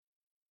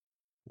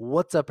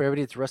What's up,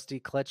 everybody? It's Rusty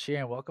Clutch here,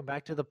 and welcome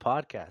back to the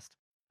podcast.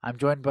 I'm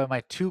joined by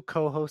my two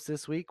co-hosts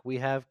this week. We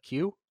have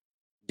Q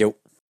Yo.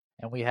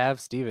 and we have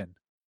Steven.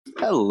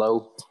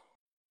 Hello.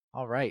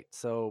 All right,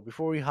 so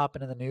before we hop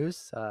into the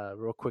news,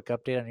 real quick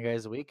update on your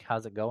guys' week.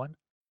 How's it going?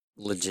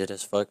 Legit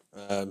as fuck.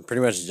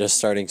 Pretty much just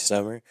starting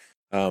summer.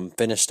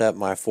 Finished up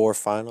my 4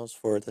 finals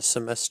for the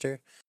semester,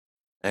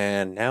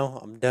 and now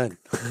I'm done.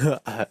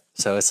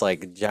 So it's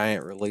like a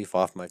giant relief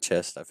off my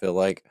chest. I feel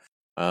like,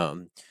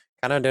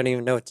 kind of don't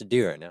even know what to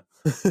do right now.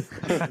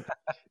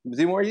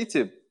 Do more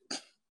YouTube.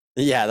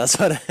 Yeah, that's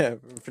what I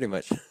pretty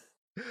much.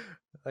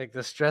 Like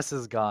the stress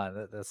is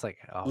gone. That's like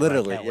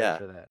Literally, I can't yeah. wait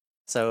for that.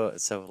 So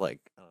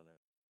like I don't know.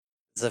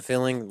 It's a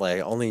feeling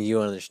like only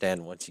you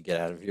understand once you get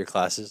out of your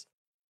classes.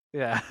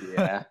 Yeah.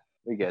 Yeah,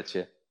 we get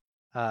you.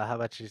 How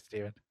about you,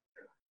 Steven?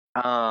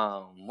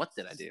 What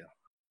did I do?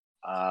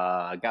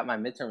 I got my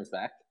midterms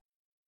back.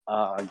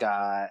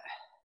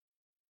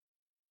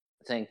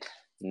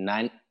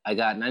 I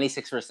got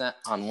 96%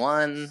 on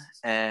one,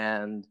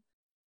 and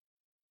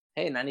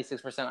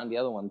 96% on the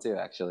other one too.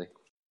 Actually.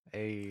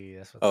 Hey,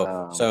 that's what's Oh,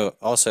 up. so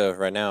also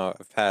right now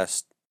I've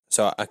passed.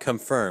 So I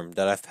confirmed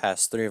that I've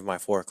passed 3 of my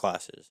 4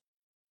 classes.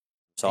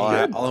 So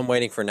all I'm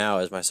waiting for now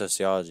is my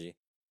sociology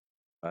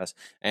class,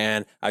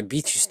 and I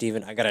beat you,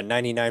 Steven. I got a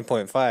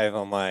 99.5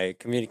 on my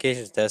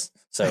communications test.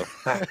 So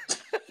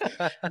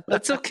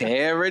That's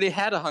okay. I already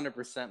had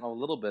 100% a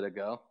little bit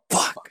ago.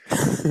 fuck.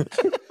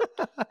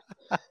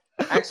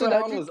 Actually,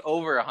 that one was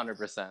over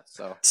 100%.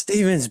 So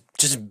Steven's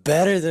just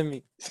better than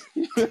me.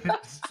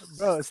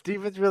 Bro,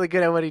 Steven's really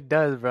good at what he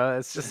does, bro.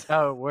 It's just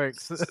how it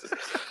works.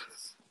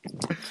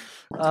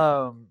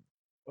 I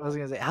was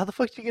gonna say, how the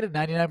fuck did you get a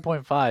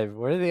 99.5?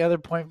 Where did the other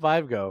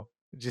 0.5 go?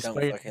 Did you Don't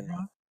spray your fucking name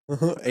wrong?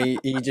 know.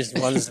 He just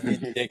wants to be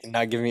the dick and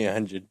not give me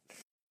 100.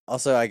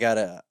 Also, I got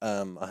a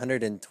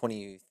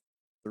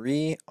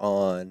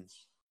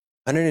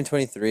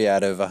 123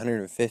 out of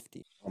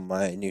 150 on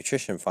my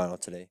nutrition final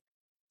today.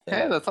 So,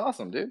 hey, that's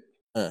awesome, dude.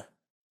 Oh,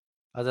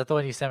 is that the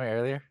one you sent me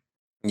earlier?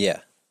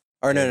 yeah.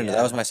 Or no, Yeah.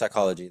 that was my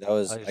psychology. That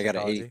was your I got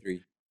an psychology?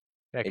 83.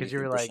 Yeah, because you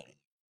 83%.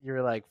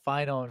 were like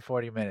final in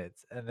 40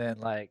 minutes, and then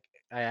like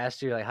I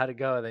asked you like how'd it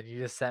go, and then you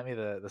just sent me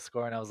the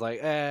score, and I was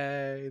like,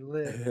 hey,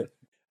 lit.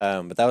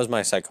 But that was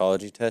my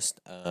psychology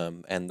test.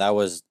 And that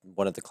was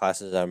one of the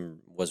classes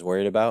was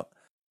worried about.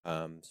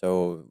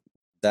 So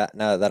that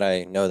now that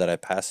I know that I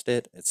passed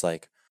it, it's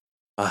like,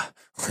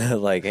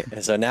 like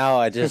so now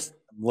I'm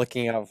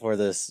looking out for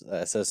this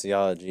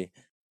sociology,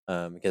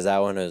 because that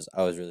one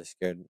I was really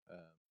scared if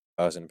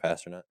I was gonna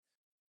pass or not.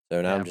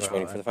 So now Yeah, I'm just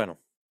waiting bro. for the final.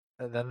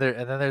 And then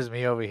there's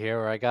me over here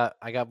where I got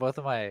both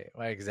of my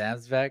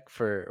exams back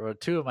or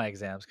 2 of my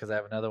exams because I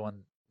have another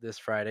one this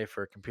Friday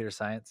for computer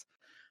science.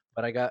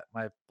 But I got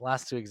my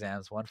last 2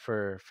 exams, one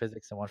for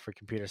physics and one for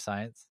computer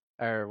science,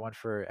 or one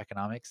for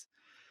economics.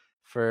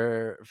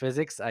 For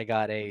physics, I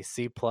got a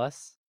C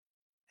plus,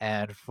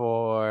 and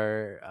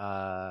for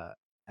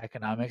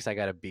economics, I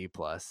got a B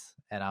plus.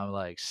 And I'm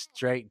like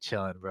straight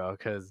chilling, bro,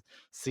 because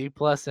C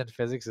plus in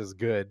physics is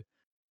good.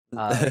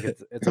 Like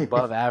it's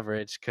above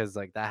average because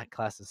like that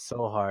class is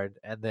so hard.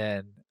 And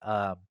then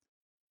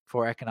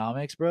for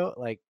economics, bro,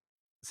 like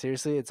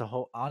seriously, it's a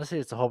whole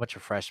bunch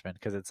of freshmen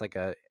because it's like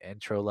a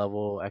intro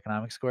level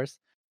economics course.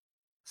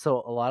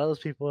 So a lot of those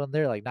people in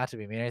there, like not to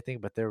be mean or anything,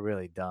 but they're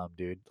really dumb,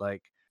 dude.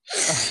 Like,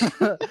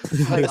 like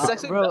That's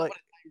actually bro, not like what I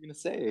thought you were gonna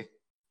say.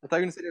 I thought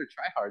you were gonna say they were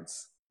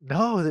tryhards.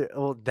 no,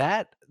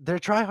 they're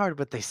try hard,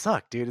 but they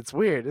suck, dude. It's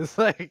weird. It's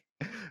like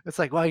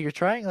wow, you're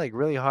trying like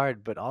really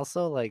hard, but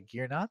also like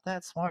you're not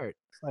that smart.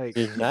 Like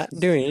You're not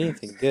doing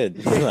anything good.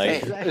 Yeah, Like Hey,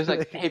 it's like,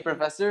 exactly. hey,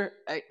 professor.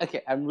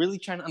 Okay, I'm really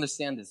trying to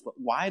understand this, but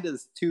why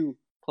does 2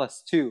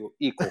 plus 2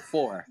 equal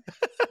 4?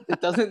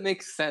 It doesn't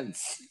make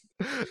sense.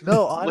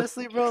 No,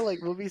 honestly, bro, like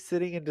we'll be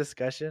sitting in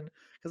discussion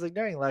because like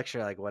during lecture,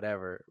 like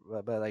whatever,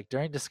 but like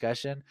during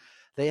discussion,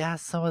 they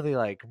ask some of the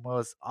like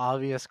most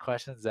obvious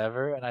questions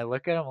ever, and I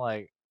look at them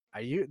like,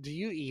 do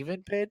you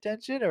even pay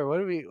attention, or what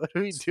are we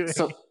doing?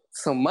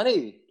 So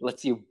money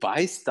lets you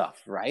buy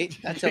stuff, right?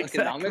 That's how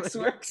economics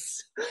Exactly.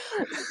 works.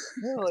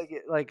 No,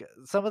 like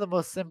some of the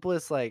most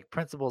simplest like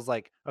principles,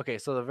 like okay,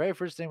 so the very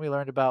first thing we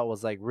learned about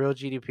was like real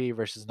GDP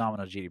versus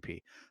nominal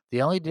GDP.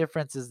 The only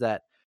difference is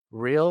that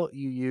real,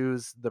 you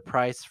use the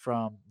price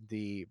from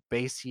the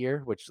base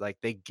year, which like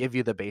they give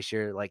you the base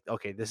year, like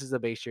okay, this is the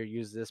base year,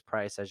 use this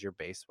price as your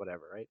base,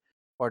 whatever, right?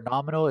 Or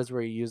nominal is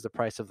where you use the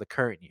price of the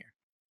current year.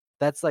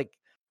 That's like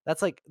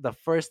that's like the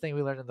first thing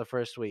we learned in the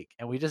first week,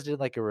 and we just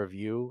did like a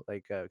review,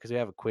 like because we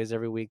have a quiz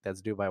every week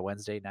that's due by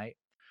Wednesday night.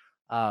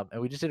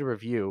 And we just did a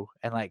review,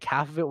 and like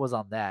half of it was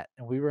on that.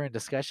 And we were in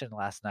discussion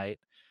last night.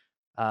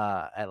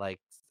 At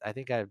like I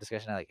think I have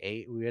discussion at like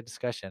 8. We had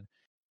discussion,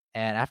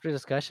 and after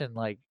discussion,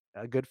 like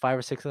a good 5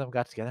 or 6 of them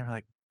got together and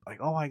were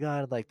like, oh my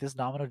god, like this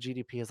nominal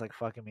GDP is like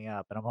fucking me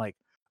up. And I'm like,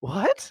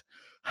 what?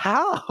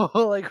 How?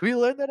 Like we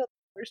learned that in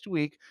the first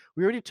week.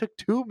 We already took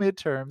 2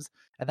 midterms,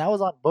 and that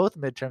was on both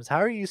midterms. How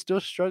are you still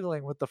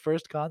struggling with the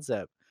first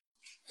concept?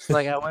 So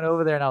like I went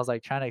over there and I was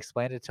like trying to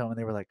explain it to them, and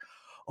they were like,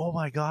 "Oh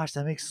my gosh,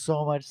 that makes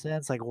so much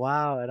sense." Like,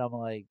 wow. And I'm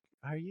like,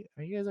 are you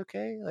guys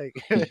okay? Like,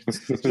 did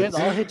you guys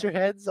all hit your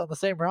heads on the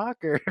same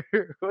rock, or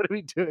what are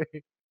we doing?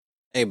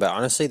 Hey, but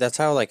honestly, that's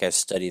how like I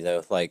study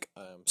though. Like,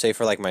 say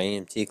for like my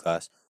EMT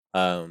class,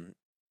 um,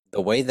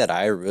 the way that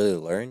I really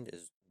learned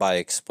is by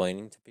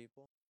explaining to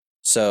people.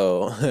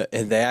 So,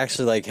 and they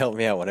actually like help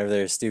me out whenever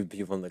there's stupid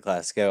people in the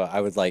class. Go,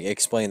 I would like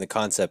explain the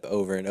concept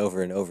over and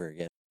over and over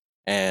again,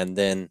 and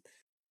then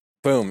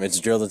boom, it's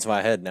drilled into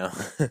my head now.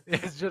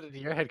 It's drilled into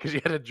your head because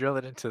you had to drill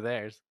it into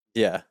theirs.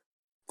 Yeah,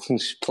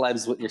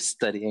 Plebs what you're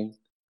studying.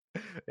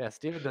 Yeah,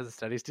 Steven doesn't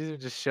study. Steven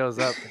just shows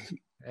up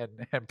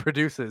and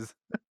produces.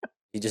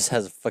 he just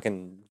has a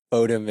fucking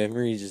photo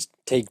memory. Just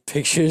take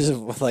pictures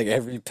of like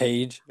every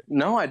page.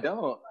 No, I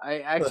don't. I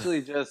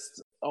actually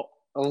just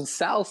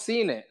Sal's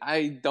seen it.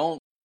 I don't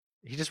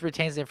He just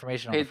retains the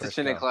information on pay the first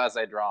attention in go. class.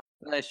 I draw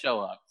and I show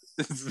up.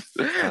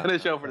 And I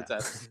show up for the Yeah.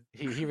 test.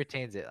 He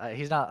retains it.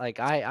 He's not like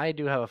I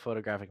do have a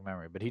photographic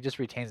memory, but he just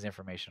retains the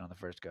information on the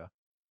first go.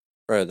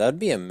 Bro, that'd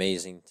be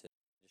amazing to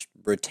just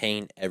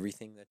retain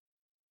everything that.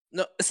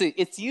 No, see,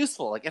 it's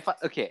useful. Like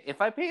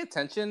if I pay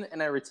attention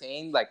and I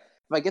retain, like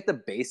if I get the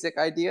basic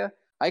idea,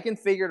 I can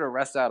figure the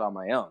rest out on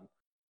my own.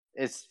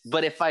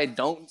 But if I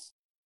don't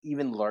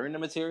even learn the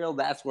material,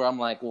 that's where I'm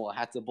like, well, I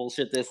have to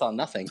bullshit this on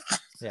nothing.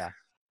 Yeah.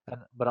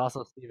 But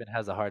also Steven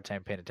has a hard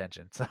time paying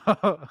attention. So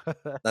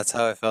That's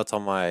how I felt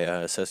on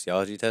my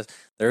sociology test.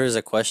 There was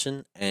a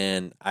question,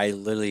 and I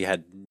literally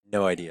had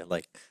no idea.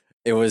 Like,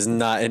 it was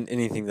not in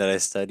anything that I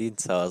studied,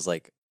 so I was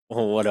like,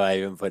 well, what do I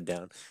even put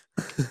down?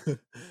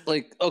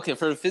 Like, okay,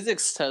 for the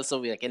physics test, so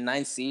like in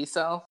 9C,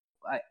 Sal,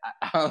 I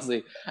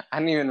honestly, I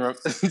didn't even,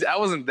 I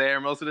wasn't there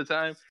most of the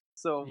time.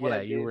 So what Yeah,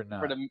 I you did were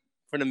not.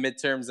 for the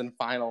midterms and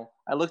final,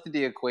 I looked at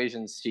the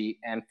equations sheet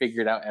and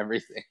figured out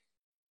everything.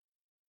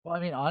 Well, I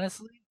mean,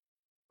 honestly,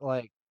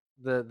 like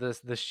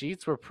the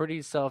sheets were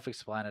pretty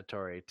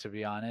self-explanatory, to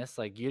be honest.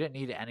 Like you didn't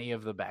need any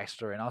of the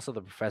backstory, and also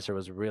the professor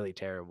was really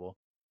terrible.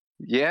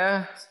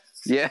 Yeah,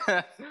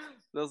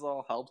 those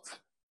all helped.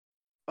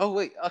 Oh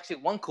wait, actually,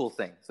 one cool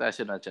thing that I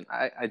should mention.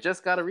 I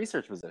just got a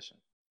research position.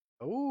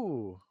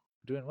 Ooh,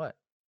 doing what?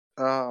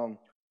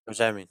 What's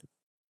that mean?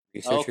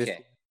 Research with-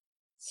 Okay,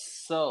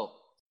 so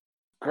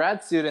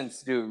grad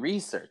students do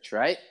research,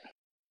 right?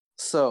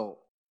 So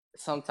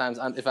sometimes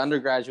if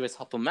undergraduates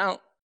help them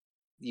out,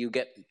 you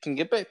can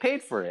get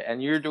paid for it,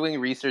 and you're doing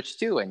research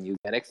too, and you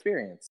get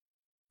experience.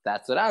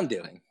 That's what I'm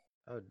doing.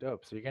 Oh,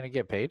 dope. So you're gonna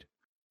get paid?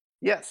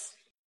 Yes.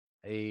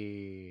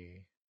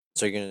 Hey.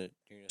 So you're gonna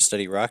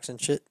study rocks and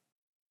shit?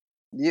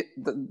 Yeah,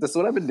 that's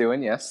what I've been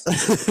doing. Yes.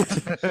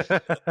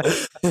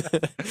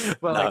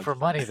 Well, No. like for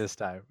money this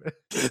time.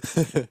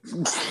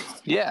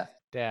 Yeah.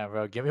 Damn,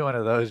 bro, give me one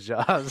of those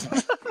jobs.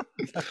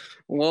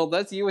 Well,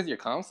 that's you with your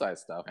comp sci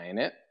stuff, ain't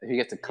it? If you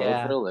get to code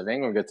Yeah. for a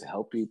living or get to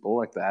help people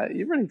like that,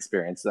 you've already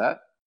experienced that.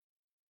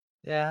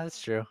 Yeah,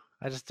 that's true.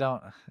 I just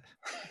don't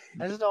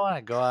want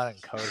to go out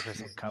and code for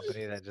some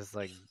company that just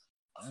like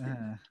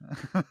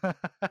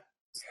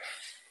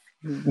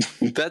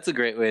That's a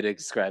great way to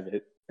describe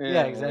it.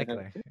 Yeah,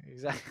 exactly.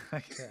 Exactly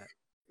like that.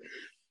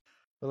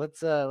 But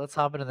let's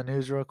hop into the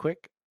news real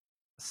quick.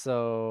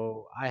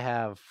 So I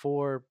have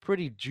 4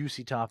 pretty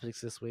juicy topics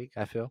this week,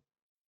 I feel.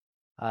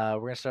 We're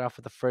gonna start off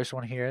with the first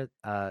one here.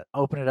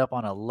 Open it up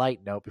on a light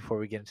note before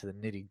we get into the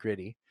nitty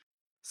gritty.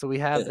 So we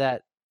have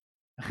that.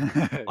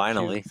 Q's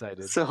Finally.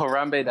 excited. So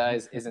Harambe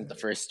Dies isn't the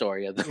first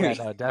story of the Yeah, week.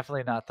 no,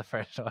 definitely not the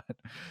first one.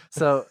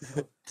 So,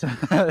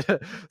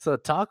 so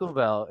Taco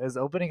Bell is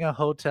opening a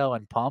hotel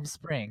in Palm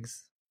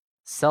Springs,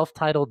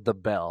 self-titled The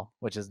Bell,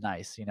 which is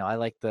nice. You know, I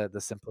like the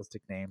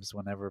simplistic names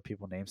whenever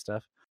people name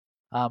stuff.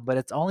 But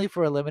it's only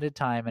for a limited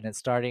time, and it's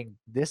starting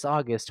this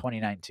August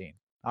 2019,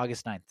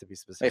 August 9th to be Wait,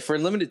 specific. for a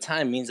limited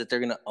time means that they're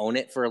gonna own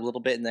it for a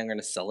little bit and then they're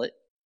gonna sell it.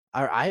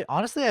 I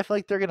honestly, I feel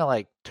like they're gonna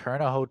like turn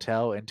a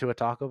hotel into a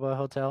Taco Bell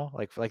hotel.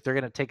 Like they're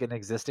gonna take an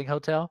existing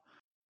hotel,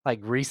 like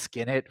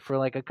reskin it for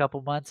like a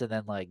couple months, and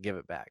then like give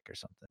it back or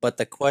something. But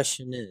the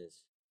question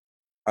is,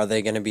 are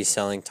they gonna be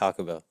selling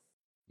Taco Bell?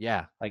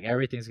 Yeah, like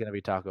everything's gonna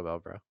be Taco Bell,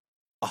 bro.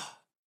 Oh,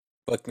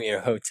 book me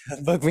a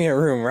hotel. Book me a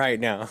room right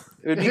now.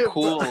 It would be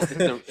cool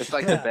if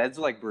like the Yeah. beds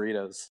are like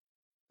burritos,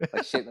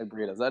 like shaped like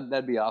burritos.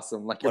 That'd be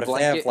awesome. Like your What if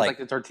they have, blanket, is like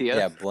the tortilla.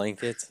 Yeah,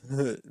 blankets,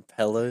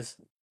 pillows.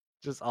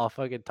 Just all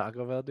fucking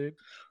Taco Bell, dude.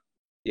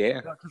 Yeah.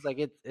 No, because like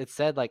it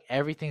said like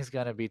everything's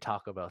gonna be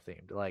Taco Bell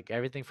themed. Like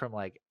everything from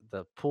like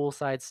the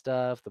poolside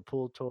stuff, the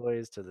pool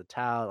toys to the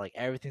towel, like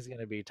everything's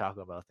gonna be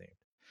Taco Bell themed,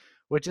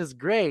 which is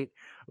great.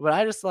 But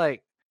I just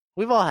like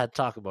we've all had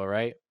Taco Bell,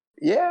 right?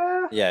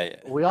 Yeah. Yeah.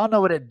 We all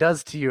know what it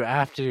does to you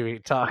after you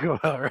eat Taco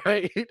Bell,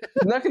 right?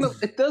 Not gonna.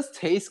 It does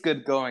taste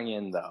good going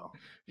in though.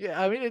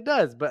 Yeah, I mean it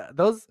does, but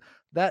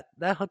that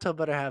hotel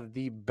better have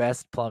the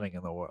best plumbing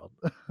in the world.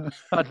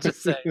 I'm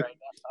just saying right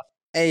now.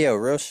 Hey, yo,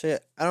 real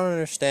shit. I don't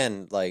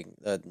understand like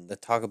the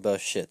Taco Bell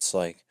shits.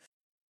 Like,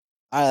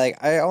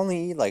 I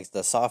only eat like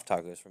the soft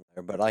tacos from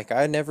there, but like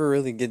I never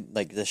really get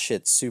like the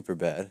shit super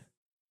bad.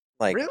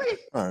 Like, Really?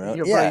 I don't know.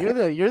 Bro,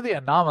 Yeah, you're the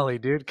anomaly,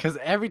 dude. Because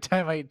every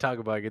time I eat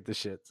Taco Bell, I get the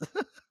shits.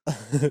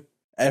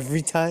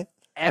 every time.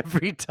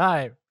 every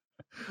time.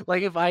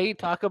 Like if I eat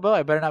Taco Bell,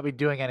 I better not be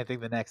doing anything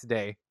the next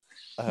day.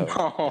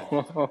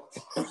 Oh,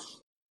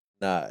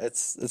 nah,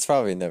 it's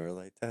probably never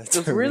like that. What's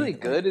for really me.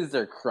 Like, good is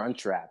their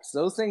crunch wraps.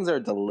 Those things are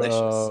delicious.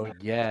 Bro,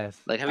 yes.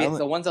 Like, have I you only,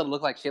 the ones that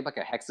look like shaped like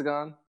a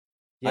hexagon?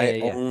 Yeah, I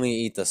yeah, yeah. only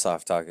eat the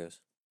soft tacos,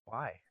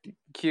 Why?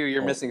 Q,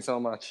 you're Oh. missing so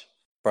much.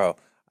 bro.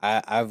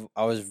 I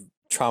was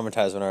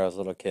traumatized when I was a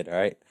little kid. All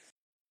right,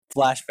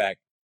 flashback,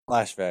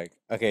 flashback.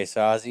 Okay,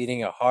 so I was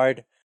eating a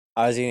hard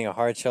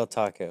shell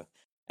taco,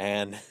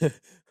 and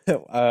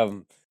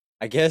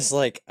I guess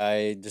like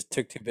I just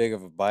took too big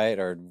of a bite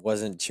or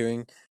wasn't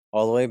chewing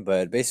all the way,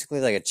 but basically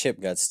like a chip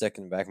got stuck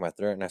in the back of my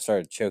throat, and I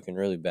started choking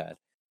really bad.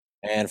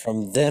 And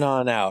from then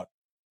on out,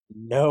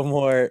 no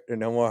more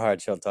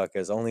hard shell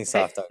tacos, only Hey,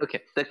 soft tacos.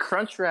 okay, the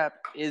crunch wrap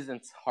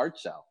isn't hard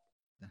shell.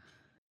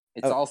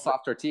 It's Oh, all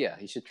soft tortilla.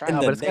 You should try in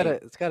No, it. the but name,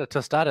 it's got a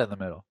tostada in the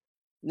middle.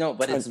 No,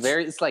 but crunch.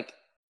 it's like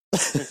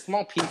they're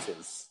small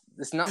pieces.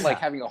 It's not like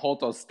Yeah. having a whole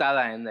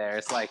tostada in there.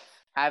 It's like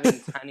having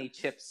tiny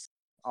chips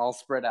all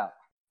spread out.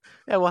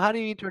 Yeah, well, how do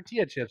you eat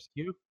tortilla chips,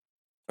 Q?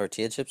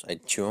 Tortilla chips, I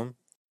chew them.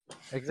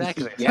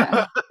 Exactly.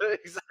 Yeah.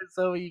 Exactly.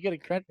 So you get a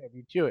crunch wrap,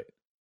 you chew it.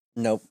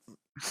 Nope,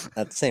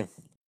 not the same.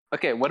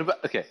 Okay, what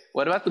about the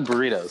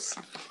burritos?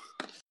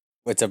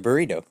 It's a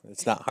burrito.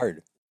 It's not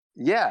hard.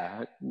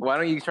 Yeah, why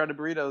don't you try the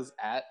burritos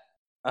at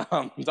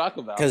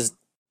Taco Bell? Because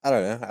I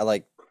don't know. I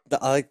like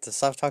the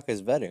soft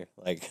tacos better.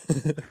 Like,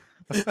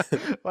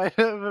 Why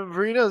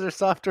burritos are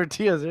soft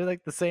tortillas? They're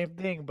like the same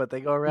thing, but they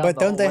go around. but the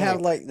don't whole they way.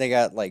 have like they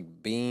got like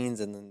beans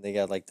and then they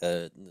got like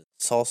the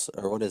sauce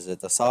or what is it?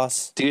 The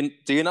sauce? Do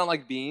you not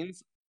like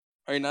beans?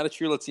 Are you not a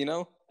true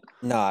Latino?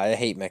 No, I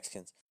hate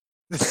Mexicans.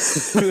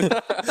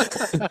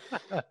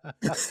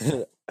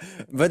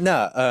 But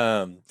no,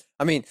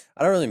 I mean,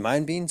 I don't really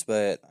mind beans,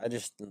 but I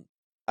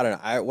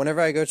don't know.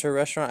 Whenever I go to a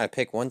restaurant, I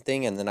pick one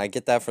thing and then I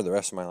get that for the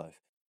rest of my life.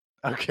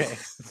 Okay,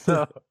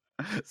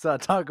 so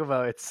Taco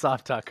Bell, it's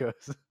soft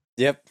tacos.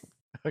 Yep.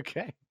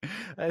 Okay,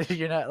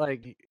 you're not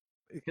like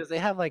because they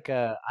have like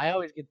a. I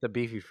always get the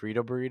beefy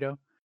Frito burrito.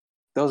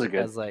 Those are It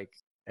good.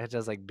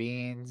 has like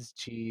beans,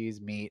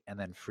 cheese, meat, and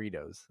then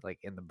Fritos like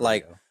in the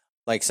Like burrito.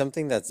 like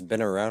something that's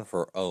been around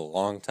for a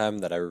long time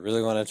that I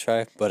really want to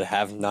try, but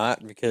have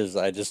not because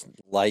I just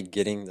like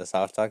getting the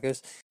soft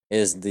tacos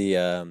is the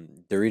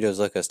Doritos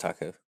Locos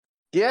taco.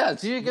 Yeah,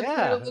 do you get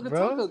Yeah, Doritos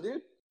bro. taco,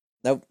 dude?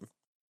 Nope.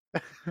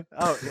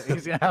 Oh,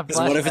 he's gonna have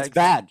Because what if it's flashbacks.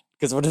 bad?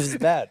 Because what if it's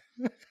bad?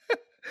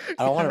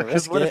 I don't want to Because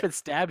risk what if it. it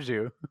stabs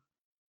you?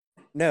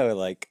 No,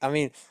 like I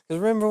mean, because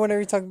remember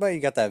whenever you talk about you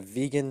got that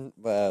vegan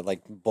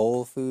like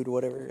bowl food,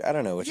 whatever. I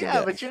don't know what you Yeah,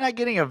 get. but you're not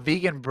getting a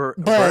vegan burger.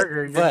 But-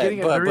 You're but-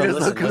 getting a but Doritos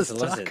listen, Locos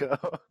listen.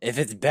 taco. If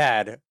it's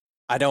bad,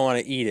 I don't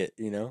want to eat it.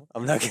 You know,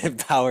 I'm not gonna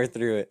power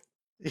through it.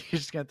 You're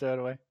just gonna throw it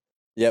away.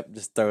 Yep,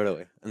 just throw it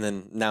away, and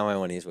then now my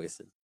money's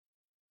wasted.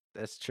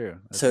 That's true.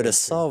 That's So very to true.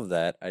 solve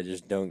that, I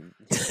just don't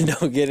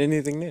don't get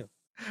anything new.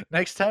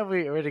 Next time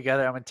we're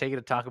together, I'm gonna take you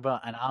to Taco Bell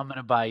and I'm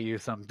gonna buy you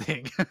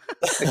something.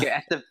 Okay,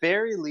 at the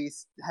very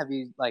least, have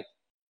you like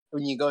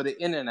when you go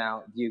to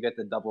In-N-Out, do you get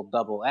the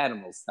double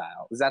animal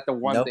style? Is that the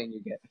one Nope. thing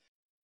you get?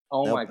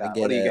 Oh Nope, my I god,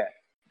 get what do you a- get?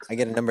 I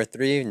get a number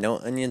 3, no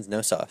onions,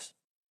 no sauce.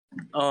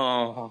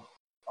 Oh,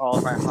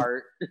 my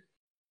heart,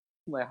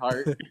 my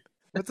heart.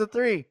 What's a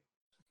 3?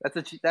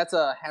 That's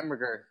a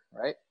hamburger,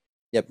 right?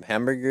 Yep,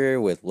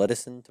 hamburger with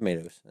lettuce and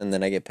tomatoes, and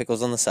then I get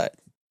pickles on the side.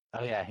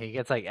 Oh yeah, he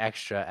gets like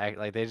extra.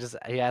 Like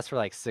he asked for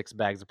like 6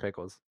 bags of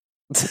pickles.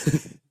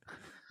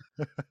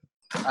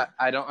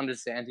 I don't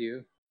understand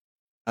you.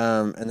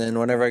 And then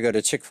whenever I go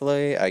to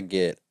Chick-fil-A, I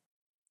get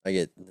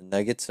the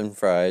nuggets and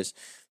fries.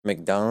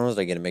 McDonald's,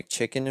 I get a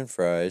McChicken and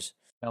fries.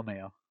 No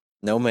mayo.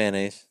 No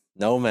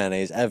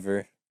mayonnaise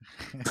ever.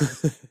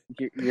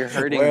 You're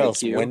hurting Where me, else?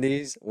 Q.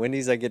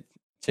 Wendy's, I get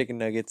chicken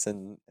nuggets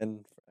and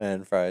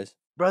fries.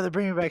 Bro, they're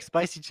bringing back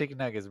spicy chicken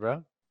nuggets,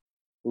 bro.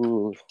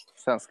 Ooh,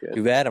 sounds Too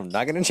good. bad I'm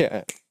not gonna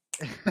try.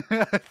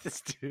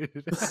 This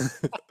dude.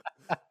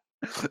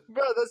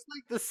 Bro, that's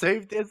like the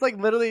same. It's like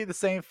literally the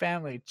same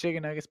family.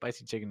 Chicken nuggets,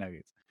 spicy chicken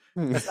nuggets.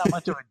 That's not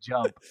much of a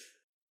jump.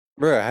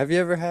 Bro, have you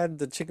ever had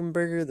the chicken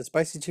burger, the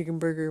spicy chicken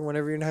burger,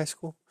 whenever you're in high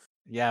school?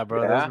 Yeah,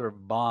 bro, Yeah, those were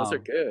bomb. Those are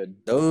good.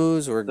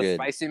 Those were The good.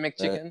 spicy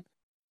McChicken.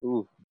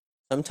 Ooh,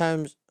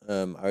 Sometimes,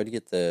 I would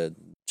get the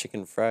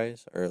chicken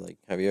fries, or like,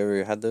 have you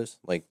ever had those?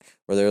 Like,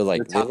 where they're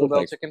like, the they Taco look Bell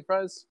like, chicken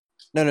fries.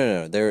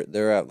 no,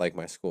 they're at like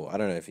my school. I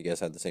don't know if you guys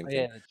had the same Oh,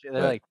 thing. yeah, they're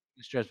but- like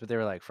strips, but they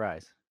were like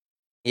fries.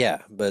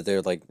 Yeah, but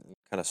they're like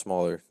kind of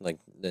smaller, like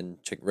than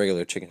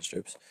regular chicken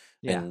strips.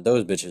 Yeah, And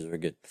those bitches were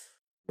good,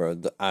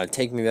 bro.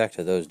 Take me back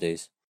to those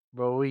days.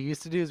 bro. What we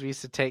used to do is we used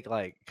to take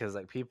because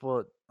like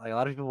people, like a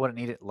lot of people wouldn't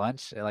eat at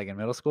lunch, like in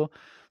middle school.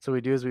 So we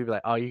do is we'd be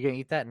like, "Oh, you gonna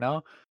eat that?"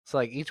 No. So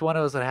like each one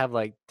of us would have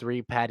like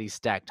 3 patties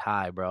stacked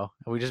high, bro.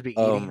 And we'd just be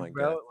Oh eating, my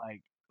bro, God.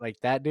 like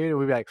that dude. And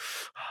we'd be like,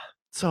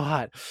 "So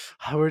hot."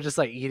 We're just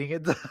like eating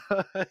it.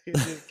 We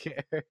didn't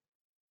care.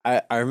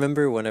 I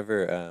remember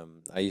whenever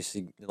I used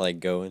to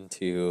like go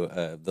into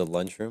the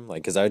lunchroom,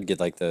 like because I would get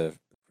like the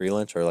free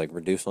lunch or like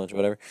reduced lunch or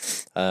whatever.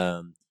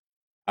 Um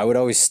I would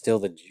always steal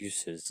the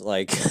juices.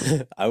 Like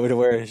I would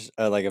wear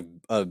like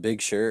a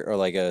big shirt or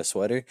like a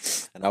sweater,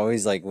 and I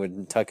always like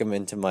would tuck them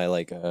into my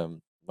like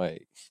my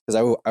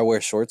because I wear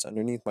shorts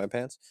underneath my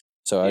pants,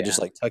 so I Yeah. just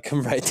like tuck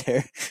them right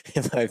there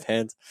in my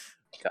pants.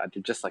 God,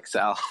 you're just like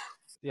Sal.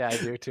 Yeah, I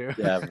do too.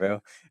 Yeah,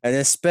 bro. And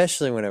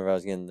especially whenever I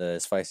was getting the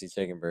spicy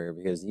chicken burger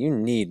because you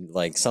need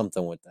like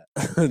something with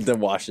that to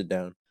wash it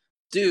down.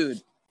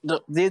 Dude,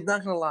 not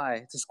gonna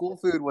lie, the school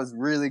food was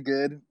really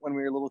good when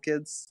we were little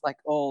kids. Like,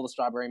 oh, the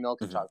strawberry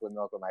milk and Mhm. chocolate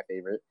milk were my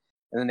favorite.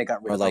 And then they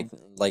got rid Or of them. Do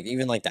like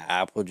even like the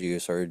apple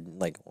juice or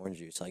like orange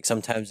juice. Like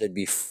sometimes it'd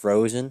be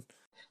frozen.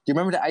 you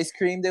remember the ice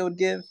cream they would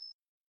give?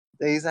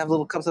 They used to have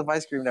little cups of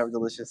ice cream that were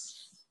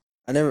delicious.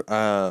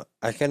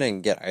 I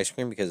couldn't get ice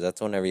cream because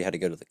that's whenever you had to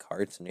go to the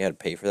carts and you had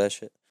to pay for that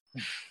shit.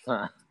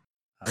 Huh.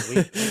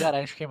 We got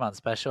ice cream on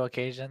special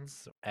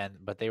occasions,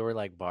 but they were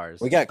like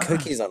bars. We got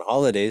cookies on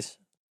holidays.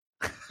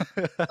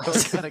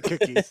 What kind of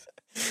cookies?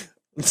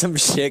 Some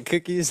shit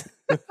cookies.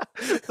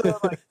 So,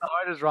 like the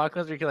hardest rock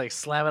ones, where you could like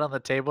slam it on the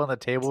table and the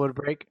table would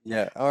break.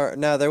 Yeah, or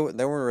no, they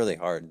weren't really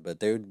hard, but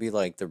they would be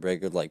like the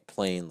regular like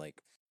plain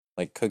like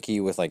cookie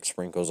with like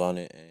sprinkles on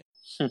it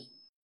and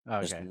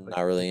just Okay,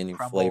 not really any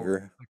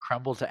flavor. the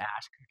crumble to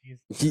ash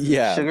cookies.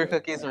 Yeah, Sugar bro.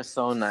 cookies are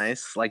so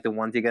nice. Like the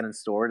ones you get in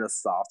store, the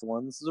soft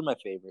ones. Those are my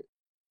favorite.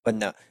 But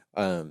no,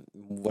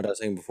 what I was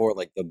saying before,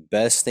 like the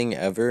best thing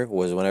ever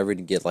was whenever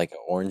you get like an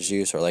orange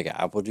juice or like an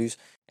apple juice,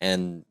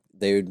 and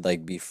they would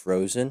like be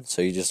frozen,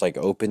 so you just like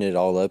open it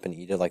all up and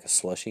eat it like a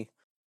slushy.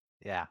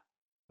 Yeah,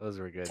 those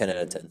were good 10 out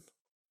of 10.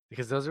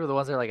 because those were the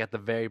ones that are like at the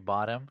very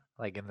bottom,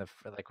 like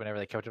like whenever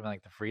they kept them in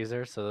like the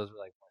freezer. So those were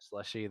like more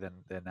slushy than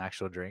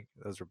actual drink.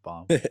 Those were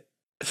bomb.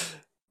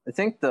 I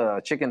think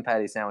the chicken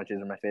patty sandwiches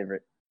are my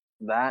favorite.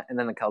 That and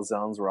then the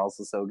calzones were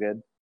also so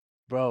good.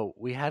 Bro,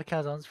 we had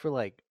calzones for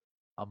like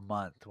a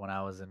month when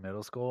I was in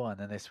middle school, and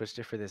then they switched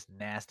it for this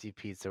nasty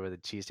pizza where the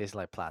cheese tasted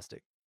like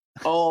plastic.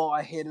 Oh,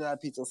 I hated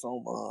that pizza so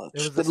much. It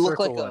was the It looked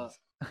circle like ones.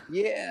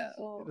 yeah.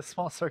 Oh. The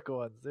small circle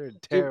ones. They're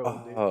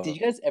terrible, dude. Oh, Did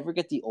you guys ever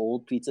get the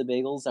old pizza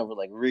bagels that were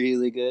like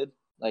really good,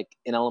 like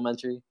in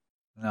elementary?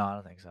 No, I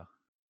don't think so.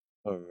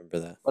 I don't remember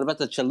that. What about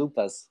the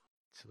chalupas?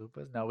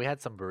 Chalupas? No, we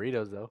had some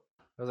burritos though.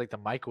 It was like the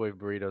microwave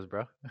burritos,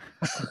 bro.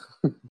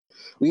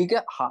 We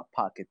got hot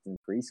pockets in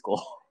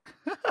preschool.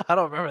 I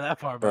don't remember that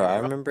part, Bro, bro. I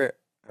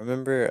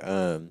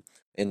remember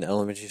in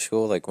elementary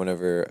school, like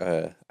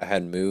whenever I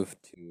had moved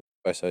to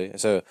Visalia,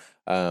 so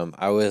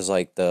I was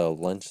like the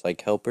lunch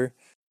like helper,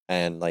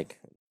 and like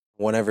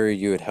whenever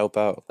you would help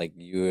out, like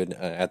you would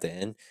at the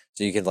end,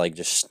 so you could like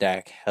just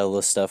stack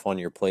hella stuff on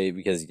your plate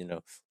because you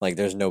know like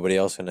there's nobody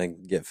else gonna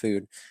get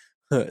food,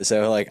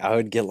 so like I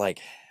would get like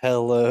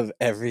hella of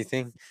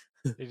everything.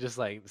 You just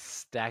like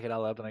stack it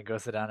all up and then go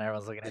sit down. And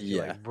everyone's looking at you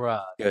Yeah. like,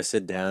 bruh. Go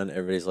sit down.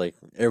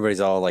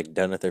 Everybody's all like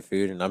done with their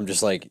food, and I'm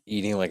just like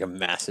eating like a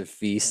massive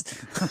feast.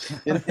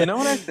 You know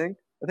what I think?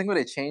 I think when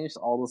they changed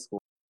all the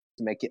schools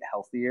to make it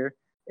healthier,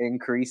 it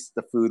increased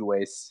the food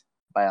waste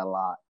by a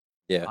lot.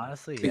 Yeah,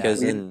 Honestly, yeah.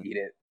 because We then didn't eat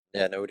it.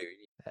 yeah, nobody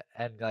would eat.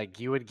 And like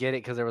you would get it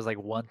because there was like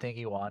one thing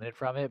you wanted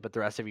from it, but the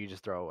rest of it you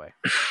just throw away.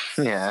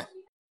 Yeah.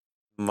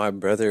 My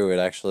brother would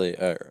actually,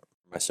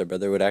 my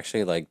stepbrother would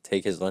actually like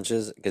take his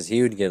lunches because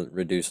he would get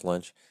reduced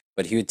lunch,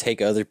 but he would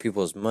take other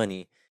people's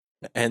money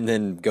and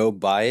then go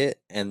buy it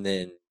and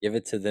then give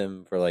it to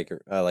them for like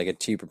a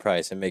cheaper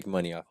price and make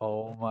money off.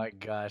 Oh my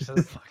gosh, that's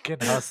a fucking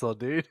hustle,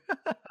 dude.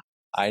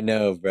 I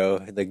know, bro,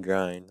 the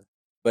grind.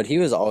 But he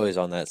was always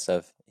on that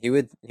stuff. He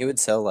would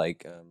sell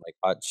like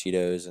hot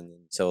Cheetos and then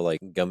sell like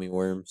gummy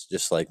worms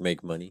just to, like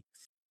make money.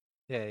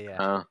 Yeah,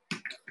 yeah.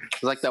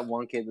 It's like that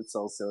one kid that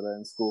sells soda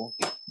in school.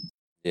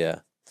 Yeah.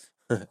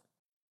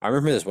 I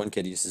remember this one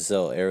kid used to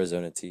sell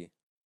Arizona tea.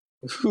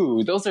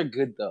 Ooh, those are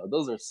good though.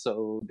 Those are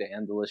so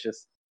damn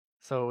delicious.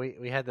 So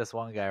we had this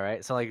one guy,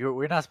 right? So like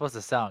we're not supposed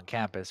to sell on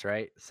campus,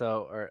 right?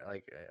 So or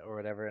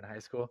whatever in high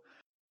school.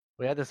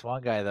 We had this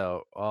one guy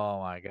though. Oh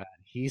my god,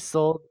 he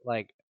sold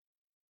like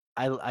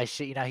I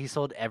shit you know he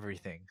sold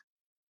everything.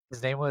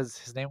 His name was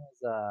fuck.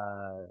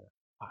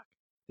 I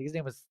think his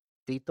name was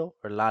Tito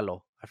or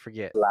Lalo. I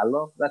forget.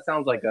 Lalo? That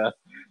sounds like a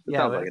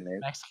Yeah, like but a name.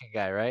 Mexican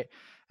guy, right?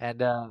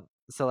 And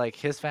so like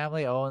his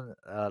family owned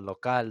a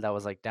local that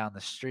was like down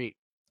the street,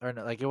 or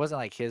no, like it wasn't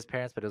like his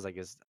parents, but it was like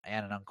his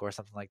aunt and uncle or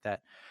something like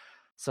that.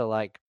 So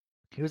like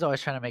he was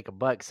always trying to make a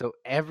buck. So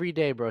every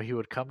day, bro, he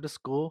would come to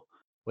school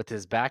with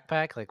his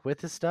backpack, like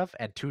with his stuff,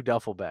 and two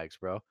duffel bags,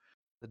 bro.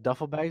 The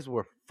duffel bags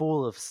were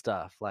full of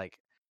stuff like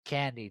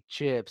candy,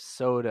 chips,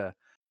 soda,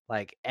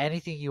 like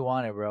anything you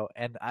wanted, bro.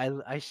 And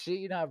I shit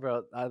you not,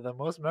 bro. The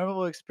most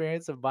memorable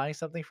experience of buying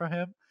something from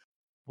him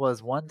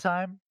was one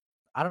time.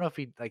 I don't know if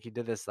he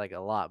did this like a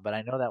lot, but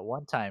I know that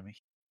one time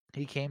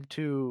he came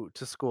to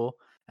school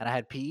and I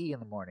had PE in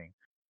the morning.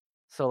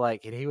 So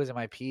like, and he was in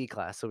my PE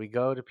class. So we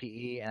go to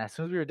PE, and as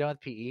soon as we were done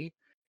with PE,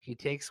 he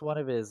takes one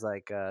of his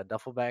like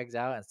duffel bags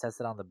out and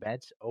sets it on the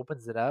bench,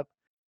 opens it up,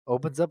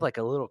 opens up like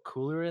a little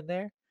cooler in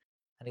there,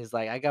 and he's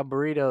like, "I got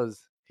burritos."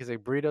 He's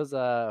like, "Burritos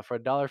for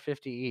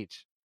 $1.50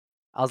 each."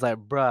 I was like,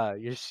 "Bruh,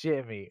 you're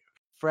shitting me."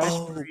 fresh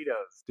Oh,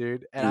 burritos,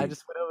 dude. And I dude,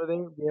 just went over there,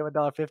 gave him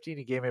 $1.50, and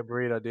he gave me a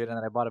burrito, dude. And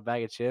then I bought a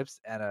bag of chips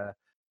and a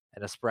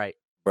Sprite.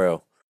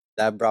 bro,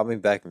 that brought me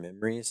back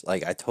memories.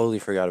 Like I totally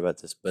forgot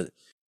about this, but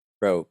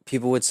bro,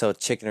 people would sell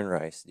chicken and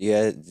rice.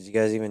 Did you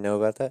guys even know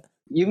about that?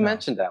 You No.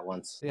 mentioned that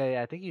once.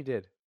 Yeah, I think you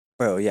did.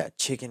 Bro, yeah,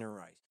 chicken and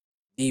rice.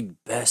 The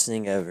best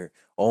thing ever.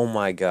 Oh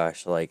my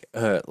gosh. Like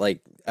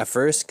at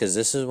first, because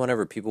this is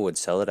whenever people would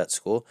sell it at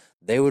school,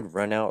 they would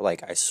run out,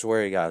 like, I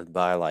swear to God,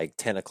 by like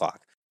 10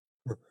 o'clock,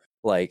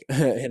 like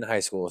in high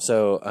school.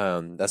 So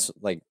that's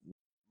like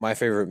my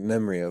favorite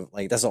memory of,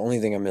 like, that's the only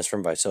thing I miss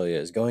from Visalia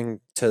is going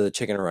to the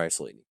chicken and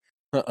rice lady.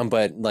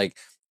 But like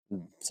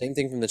same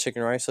thing from the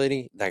chicken and rice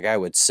lady, that guy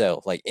would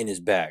sell like in his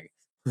bag.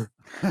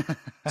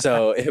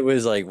 So it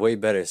was like way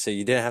better. So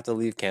you didn't have to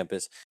leave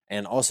campus.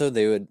 And also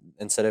they would,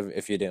 instead of,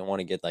 if you didn't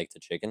want to get like the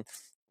chicken,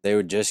 they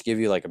would just give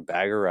you like a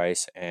bag of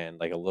rice and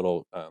like a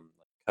little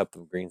cup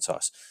of green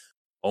sauce.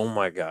 Oh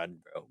my god,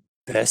 bro.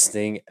 Best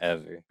thing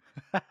ever.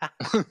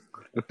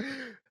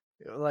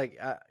 Like,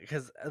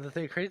 because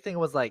the crazy thing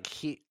was like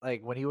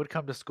when he would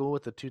come to school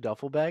with the 2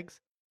 duffel bags,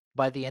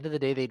 by the end of the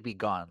day they'd be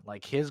gone.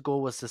 Like his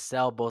goal was to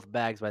sell both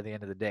bags by the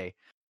end of the day.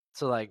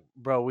 So like,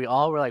 bro, we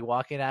all were like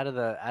walking out of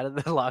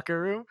the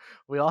locker room.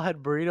 We all had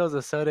burritos,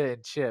 a soda,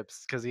 and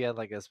chips because he had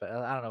like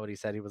I don't know what he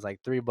said. He was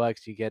like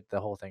 $3, you get the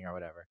whole thing or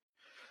whatever.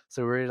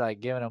 So we're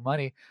like giving him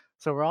money.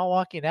 So we're all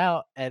walking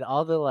out, and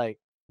all the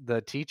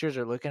teachers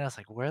are looking at us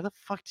like, "Where the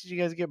fuck did you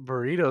guys get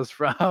burritos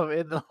from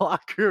in the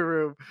locker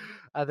room?"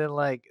 And then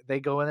like they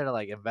go in there to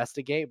like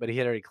investigate, but he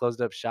had already closed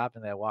up shop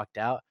and they walked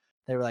out.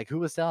 They were like, "Who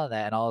was selling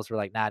that?" And all of us were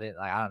like, "Nah, I didn't,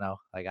 like, I don't know.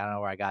 Like, I don't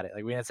know where I got it."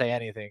 Like, we didn't say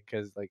anything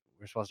because like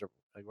we're supposed to,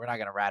 like, we're not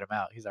gonna rat him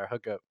out. He's our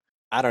hookup.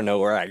 I don't know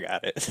where I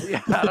got it.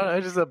 Yeah, I don't know.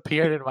 It just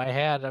appeared in my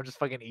hand. I'm just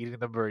fucking eating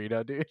the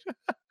burrito, dude.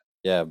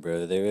 Yeah,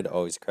 bro. They would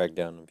always crack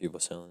down on people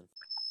selling.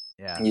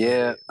 Yeah,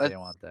 Yeah, they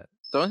didn't want that.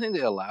 the only thing they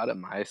allowed at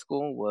my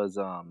school was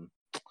the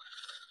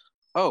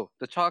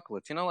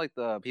chocolates. You know, like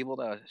the people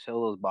that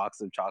sell those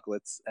boxes of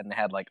chocolates and they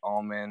had like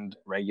almond,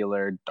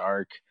 regular,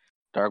 dark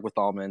with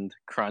almond,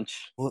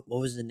 crunch. What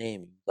was the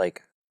name?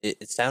 Like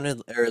it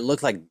sounded, or it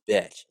looked like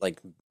bitch. Like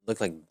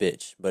looked like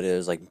bitch, but it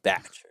was like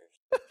batch.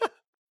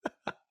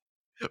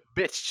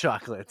 Bitch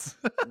chocolates.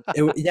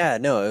 Yeah,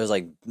 no, it was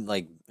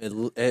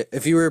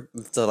if you were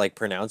to like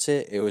pronounce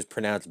it, it was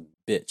pronounced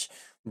bitch,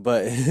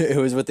 but it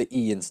was with the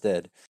e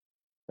instead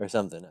or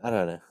something. I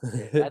don't know.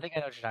 I think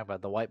I know what you're talking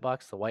about. The white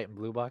box, the white and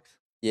blue box.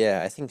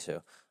 Yeah, I think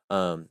so.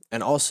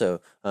 And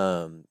also,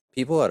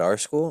 people at our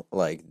school,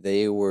 like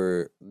they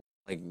were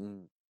like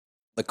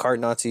the cart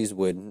Nazis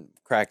would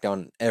crack down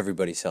on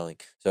everybody selling.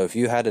 So if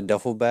you had a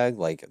duffel bag,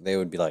 like they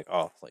would be like,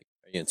 "Oh, like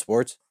are you in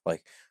sports?"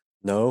 Like,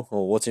 no.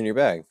 Well, what's in your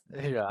bag?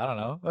 Yeah, I don't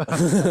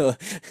know.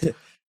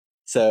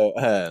 So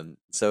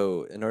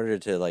in order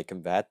to like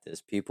combat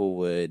this, people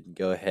would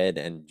go ahead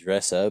and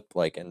dress up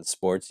like in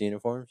sports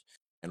uniforms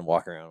and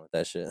walk around with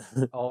that shit.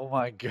 Oh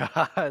my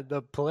god,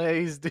 the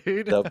plays,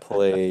 dude. The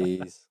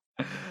plays.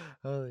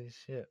 Holy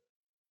shit.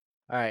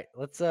 All right,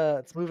 let's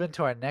move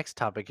into our next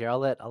topic here. I'll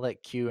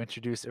let Q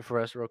introduce it for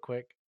us real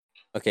quick.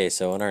 Okay,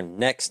 so on our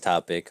next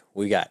topic,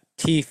 we got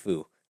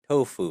Tofu.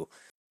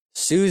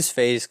 Sue's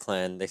FaZe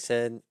clan, they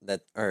said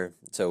that, or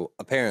so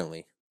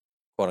apparently,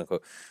 quote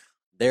unquote,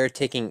 they're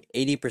taking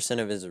 80%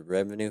 of his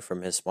revenue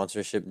from his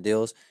sponsorship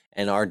deals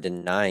and are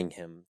denying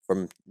him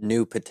from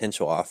new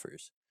potential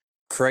offers.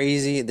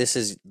 Crazy. This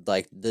is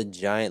like the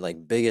giant,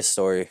 like biggest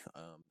story.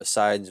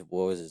 Besides,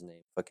 what was his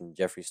name? Fucking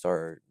Jeffree Star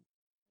or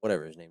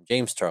whatever his name,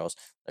 James Charles.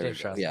 There James we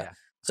go. Charles, Yeah. yeah.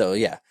 So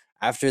yeah,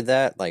 after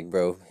that, like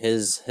bro,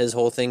 his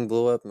whole thing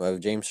blew up of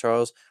James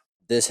Charles.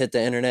 This hit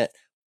the internet,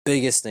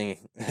 biggest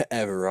thing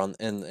ever on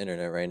in the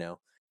internet right now.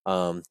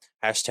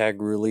 Hashtag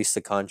release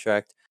the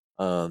contract.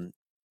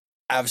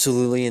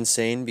 Absolutely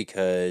insane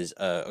because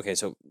okay,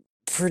 so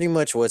pretty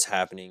much what's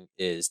happening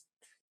is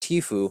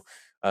Tifu,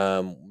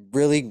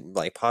 really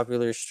like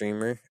popular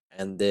streamer,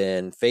 and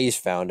then FaZe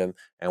found him,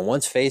 and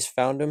once FaZe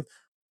found him,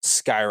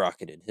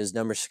 skyrocketed. His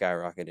numbers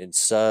skyrocketed,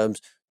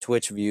 subs,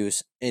 Twitch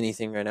views,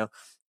 anything right now.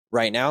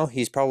 Right now,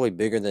 he's probably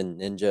bigger than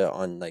Ninja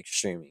on like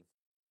streaming.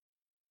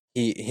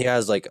 He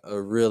has like a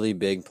really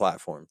big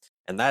platform,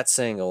 and that's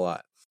saying a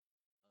lot.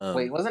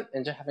 Wait, wasn't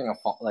Ninja having a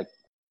like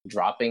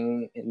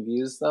dropping in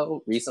views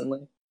though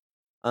recently?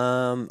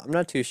 I'm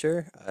not too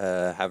sure.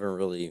 Haven't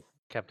really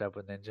Kept up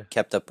with Ninja.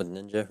 kept up with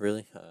Ninja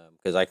really,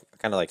 because I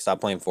kind of like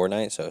stopped playing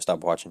Fortnite, so I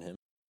stopped watching him.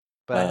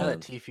 But I know that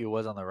Um, Tfue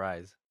was on the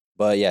rise.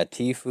 but yeah,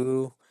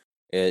 Tifu,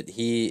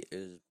 he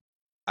is,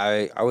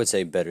 I would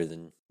say better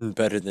than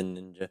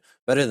Ninja,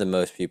 better than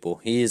most people.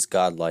 He is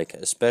godlike,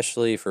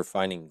 especially for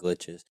finding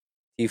glitches.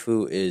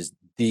 Tifu is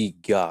the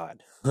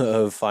god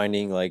of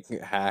finding like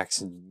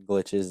hacks and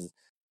glitches,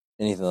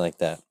 anything like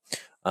that.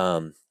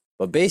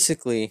 But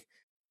basically,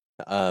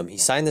 he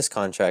signed this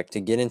contract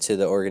to get into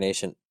the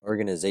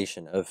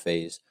organization of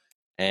FaZe,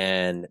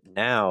 and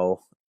now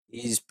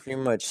he's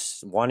pretty much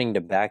wanting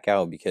to back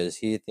out because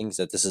he thinks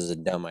that this is a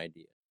dumb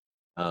idea.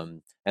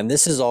 And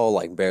this is all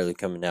like barely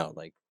coming out,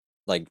 like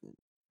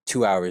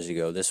 2 hours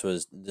ago. This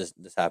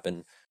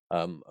happened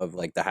of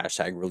like the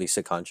hashtag release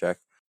a contract.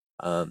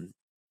 Um,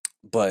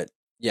 but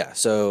yeah,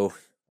 so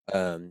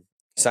um,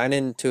 sign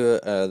into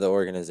the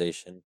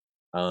organization.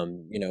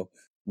 You know,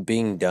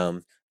 being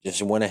dumb,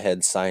 just went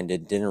ahead, signed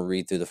it, didn't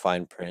read through the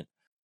fine print.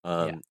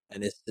 Yeah.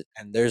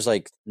 And there's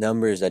like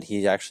numbers that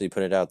he actually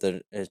put it out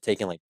that it's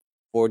taken like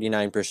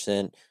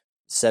 49%,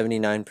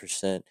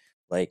 79%.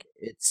 Like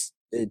it's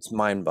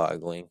mind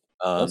boggling.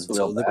 That's real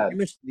So the bad. pretty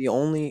much the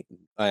only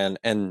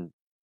and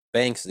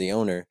Banks, the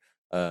owner,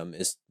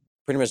 is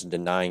pretty much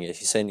denying it.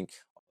 He's saying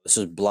this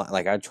is blind.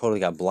 Like I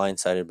totally got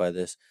blindsided by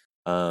this.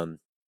 Um,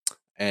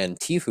 and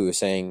Tifu is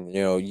saying,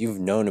 you know, you've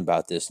known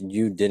about this, and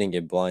you didn't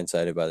get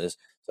blindsided by this.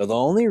 So the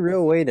only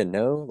real way to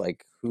know,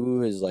 like,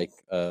 who is like,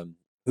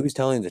 who's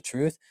telling the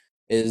truth,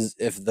 is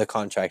if the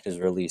contract is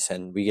released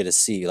and we get to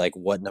see like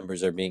what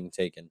numbers are being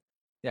taken.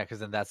 Yeah, because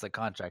then that's the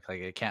contract. Like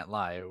it can't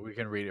lie. We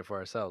can read it for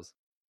ourselves.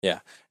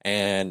 Yeah,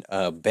 and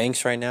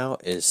Banks right now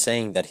is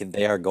saying that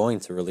they are going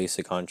to release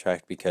a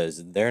contract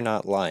because they're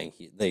not lying.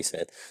 They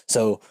said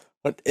so.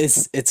 But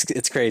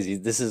it's crazy.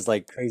 This is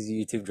like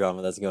crazy YouTube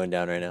drama that's going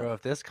down right now. Bro,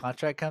 if this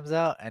contract comes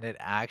out and it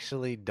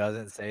actually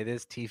doesn't say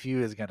this,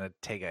 Tfue is gonna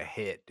take a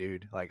hit,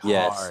 dude. Like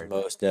Yes, hard.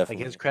 most Like his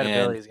definitely.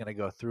 credibility is gonna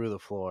go through the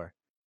floor.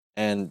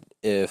 And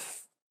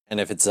if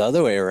it's the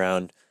other way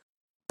around,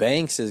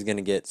 Banks is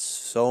gonna get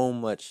so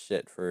much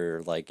shit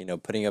for like, you know,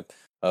 putting up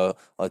a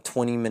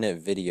 20-minute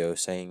video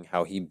saying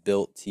how he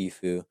built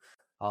Tfue.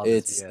 All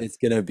this It's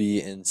BS. gonna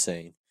be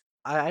insane.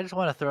 I just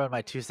want to throw in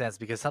my 2 cents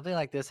because something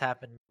like this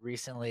happened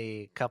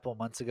recently, a couple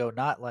months ago,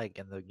 not like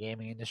in the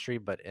gaming industry,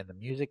 but in the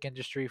music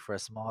industry for a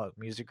small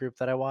music group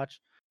that I watch.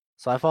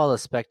 So I follow the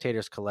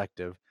Spectators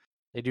Collective.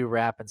 They do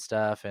rap and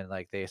stuff, and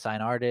like they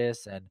sign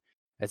artists, and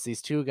it's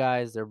these two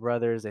guys, they're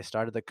brothers. They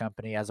started the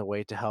company as a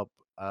way to help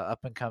up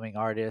and coming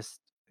artists,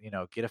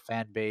 get a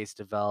fan base,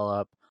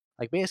 develop,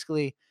 like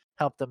basically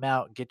help them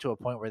out, get to a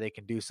point where they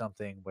can do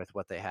something with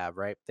what they have,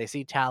 right? They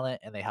see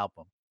talent and they help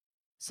them.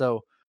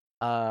 So,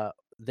 uh,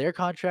 their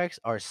contracts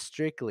are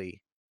strictly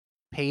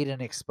paid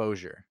in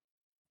exposure.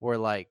 Where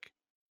like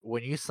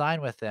when you sign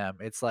with them,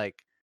 it's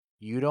like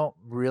you don't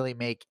really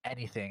make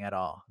anything at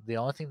all. The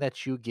only thing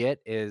that you get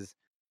is,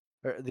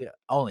 or the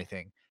only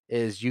thing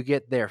is you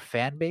get their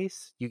fan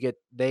base.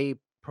 They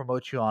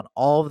promote you on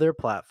all of their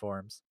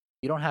platforms.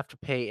 You don't have to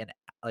pay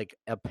like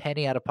a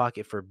penny out of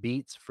pocket for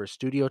beats, for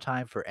studio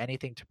time, for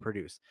anything to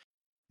produce.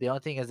 The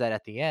only thing is that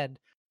at the end,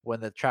 when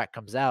the track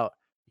comes out,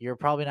 you're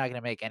probably not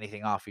gonna make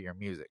anything off of your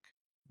music.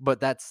 But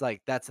that's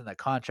in the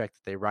contract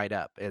that they write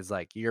up, is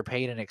like you're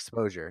paid an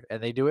exposure. And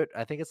they do it,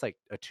 I think it's like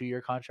a 2-year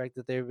contract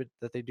that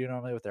they do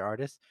normally with their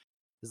artists.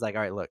 It's like,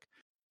 all right, look,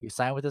 you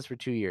sign with us for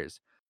 2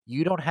 years.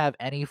 You don't have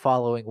any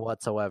following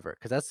whatsoever.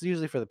 Cause that's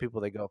usually for the people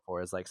they go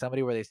for, is like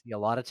somebody where they see a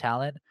lot of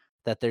talent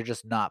that they're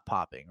just not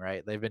popping,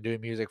 right? They've been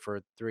doing music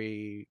for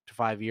 3 to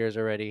 5 years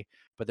already,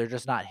 but they're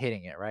just not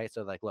hitting it, right?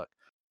 So like, look,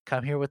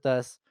 come here with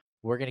us.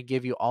 We're gonna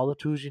give you all the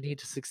tools you need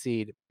to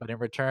succeed, but in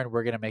return,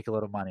 we're gonna make a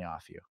little money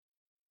off you.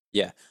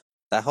 Yeah.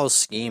 That whole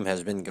scheme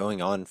has been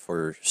going on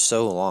for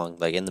so long,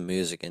 like in the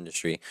music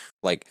industry.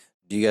 Like,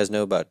 do you guys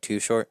know about Too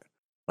Short?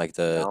 Like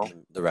No.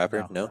 the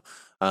rapper? No.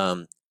 No?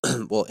 Um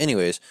well,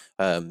 anyways,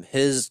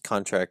 his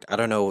contract, I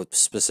don't know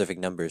specific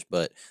numbers,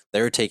 but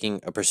they were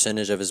taking a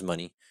percentage of his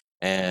money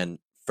and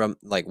from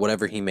like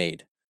whatever he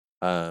made.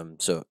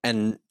 So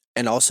and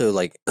also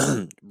like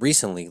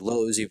recently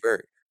Lil Uzi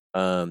Vert,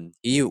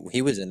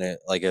 he was in a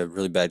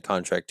really bad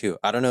contract too.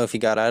 I don't know if he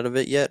got out of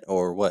it yet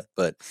or what,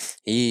 but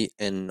he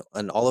in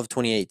all of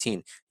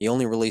 2018 he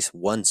only released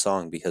one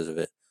song because of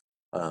it,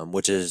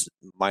 which is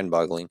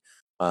mind-boggling.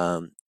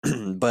 Um,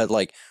 but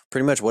like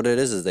pretty much what it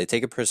is they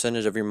take a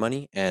percentage of your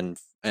money and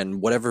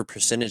whatever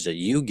percentage that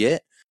you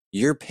get,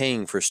 you're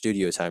paying for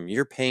studio time,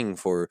 you're paying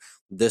for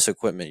this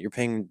equipment, you're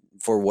paying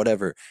for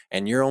whatever,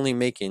 and you're only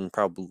making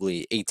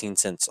probably 18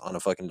 cents on a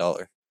fucking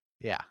dollar.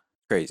 Yeah.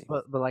 Crazy.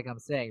 But like I'm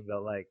saying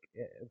though, like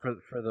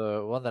for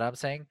the one that I'm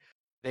saying,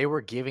 they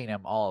were giving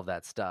him all of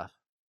that stuff.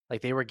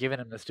 Like they were giving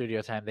him the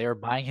studio time. They were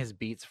buying his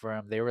beats for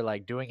him. They were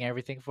like doing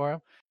everything for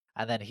him.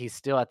 And then he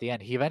still at the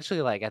end, he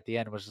eventually like at the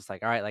end was just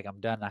like, all right, like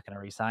I'm done, not gonna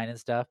resign and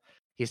stuff.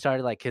 He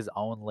started like his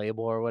own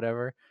label or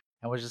whatever,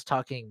 and was just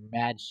talking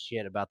mad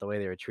shit about the way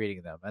they were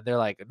treating them. And they're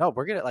like, no,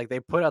 we're gonna, like,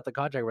 they put out the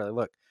contract where like,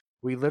 look,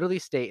 we literally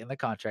state in the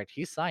contract,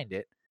 he signed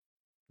it,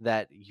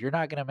 that you're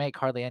not gonna make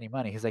hardly any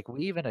money. He's like,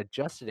 we even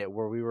adjusted it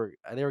where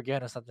they were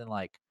giving us something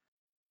like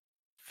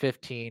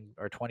 15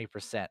 or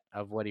 20%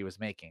 of what he was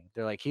making.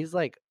 They're like, he's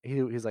like,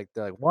 they're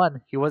like,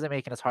 one, he wasn't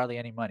making us hardly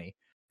any money.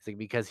 He's like,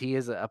 because he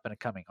is an up and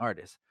coming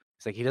artist.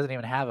 He's like, he doesn't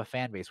even have a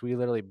fan base. We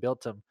literally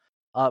built him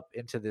up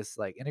into this,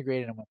 like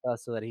integrated him with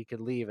us so that he could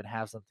leave and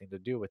have something to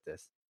do with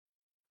this.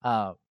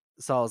 Um,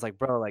 so I was like,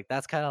 "Bro, like,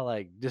 that's kinda,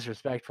 like,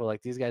 disrespectful,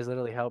 like, these guys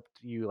literally helped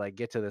you, like,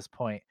 get to this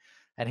point."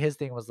 And his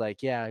thing was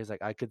like, "Yeah," he's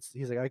like, "I could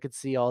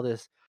see all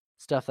this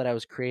stuff that I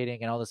was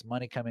creating and all this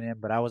money coming in,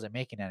 but I wasn't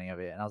making any of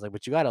it." And I was like,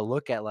 "But you gotta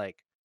look at, like,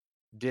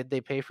 did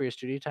they pay for your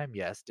studio time?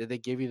 Yes. Did they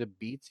give you the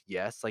beats?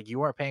 Yes. Like, you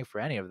weren't paying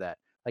for any of that.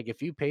 Like,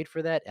 if you paid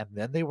for that and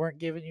then they weren't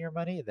giving you your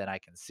money, then I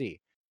can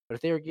see. But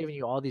if they were giving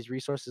you all these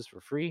resources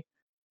for free,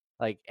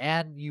 like,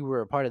 and you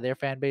were a part of their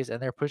fan base and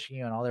they're pushing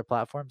you on all their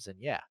platforms, then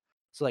yeah.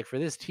 So like for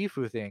this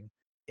Tifu thing,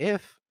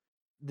 if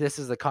this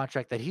is the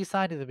contract that he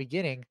signed in the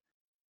beginning,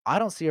 I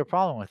don't see a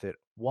problem with it.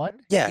 One,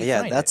 Yeah, he yeah,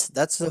 signed it.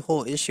 that's the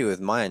whole issue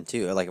with mine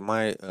too. Like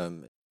my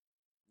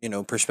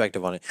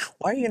perspective on it.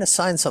 Why are you gonna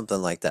sign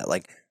something like that?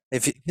 Like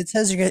if it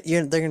says they're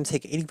gonna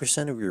take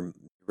 80% of your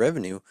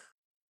revenue,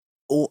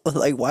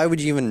 like why would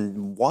you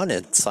even want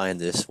to sign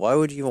this? Why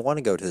would you even want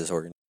to go to this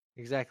organization?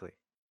 Exactly.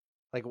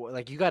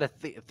 Like you got to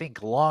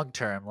think long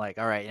term. Like,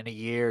 all right, in a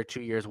year, 2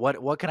 years,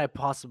 what can I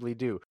possibly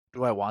do?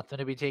 Do I want them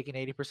to be taking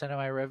 80% of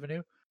my revenue?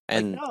 Like,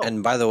 And no.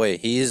 and by the way,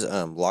 he's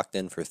locked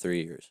in for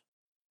 3 years.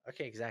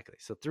 Okay, exactly.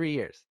 So 3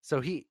 years. So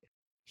he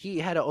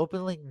had to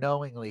openly,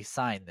 knowingly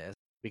sign this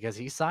because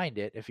he signed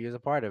it if he was a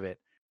part of it.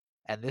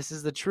 And this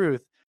is the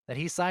truth that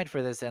he signed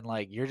for this. And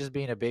like, you're just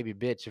being a baby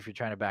bitch if you're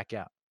trying to back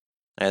out.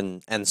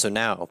 And so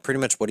now, pretty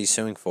much what he's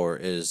suing for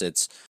is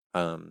it's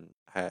how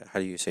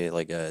do you say it?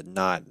 Like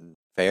not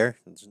fair.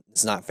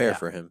 It's not fair Yeah.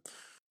 for him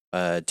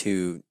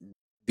to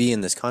be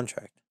in this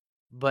contract.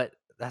 But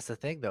that's the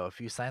thing, though.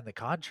 If you sign the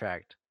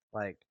contract,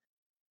 like,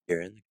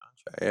 You're in the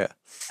contract, yeah.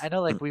 I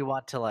know, like, we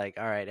want to, like,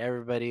 all right,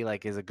 everybody,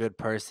 like, is a good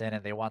person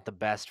and they want the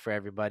best for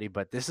everybody,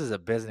 but this is a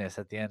business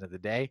at the end of the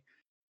day.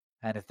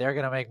 And if they're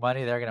gonna make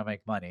money, they're gonna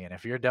make money. And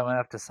if you're dumb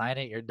enough to sign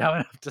it, you're dumb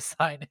enough to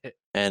sign it.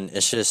 And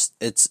it's just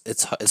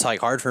it's like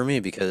hard for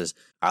me because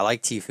I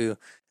like Tifu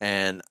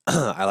and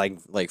I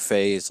like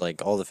FaZe,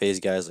 like all the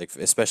FaZe guys, like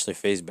especially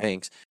FaZe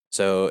Banks.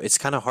 So it's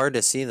kind of hard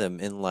to see them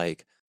in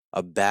like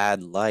a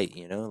bad light,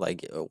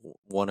 like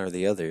one or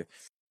the other.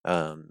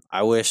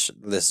 I wish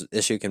this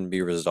issue can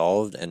be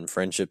resolved and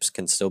friendships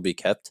can still be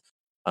kept.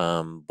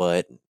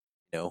 But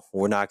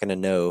we're not going to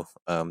know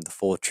the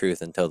full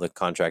truth until the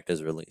contract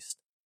is released.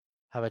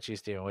 How about you,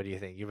 Steven? What do you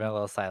think? You've been a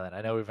little silent.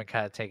 I know we've been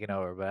kind of taking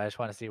over, but I just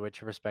want to see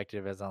what your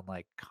perspective is on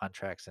like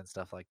contracts and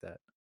stuff like that.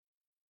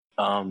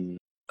 I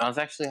was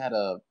actually had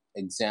a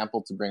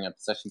example to bring up.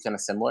 It's actually kind of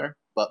similar,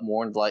 but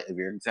more in light of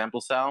your example,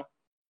 Sal.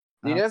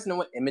 Do you guys know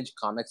what Image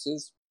Comics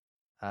is?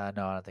 No, I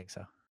don't think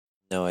so.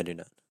 No, I do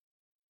not.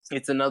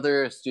 It's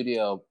another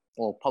studio,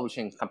 well,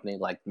 publishing company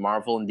like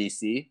Marvel and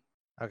DC.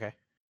 Okay.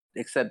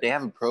 Except they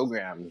have a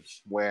program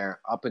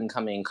where up and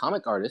coming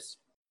comic artists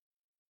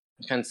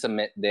can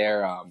submit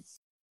their I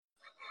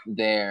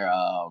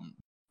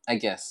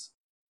guess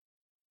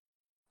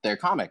their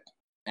comic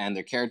and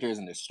their characters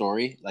and their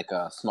story, like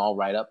a small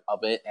write up of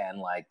it and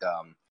like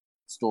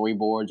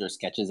storyboards or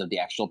sketches of the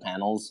actual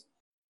panels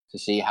to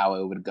see how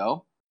it would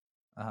go.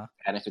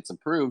 And if it's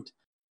approved,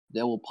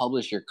 they will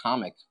publish your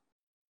comic,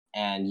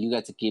 and you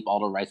get to keep all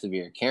the rights of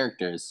your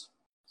characters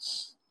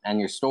and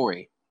your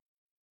story.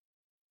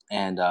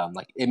 And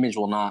like Image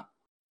will not,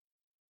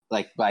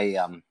 like by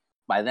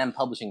them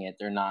publishing it,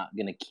 they're not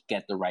gonna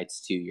get the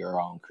rights to your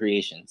own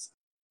creations,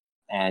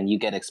 and you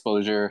get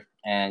exposure,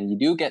 and you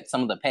do get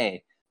some of the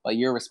pay, but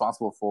you're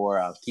responsible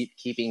for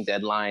keeping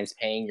deadlines,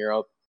 paying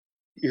your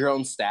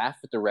own staff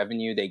with the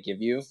revenue they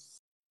give you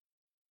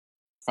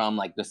from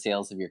like the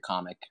sales of your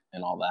comic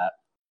and all that.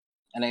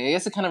 And I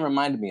guess it kind of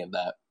reminded me of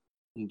that.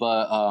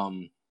 But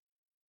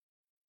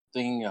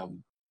thinking of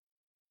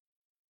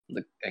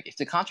if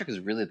the contract is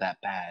really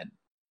that bad,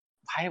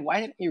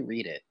 why didn't you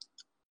read it?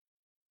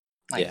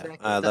 Like,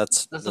 yeah,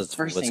 that's the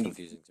first thing.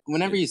 Confusing.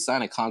 Whenever you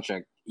sign a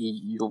contract,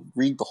 you'll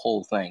read the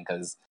whole thing,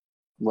 because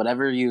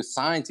whatever you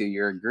sign to,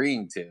 you're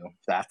agreeing to.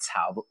 That's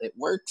how it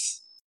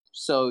works.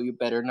 So you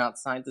better not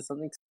sign to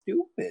something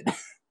stupid.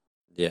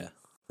 Yeah.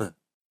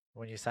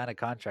 When you sign a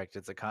contract,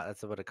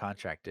 that's what a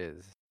contract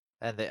is.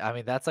 And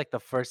that's like the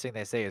first thing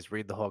they say is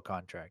read the whole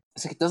contract.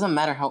 It's like, it doesn't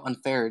matter how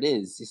unfair it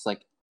is. It's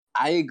like,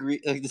 I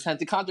agree. Like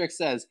the contract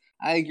says,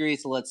 I agree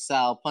to let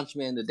Sal punch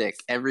me in the dick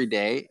every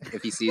day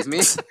if he sees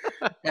me,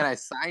 and I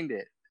signed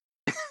it.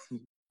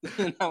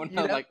 And I'm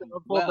like,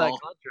 uphold that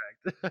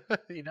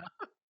contract. I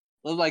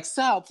was like,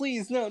 Sal,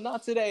 please, no,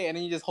 not today. And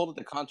then you just hold up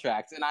the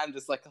contract, and I'm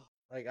just like, oh.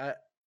 Like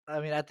I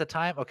mean, at the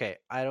time, okay,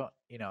 I don't,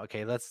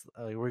 okay,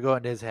 we're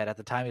going to his head. At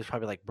the time, he was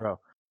probably like, bro,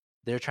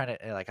 they're trying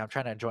to, like, I'm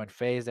trying to join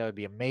FaZe. That would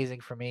be amazing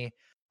for me.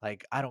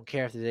 Like, I don't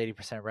care if there's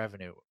 80%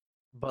 revenue,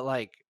 but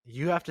like,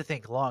 you have to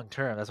think long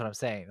term. That's what I'm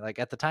saying. Like,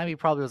 at the time, he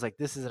probably was like,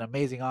 this is an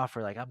amazing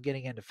offer. Like, I'm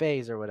getting into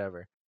FaZe or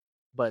whatever.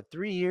 But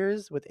 3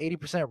 years with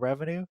 80%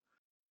 revenue,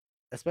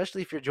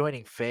 especially if you're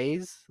joining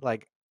FaZe,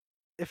 like,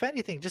 if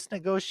anything, just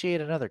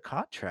negotiate another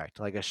contract,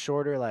 like a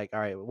shorter, like, all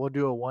right, we'll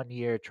do a 1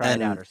 year, try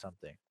it out or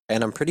something.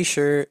 And I'm pretty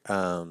sure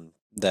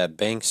that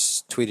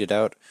Banks tweeted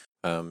out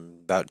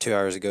about 2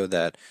 hours ago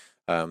that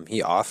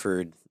he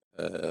offered.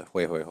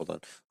 Wait, hold on.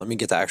 Let me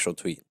get the actual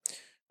tweet.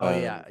 Oh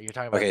yeah, you're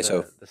talking about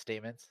the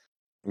statements.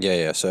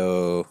 Yeah.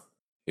 So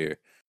here,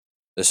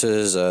 this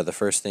is the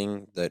first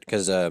thing that,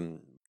 because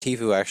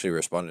Tifu actually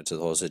responded to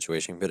the whole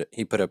situation, but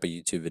he put up a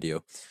YouTube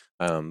video.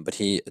 But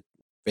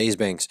FaZe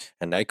Banks,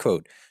 and I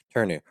quote,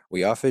 Turner,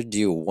 we offered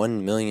you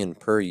 1 million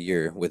per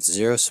year with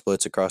 0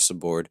 splits across the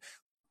board.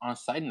 On a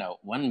side note,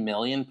 1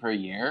 million per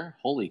year?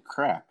 Holy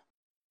crap.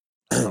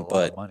 That's a lot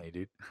but of money,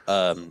 dude.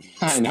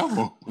 I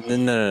know.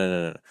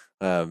 no.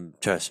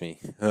 Trust me,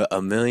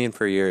 $1 million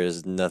per year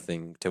is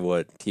nothing to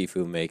what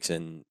Tfue makes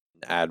in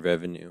ad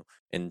revenue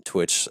in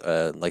Twitch,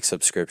 like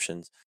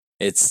subscriptions.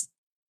 It's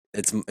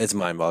it's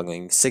mind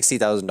boggling.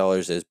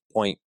 $60,000 is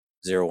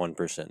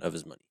 0.01% of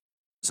his money.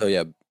 So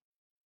yeah,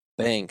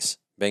 Banks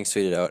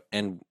tweeted out,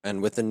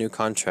 and with the new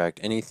contract,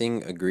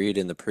 anything agreed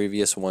in the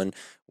previous one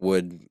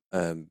would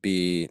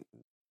be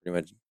pretty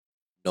much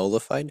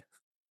nullified.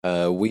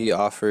 We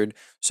offered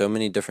so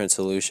many different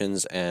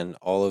solutions, and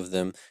all of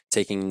them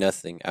taking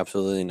nothing,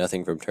 absolutely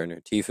nothing from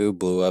Turner. Tfue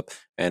blew up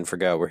and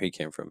forgot where he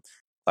came from.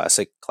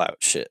 Classic clout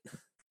shit.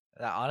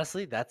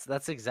 Honestly,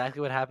 that's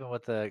exactly what happened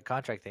with the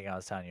contract thing I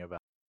was telling you about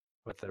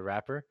with the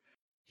rapper.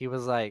 He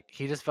was like,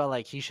 he just felt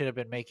like he should have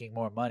been making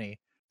more money,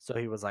 so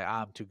he was like,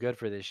 I'm too good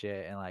for this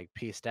shit, and like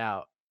pieced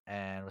out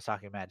and was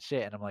talking mad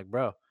shit. And I'm like,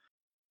 bro,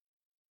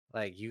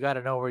 like you got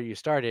to know where you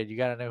started. You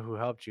got to know who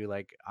helped you.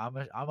 Like I'm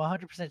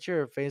 100%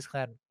 sure FaZe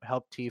Clan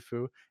helped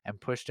Tfue and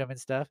pushed him and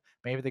stuff.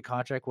 Maybe the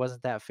contract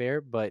wasn't that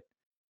fair, but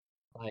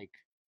like,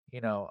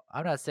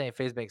 I'm not saying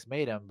FaZe Banks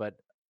made him, but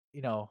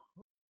you know,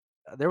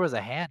 there was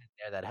a hand in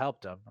there that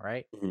helped him,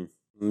 right? Mhm.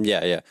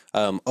 Yeah, yeah.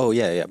 Oh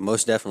yeah, yeah.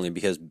 Most definitely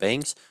because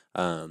Banks.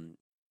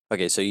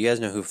 Okay, so you guys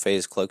know who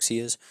FaZe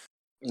Cloakzy is?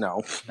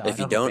 No. No, I If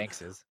you know who don't,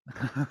 Banks is.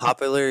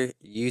 popular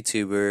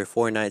YouTuber,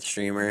 Fortnite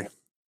streamer.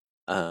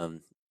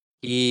 Um,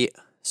 he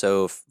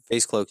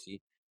FaZe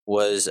Cloakzy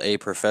was a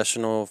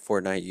professional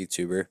Fortnite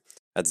YouTuber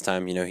at the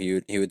time. You know,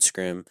 he would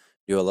scrim,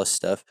 do a lot of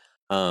stuff.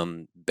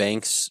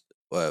 Banks,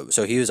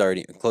 so he was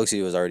already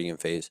Cloakzy was already in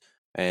FaZe,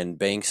 and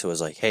Banks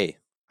was like, "Hey,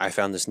 I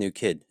found this new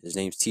kid. His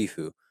name's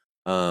Tfue.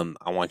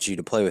 I want you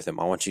to play with him.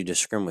 I want you to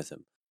scrim with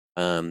him."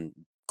 Um,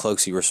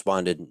 Cloakzy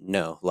responded,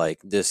 "No, like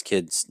this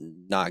kid's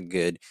not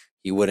good.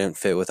 He wouldn't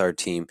fit with our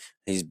team.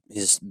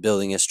 His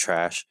building is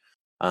trash."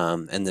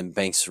 And then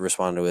Banks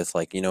responded with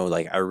like,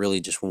 like I really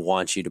just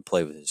want you to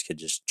play with this kid,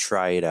 just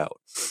try it out.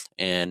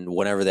 And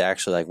whenever they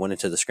actually like went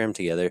into the scrim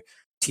together,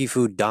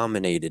 Tfue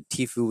dominated.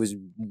 Tfue was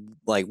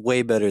like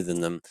way better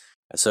than them.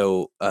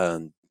 So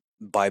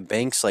by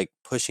Banks like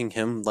pushing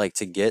him like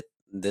to get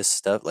this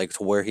stuff like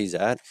to where he's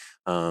at,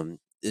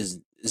 is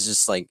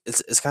just like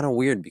it's kind of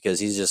weird because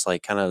he's just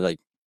like kind of like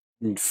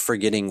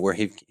forgetting where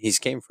he's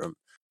came from.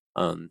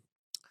 Um,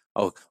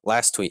 Oh,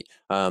 last tweet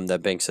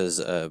that Banks has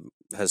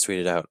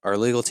tweeted out. Our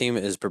legal team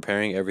is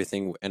preparing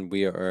everything, and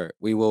we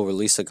will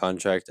release the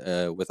contract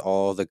with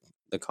all the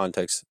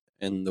context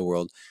in the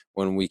world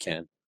when we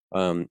can.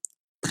 Um,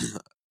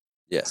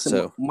 yeah. So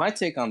So my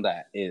take on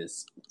that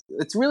is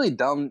it's really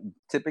dumb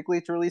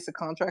typically to release a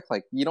contract.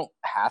 Like you don't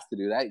have to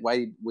do that.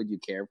 Why would you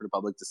care for the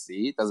public to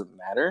see? It doesn't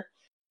matter.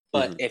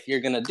 But mhm. if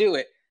you're gonna do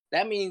it,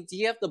 that means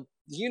you have to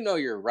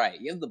you're right.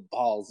 You have the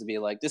balls to be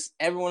like, just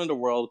everyone in the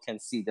world can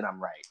see that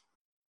I'm right.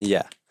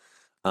 Yeah.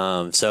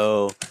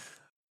 So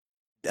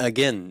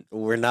again,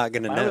 we're not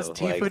If gonna I was know.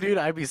 Tfue, Like dude,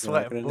 I'd be we're not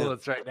sweating gonna know.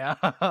 bullets right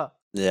now.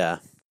 Yeah.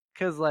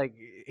 Cause like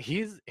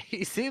he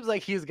seems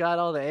like he's got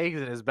all the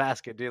eggs in his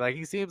basket, dude. Like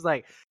he seems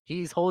like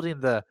he's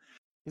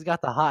he's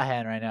got the hot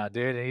hand right now,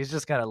 dude, and he's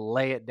just gonna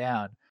lay it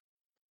down.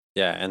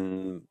 Yeah.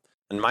 And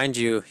mind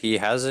you, he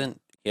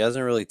hasn't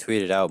really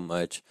tweeted out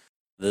much.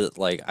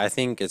 I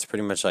think it's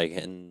pretty much like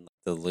in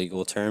the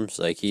legal terms,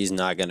 like he's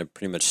not gonna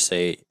pretty much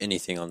say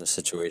anything on the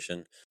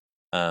situation.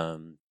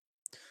 Um,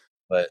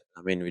 but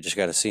I mean, we just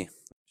gotta see.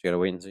 Just gotta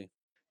wait and see.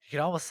 You can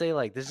almost say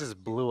like this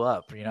just blew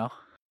up, you know?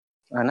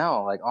 I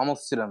know, like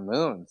almost to the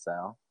moon,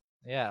 Sal.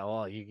 Yeah,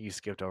 well, you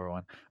skipped over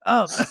one.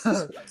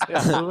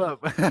 It blew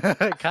up.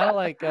 Kind of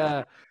like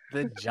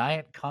the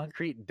giant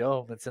concrete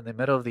dome that's in the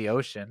middle of the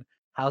ocean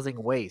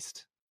housing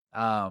waste.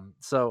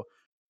 So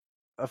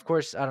of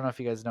course, I don't know if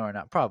you guys know or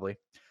not, probably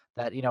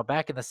that,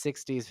 back in the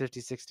 60s,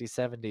 50s,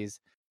 60s, 70s,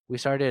 we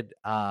started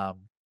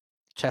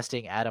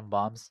testing atom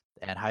bombs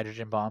and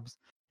hydrogen bombs.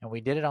 And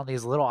we did it on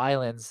these little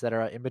islands that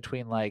are in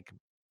between like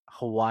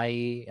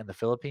Hawaii and the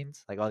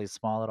Philippines, like all these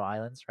small little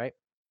islands, right?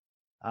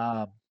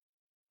 Um,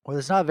 where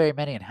there's not very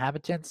many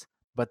inhabitants,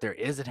 but there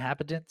is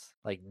inhabitants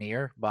like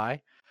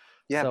nearby.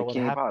 Yeah, So what Bikini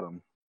happened?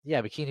 Bottom.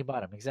 Yeah, Bikini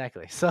Bottom,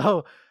 exactly.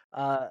 So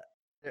uh,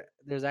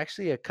 there's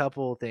actually a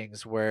couple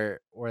things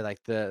where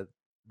like the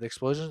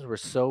explosions were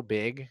so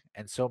big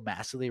and so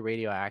massively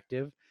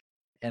radioactive,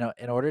 and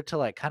in order to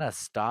like kind of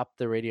stop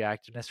the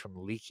radioactiveness from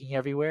leaking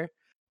everywhere,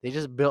 they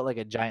just built like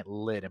a giant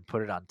lid and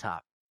put it on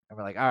top. And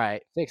we're like, all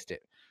right, fixed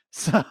it.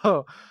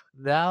 So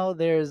now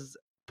there's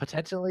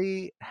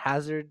potentially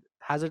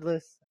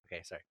hazardless.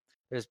 Okay, sorry.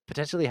 There's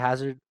potentially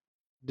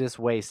hazardous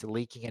waste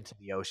leaking into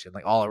the ocean,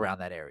 like all around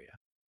that area.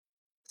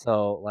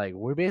 So like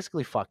we're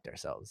basically fucked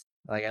ourselves,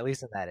 like at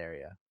least in that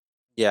area.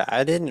 Yeah,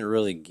 I didn't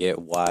really get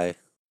why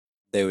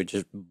they would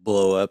just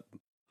blow up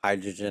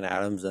hydrogen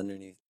atoms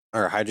underneath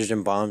or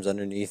hydrogen bombs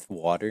underneath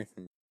water.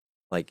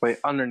 Like, Wait,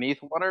 underneath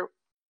water?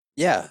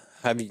 yeah,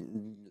 have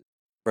you,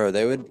 bro?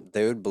 They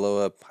would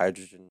blow up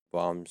hydrogen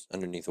bombs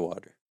underneath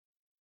water,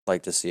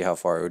 like to see how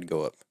far it would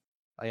go up.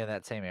 Like in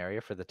that same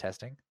area for the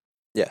testing.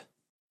 Yeah.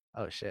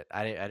 Oh shit,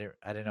 I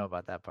didn't know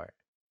about that part.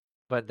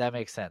 but that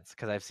makes sense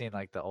because I've seen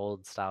like the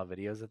old style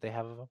videos that they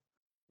have of them,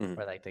 Mhm.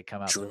 where like they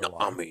come out through the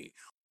water. Tsunami.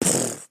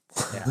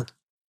 Yeah.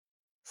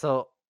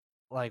 So,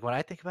 like when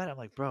I think about it, I'm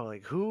like, bro,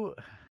 like who?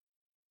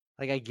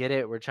 Like I get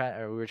it, we were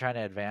trying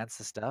to advance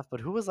the stuff, but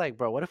who was like,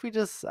 bro, what if we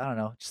just, I don't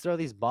know, just throw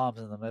these bombs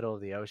in the middle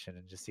of the ocean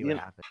and just see what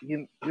happens?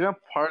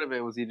 Part of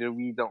it was either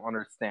we don't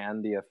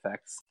understand the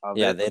effects of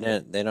Yeah,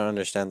 it. they don't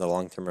understand the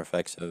long-term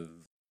effects of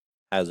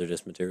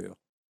hazardous material.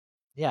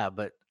 Yeah,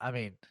 but I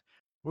mean,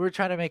 we were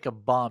trying to make a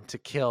bomb to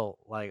kill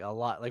like a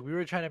lot. Like we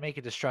were trying to make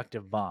a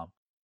destructive bomb.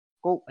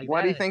 Well, Like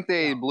why do that you in think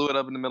they itself. blew it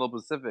up in the middle of the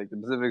Pacific? The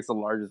Pacific's the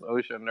largest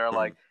ocean. They're Hmm.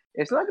 like,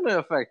 it's not going to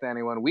affect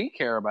anyone we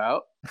care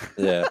about.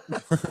 Yeah.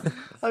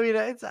 I mean,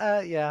 it's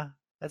yeah,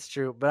 that's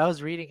true. But I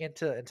was reading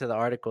into the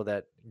article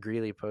that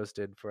Greeley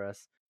posted for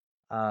us,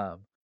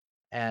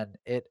 and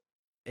it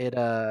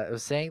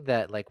was saying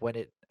that like when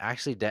it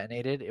actually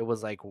detonated, it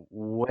was like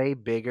way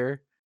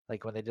bigger.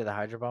 Like when they did the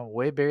hydro bomb,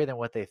 way bigger than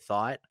what they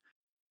thought.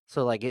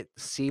 So like it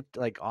seeped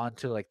like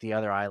onto like the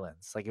other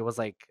islands. Like it was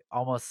like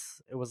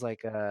almost it was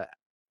like a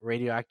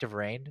radioactive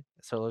rain.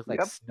 So it looked like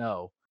Yep.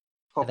 snow.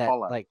 Called And that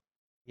fallout. like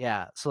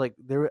yeah, so like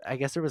I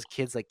guess there was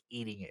kids like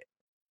eating it.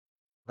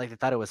 Like they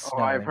thought it was snow.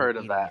 Oh, and I've they were heard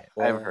of eating that.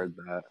 it. I've What? heard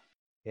that.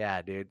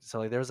 Yeah, dude. So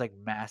like there was like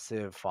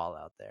massive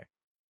fallout there.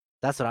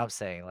 That's what I'm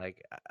saying.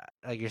 Like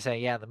you're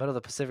saying, yeah, in the middle of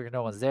the Pacific,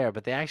 no one's there,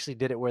 but they actually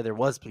did it where there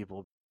was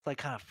people. It's like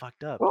kind of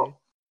fucked up, dude. Well,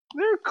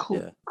 they're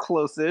Yeah.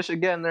 close-ish.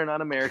 Again, they're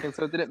not American,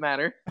 so it didn't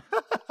matter.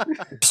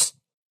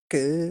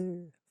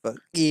 Good. Fuck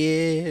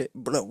yeah.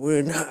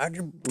 Blowing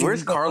hydrogen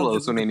Where's bombs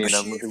Carlos when in you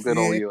the need him? Good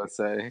old Pacific.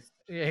 USA.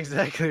 Yeah,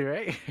 exactly,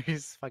 right?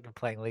 He's fucking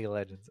playing League of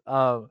Legends.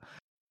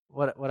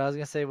 What I was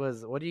gonna say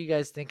was, what do you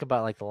guys think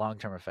about like the long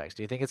term effects?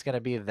 Do you think it's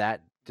gonna be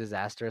that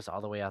disastrous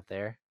all the way out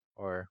there,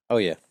 or? Oh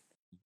yeah.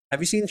 Have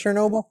you seen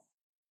Chernobyl?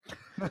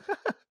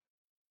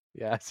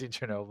 Yeah, I've seen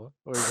Chernobyl.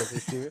 What were you gonna say,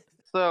 Steven?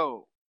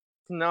 So,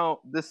 no,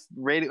 this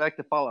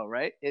radioactive fallout,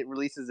 right? It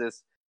releases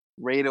this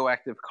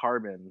radioactive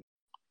carbon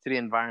to the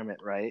environment,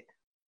 right?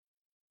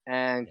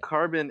 And Yeah.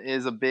 carbon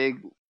is a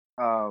big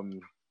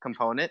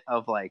component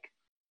of like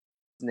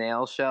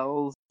snail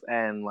shells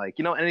and like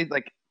any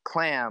like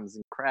clams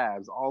and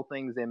crabs, all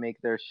things they make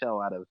their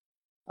shell out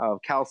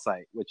of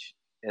calcite, which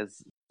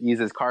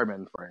uses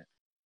carbon for it.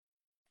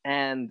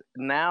 And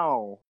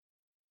now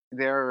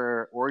there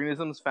are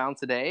organisms found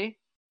today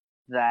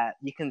that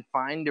you can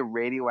find the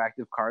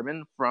radioactive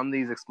carbon from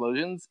these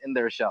explosions in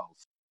their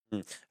shells.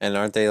 And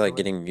aren't they like So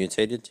getting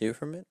mutated too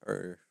from it,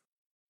 or?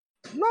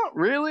 Not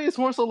really. It's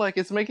more so like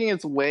it's making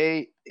its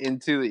way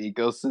into the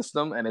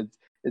ecosystem, and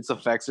its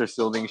effects are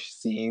still being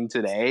seen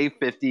today,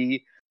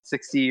 50,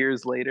 60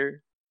 years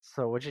later.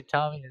 So what you're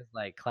telling me is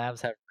like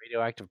clams have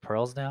radioactive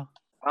pearls now?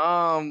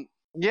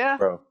 Yeah.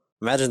 Bro,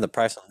 imagine the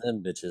price on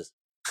them bitches.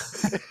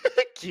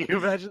 Can you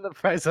imagine the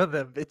price on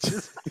them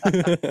bitches?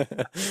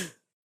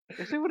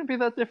 Actually, it wouldn't be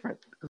that different.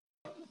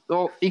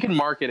 Well, you can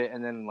market it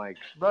and then like.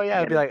 Bro, yeah,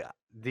 it'd be get like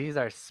these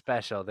are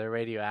special. They're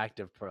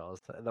radioactive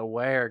pearls. The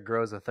wearer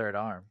grows a third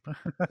arm.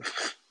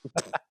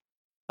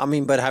 I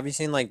mean, but have you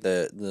seen like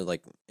the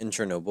like in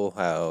Chernobyl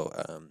how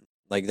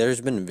like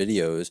there's been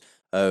videos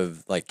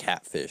of like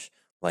catfish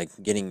like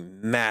getting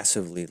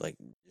massively like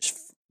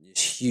just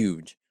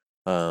huge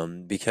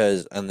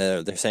because and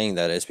they're saying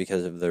that it's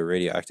because of the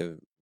radioactive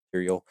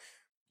material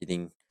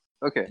getting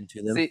Okay.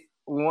 into them. See,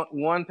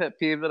 one pet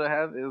peeve that I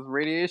have is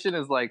radiation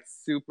is like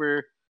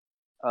super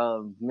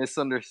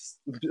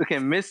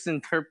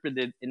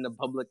misinterpreted in the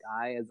public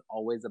eye as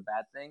always a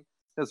bad thing.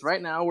 Because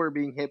right now we're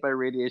being hit by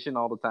radiation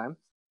all the time.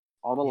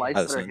 All the Yeah. lights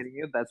By the that are sun. hitting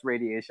you, that's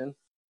radiation.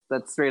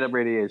 That's straight up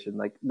radiation.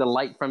 Like the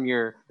light from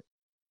your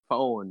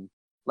phone,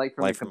 light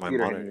from Light your from my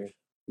computer hitting monitors.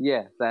 you.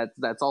 Yeah,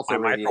 that's also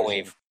My radiation.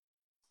 microwave.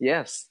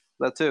 Yes,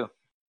 that too.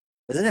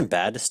 Isn't it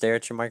bad to stare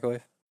at your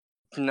microwave?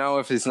 No,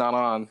 if it's not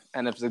on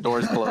and if the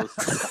door's closed.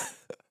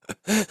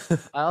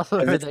 I also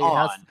If heard it's that you're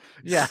not. on.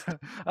 Yeah,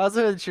 I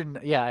also heard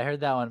that yeah, I heard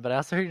that one, but I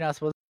also heard you're not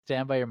supposed to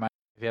stand by your mic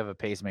if you have a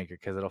pacemaker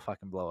because it'll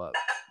fucking blow up.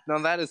 No,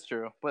 that is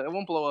true, but it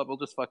won't blow up. It'll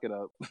just fuck it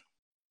up,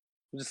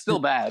 which is still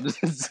bad.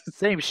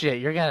 Same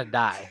shit. You're gonna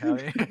die. I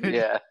mean,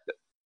 Yeah.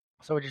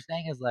 So what you're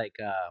saying is like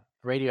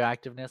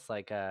radioactiveness,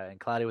 like in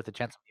Cloudy with the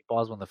Chance of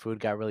Meatballs when the food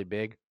got really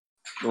big.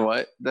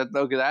 What?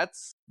 Okay,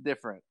 that's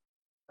different.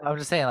 I'm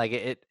just saying like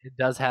it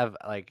does have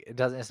like it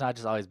doesn't. It's not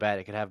just always bad.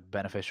 It could have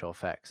beneficial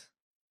effects.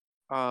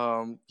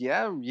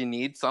 Yeah, you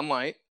need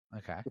sunlight.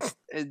 Okay.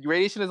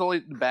 Radiation is only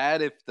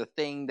bad if the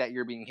thing that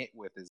you're being hit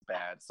with is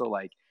bad. So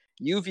like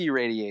UV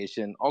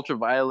radiation,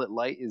 ultraviolet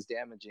light is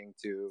damaging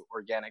to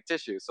organic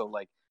tissue. So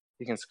like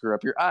you can screw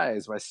up your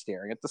eyes by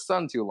staring at the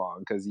sun too long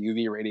because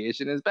UV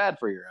radiation is bad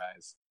for your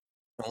eyes.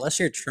 Unless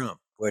you're Trump,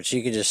 which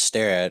you could just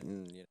stare at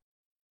and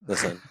the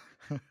sun.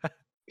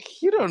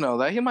 You don't know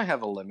that. He might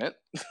have a limit.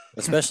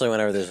 Especially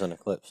whenever there's an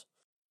eclipse.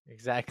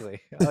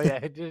 Exactly. Oh yeah,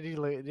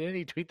 didn't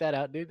he tweet that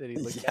out, dude? That he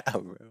looked at? Yeah,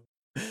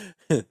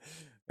 bro.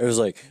 It was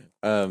like,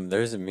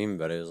 there's a meme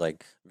about it. It was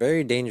like,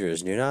 very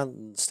dangerous. Do not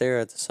stare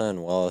at the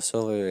sun while a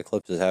solar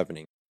eclipse is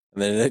happening.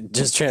 And then it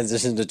just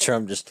transitioned to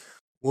Trump just,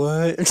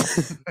 what?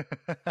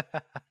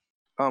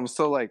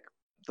 So like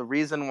the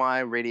reason why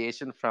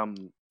radiation from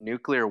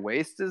nuclear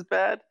waste is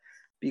bad,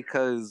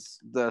 because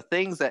the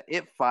things that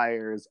it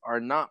fires are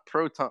not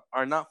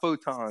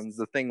photons,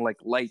 the thing like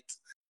light,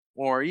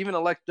 or even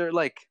they're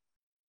like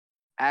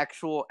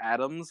actual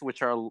atoms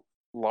which are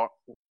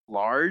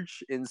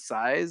large in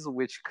size,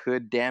 which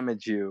could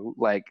damage you.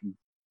 Like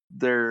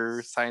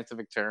their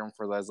scientific term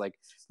for those, like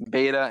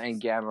beta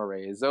and gamma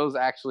rays, those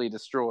actually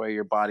destroy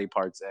your body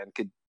parts and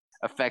could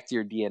affect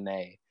your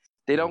DNA.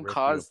 They don't Rip you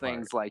cause apart.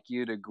 things like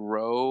you to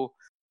grow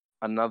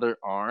another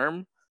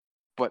arm,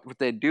 but what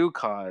they do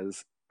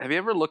cause. Have you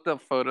ever looked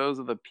up photos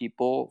of the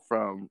people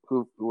from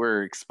who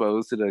were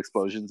exposed to the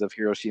explosions of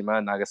Hiroshima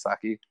and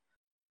Nagasaki?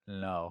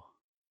 No.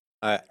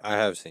 I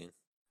have seen.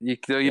 You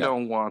Yeah.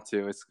 don't want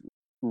to. It's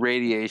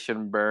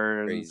radiation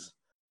burns. Crazy.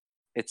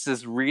 It's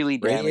just really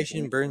Radiation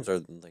damaging. burns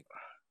are like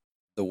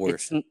the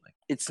worst.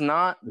 It's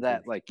not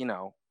that, like, you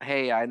know,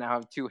 hey, I now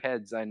have two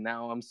heads.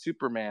 I'm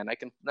Superman.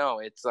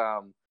 It's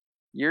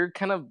you're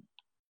kind of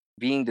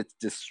being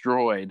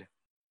destroyed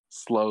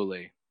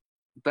slowly.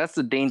 That's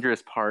the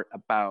dangerous part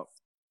about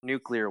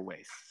nuclear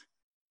waste.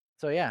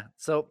 So yeah,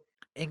 so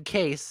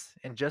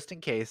just in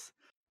case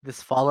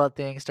this fallout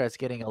thing starts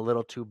getting a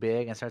little too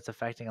big and starts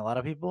affecting a lot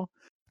of people,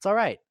 it's all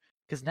right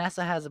because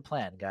NASA has a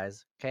plan,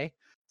 guys. Okay,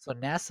 so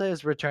NASA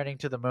is returning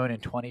to the moon in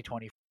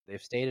 2020.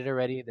 They've stated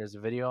already. There's a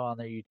video on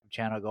their YouTube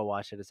channel. Go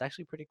watch it. It's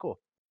actually pretty cool.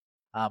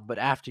 But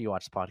after you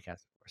watch the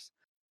podcast, of course.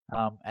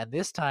 And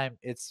this time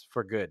it's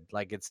for good,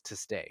 like it's to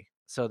stay.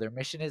 So their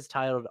mission is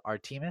titled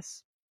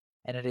Artemis,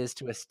 and it is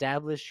to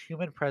establish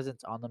human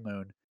presence on the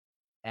moon.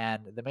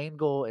 And the main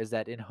goal is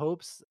that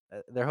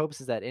their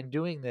hopes is that in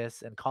doing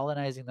this and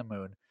colonizing the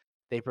moon,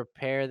 they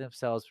prepare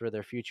themselves for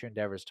their future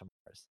endeavors to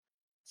Mars.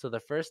 So the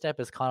first step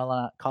is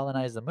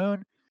colonize the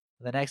moon.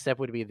 The next step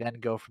would be then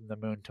go from the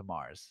moon to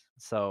Mars.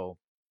 So,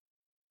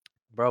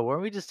 bro,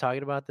 weren't we just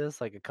talking about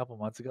this like a couple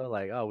months ago?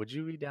 Like, oh, would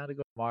you be down to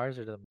go to Mars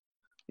or to the moon?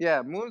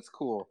 Yeah, moon's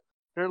cool.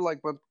 They're like,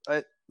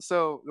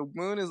 so the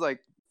moon is like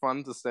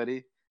fun to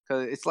study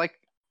because it's like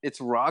its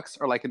rocks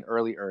are like an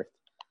early Earth.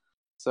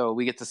 So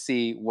we get to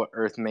see what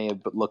Earth may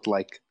have looked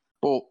like,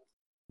 well,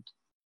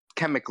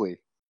 chemically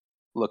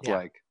look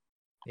like.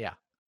 Yeah.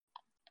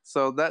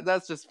 So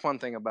that's just a fun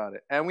thing about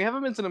it. And we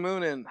haven't been to the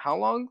moon in how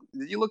long?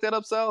 Did you look that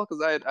up, Sal?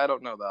 Because I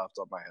don't know that off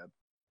the top of my head.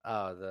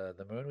 Oh,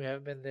 the moon, we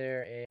haven't been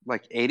there in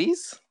Like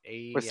 80s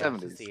or 70s.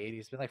 70s. The 80s.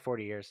 It's been like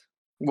 40 years.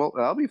 Well,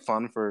 that'll be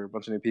fun for a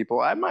bunch of new people.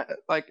 I might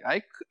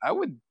I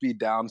would be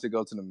down to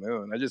go to the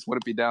moon. I just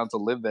wouldn't be down to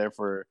live there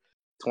for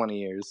 20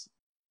 years.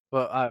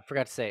 Well, I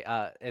forgot to say,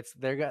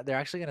 they're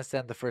actually going to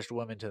send the first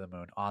woman to the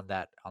moon on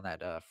that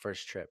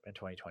first trip in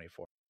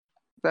 2024.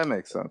 That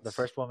makes sense. The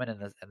first woman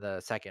and the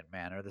second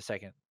man, or the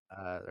second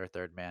or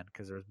third man,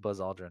 because there was Buzz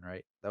Aldrin,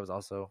 right? That was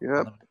also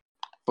Yep.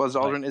 Buzz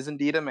Aldrin is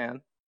indeed a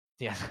man.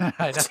 Yeah,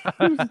 I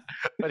know.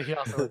 But he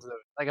also was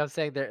like I'm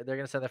saying, they're going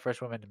to send the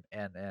first woman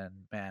and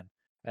man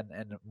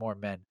and more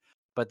men.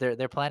 But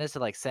their plan is to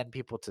like send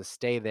people to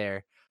stay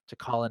there, to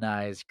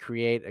colonize,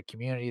 create a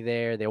community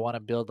there. They want to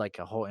build like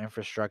a whole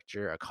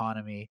infrastructure,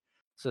 economy,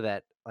 so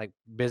that like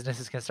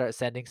businesses can start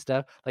sending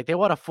stuff. Like they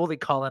want to fully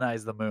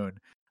colonize the moon.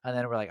 And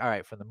then we're like, all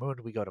right, from the moon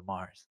we go to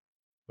Mars.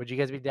 Would you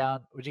guys be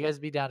down? Would you guys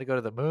be down to go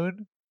to the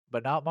moon,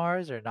 but not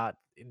Mars, or not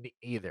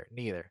either?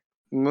 Neither.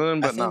 Moon,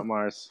 but not think-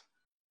 Mars.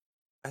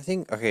 I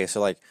think okay,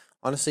 so like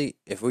honestly,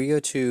 if we go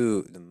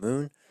to the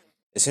moon,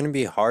 it's gonna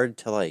be hard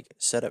to like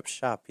set up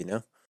shop, you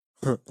know?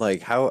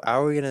 Like how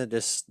are we gonna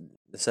just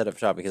set up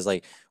shop? Because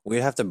like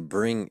we'd have to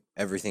bring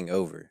everything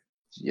over.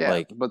 Yeah,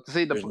 Like, but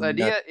see, the there's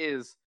idea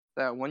is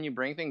that when you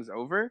bring things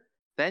over,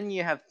 then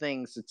you have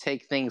things to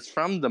take things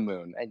from the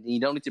moon, and you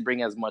don't need to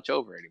bring as much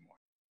over anymore.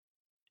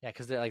 Yeah,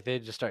 because they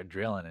just start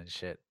drilling and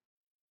shit.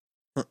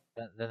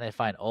 Then they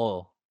find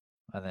oil,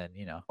 and then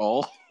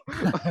Oh,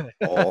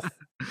 Oil.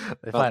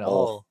 they Not find oil.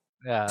 oil.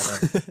 Yeah,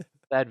 and then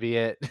that'd be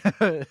it.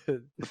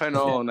 if I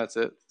know, and that's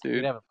it, We'd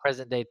dude. have a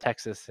present day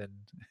Texas and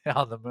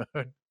on the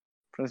moon.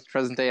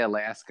 Present day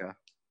Alaska.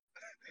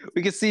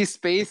 We could see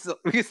space.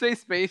 We could say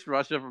space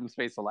Russia from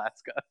space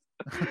Alaska.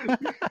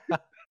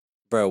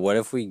 Bro, what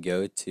if we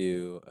go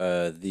to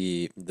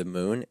the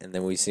moon and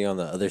then we see on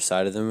the other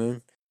side of the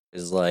moon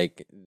is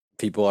like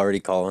people already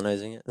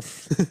colonizing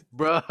it?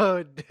 Bro,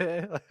 like,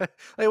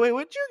 wait,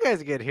 when did you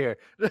guys get here?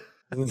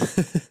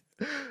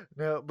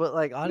 No, but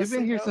like honestly,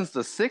 We've been here though, since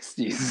the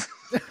 '60s.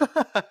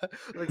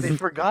 like they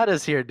forgot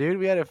us here, dude.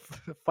 We had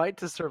to fight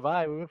to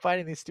survive. We've been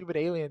fighting these stupid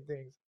alien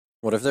things.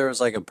 What if there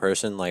was like a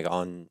person like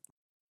on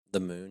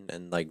the moon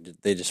and like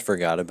they just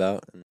forgot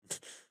about and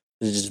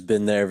they've just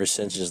been there ever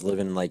since, just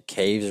living in like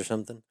caves or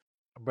something?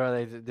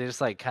 Bro, they just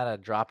like kind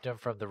of dropped him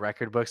from the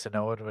record book so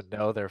no one would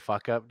know their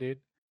fuck up, dude.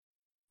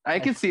 I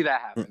can see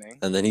that happening.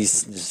 And then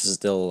he's just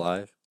still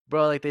alive.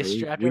 Bro, like they We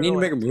strapped. we need to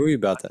everyone make a to movie the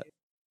about that. rocket.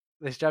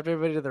 They strapped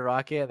everybody to the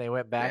rocket and they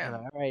went back and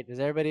Damn. like, all right, is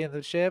everybody in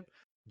the ship?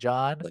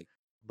 John, Like-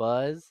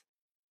 Buzz,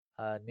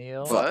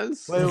 Neil.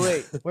 Buzz?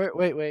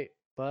 Wait.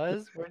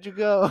 Buzz, where'd you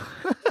go?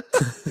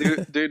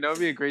 Dude, that would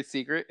be a great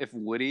secret if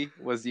Woody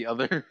was the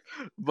other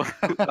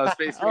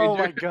space ranger. Oh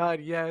my god,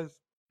 yes.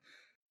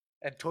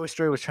 And Toy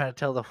Story was trying to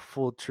tell the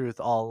full truth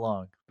all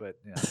along, but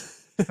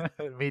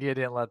media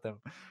didn't let them.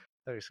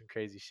 That was some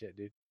crazy shit,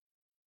 dude.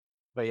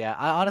 But yeah,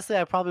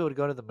 I probably would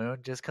go to the moon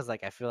just because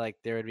like I feel like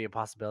there would be a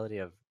possibility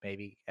of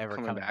maybe ever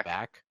Coming coming back.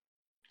 back.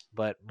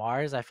 But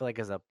Mars, I feel like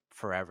is a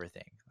forever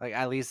thing. Like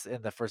at least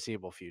in the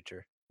foreseeable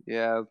future.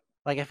 Yeah.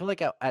 Like I feel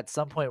like at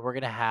some point we're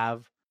gonna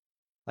have,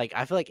 like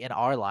I feel like in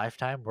our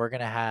lifetime we're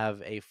gonna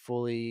have a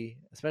fully,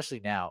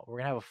 especially now, we're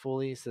gonna have a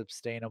fully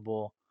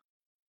sustainable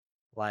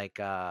like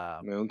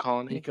Moon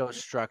colony. eco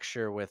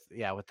structure with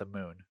the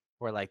moon,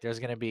 where like there's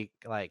gonna be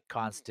like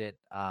constant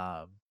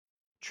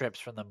trips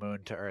from the moon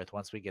to Earth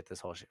once we get this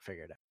whole shit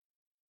figured out.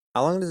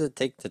 How long does it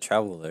take to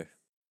travel there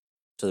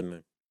to the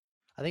moon?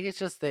 I think it's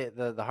just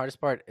the hardest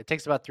part. It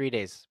takes about 3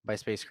 days by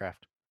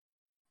spacecraft.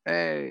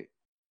 Hey.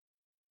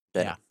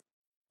 Dang. Yeah.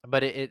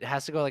 But it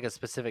has to go like a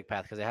specific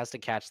path because it has to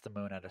catch the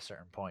moon at a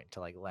certain point to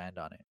like land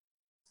on it.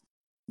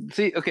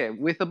 See, okay,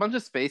 with a bunch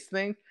of space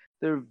things,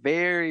 they're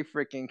very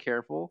freaking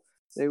careful.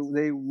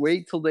 They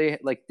wait till they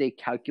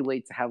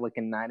calculate to have like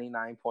a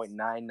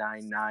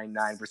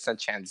 99.9999%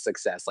 chance of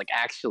success. Like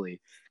actually,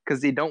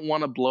 because they don't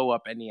want to blow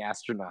up any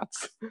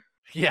astronauts.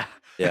 Yeah.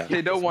 Yeah.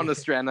 They don't want to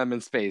strand them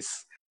in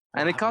space.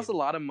 And Well, it costs a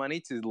lot of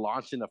money to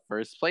launch in the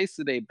first place,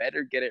 so they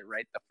better get it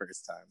right the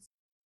first time.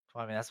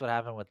 Well, I mean, that's what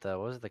happened with what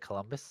was it, the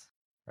Columbus,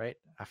 right?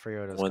 I forget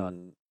what it was called.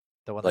 One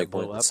The one like that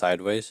one blew of the up.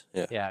 sideways.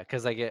 Yeah. Yeah,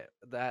 because like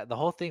the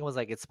whole thing was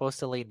like it's supposed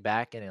to lean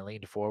back and it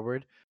leaned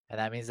forward, and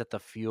that means that the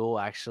fuel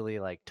actually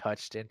like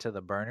touched into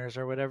the burners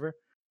or whatever.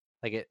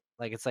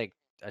 It's like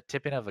a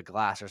tipping of a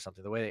glass or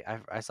something. The way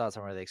I saw it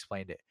somewhere they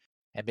explained it,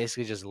 and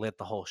basically just lit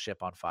the whole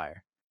ship on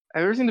fire.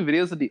 Have you ever seen the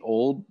videos of the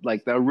old,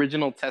 like the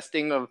original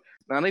testing of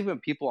not even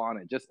people on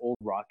it, just old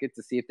rockets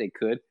to see if they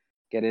could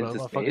get Bro, into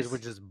motherfuckers space?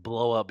 would just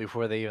blow up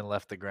before they even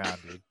left the ground,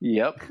 dude.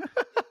 Yep.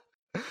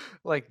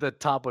 Like the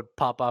top would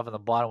pop off and the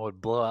bottom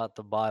would blow out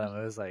the bottom.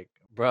 It was like,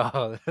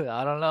 bro,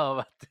 I don't know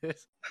about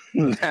this.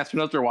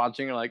 Astronauts are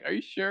watching and like, are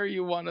you sure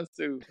you want us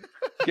to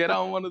get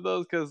on one of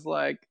those? Because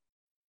like,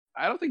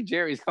 I don't think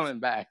Jerry's coming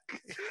back.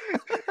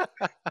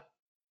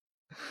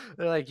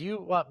 They're like,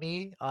 you want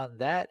me on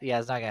that? Yeah,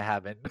 it's not gonna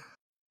happen.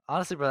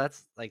 Honestly, bro,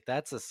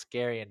 that's a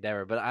scary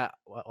endeavor. But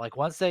like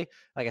once they,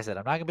 like I said,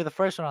 I'm not gonna be the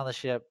first one on the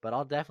ship, but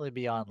I'll definitely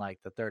be on like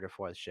the third or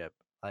fourth ship.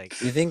 Like,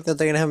 You think that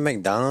they're gonna have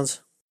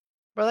McDonald's?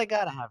 bro, they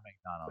gotta have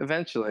McDonald's.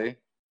 Eventually.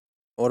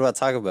 What about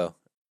Taco Bell?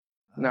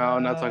 No,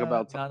 not Taco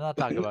Bell. No, not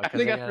Taco Bell. I 'Cause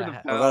think they're after gonna the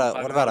ha- What Bell, about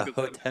Taco what about Bell a gets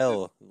limited.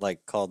 hotel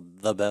like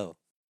called The Bell?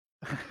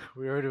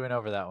 We were doing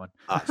over that one.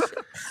 Ah,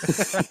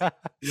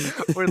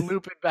 shit. We're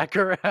looping back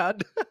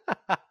around.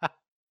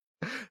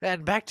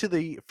 And back to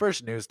the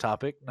first news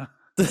topic.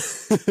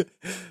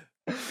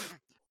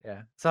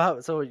 Yeah.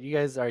 So you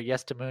guys are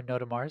yes to moon, no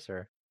to Mars,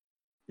 or?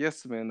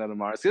 Yes, man, not a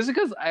Mars. Just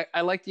because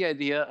I like the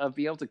idea of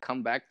being able to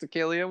come back to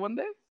Kalia one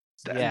day.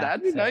 Yeah,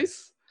 That'd be same.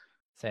 nice.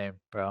 Same,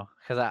 bro.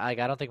 Because I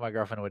don't think my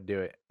girlfriend would do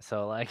it.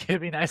 So like,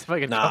 it'd be nice if I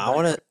could. Nah,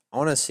 come back. I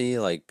wanna see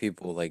like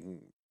people like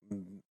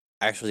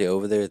actually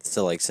over there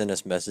to like send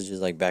us messages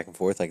like back and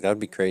forth. Like that would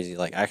be crazy.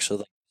 Like actually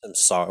like some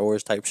Star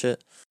Wars type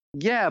shit.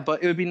 Yeah,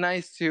 but it would be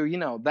nice to,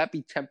 that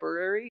be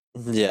temporary.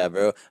 Yeah,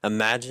 bro.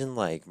 Imagine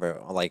like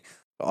bro, like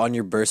on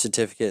your birth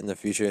certificate in the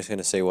future it's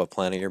gonna say what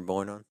planet you're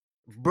born on.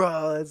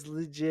 Bro, it's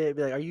legit.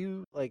 Be like, are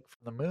you like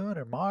from the moon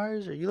or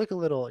Mars? Or you look a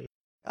little.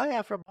 Oh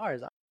yeah, from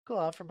Mars. Oh, cool.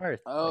 I'm from Earth.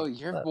 Oh, Like,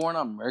 you're what's up? born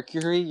on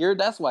Mercury?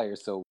 That's why you're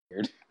so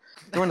weird.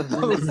 You're one of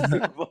those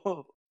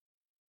people.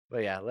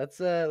 But yeah, let's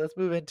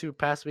move into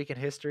past week in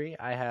history.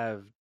 I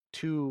have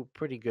two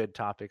pretty good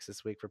topics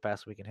this week for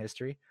past week in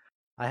history.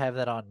 I have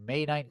that on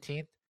May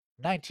 19th,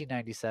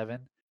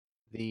 1997,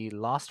 the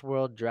Lost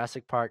World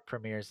Jurassic Park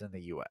premieres in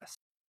the US.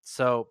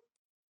 So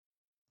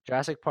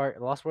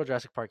Lost World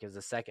Jurassic Park is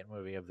the second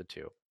movie of the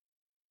two.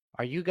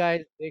 Are you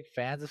guys big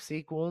fans of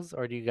sequels,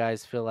 or do you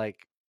guys feel like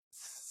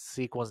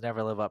sequels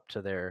never live up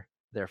to their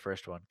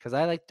first one? Because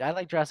I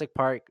like Jurassic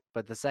Park,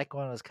 but the second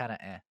one was kind of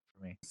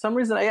for me. For some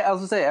reason, I was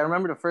gonna say, I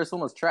remember the first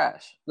one was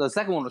trash. The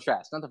second one was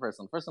trash, not the first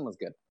one. The first one was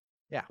good.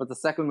 Yeah. But the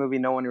second movie,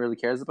 no one really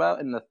cares about,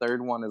 and the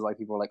third one is like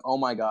people are like, "Oh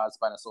my god,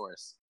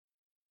 Spinosaurus."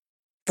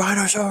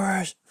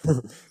 Dinosaurs.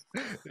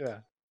 Yeah.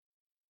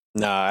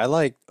 Nah, I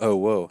like. Oh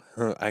whoa!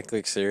 I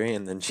clicked Siri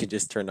and then she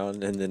just turned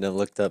on and then it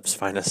looked up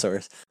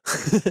Spinosaurus.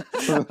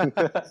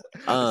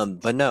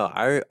 But no,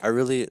 I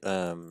really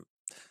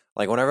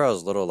like whenever I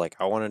was little, like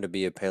I wanted to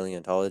be a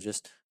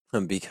paleontologist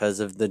because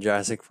of the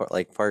Jurassic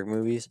Park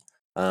movies.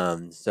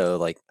 So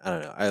like I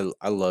don't know,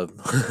 I love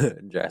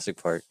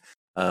Jurassic Park.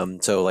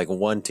 So like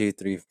 1, 2,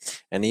 3,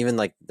 and even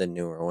like the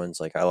newer ones,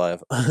 like I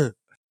love.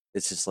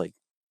 It's just like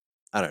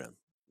I don't know,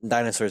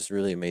 dinosaurs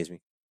really amaze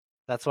me.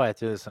 That's why I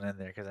threw this one in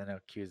there because I know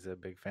Q's a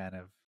big fan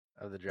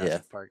of the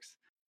Jurassic Parks.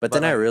 But But,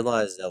 then I like-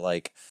 realized that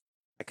like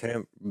I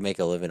couldn't make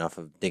a living off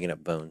of digging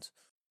up bones.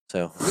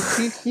 So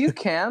you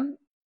can.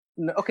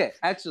 No, okay,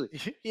 actually,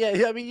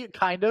 yeah, I mean, you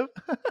kind of.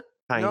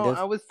 kind no. of.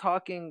 I was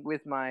talking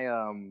with my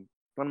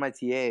one of my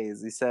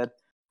TAs. He said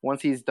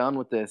once he's done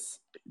with this,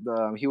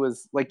 he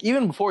was like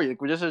even before, like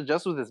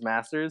just with his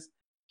masters,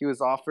 he was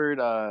offered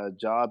a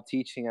job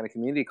teaching at a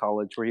community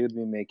college where he would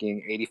be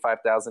making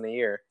 85,000 a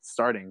year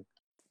starting.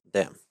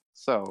 Damn.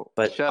 So,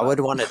 But shut I would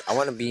up. want to. I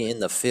want to be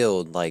in the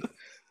field, like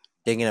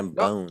digging up No,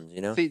 bones,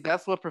 you know. see,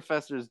 that's what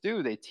professors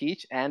do. They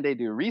teach and they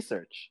do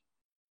research.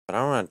 But I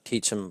don't want to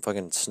teach them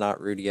fucking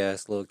snot Rudy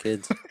ass little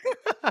kids.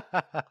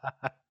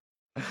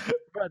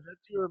 Bro, don't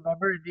you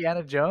remember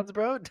Indiana Jones,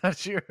 bro?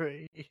 Don't you?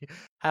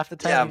 Half the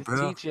Yeah, time he's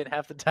bro. teaching,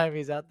 half the time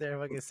he's out there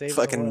fucking saving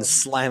the Fucking world.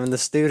 slamming the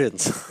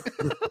students.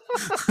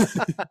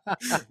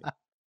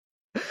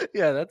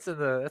 Yeah, that's in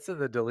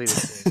the deleted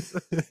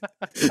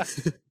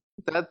scenes.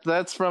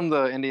 That's from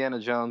the Indiana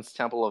Jones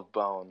Temple of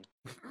Bone.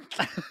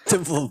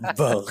 Temple of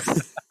Bone.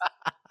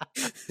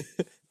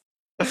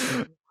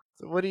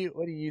 So what do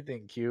you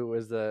think, Q?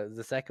 Was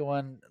the second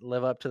one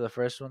live up to the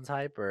first one's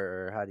hype,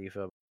 or how do you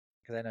feel?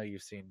 Because I know you're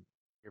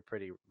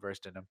pretty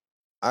versed in them.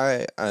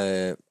 I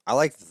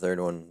like the third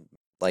one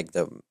like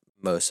the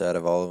most out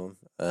of all of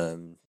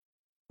them.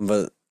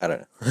 But I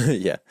don't know.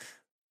 Yeah,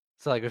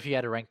 So like, if you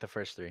had to rank the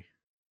first three,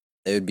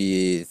 it would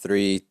be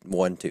 3,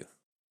 1, 2.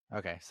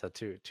 okay, so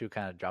two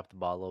kind of dropped the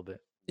ball a little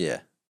bit.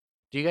 Yeah,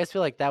 Do you guys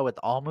feel like that with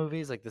all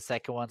movies? Like the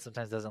second one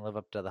sometimes doesn't live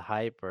up to the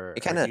hype, or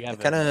it or do you it have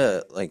kind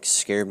of like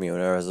scared me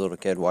when I was a little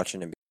kid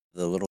watching it.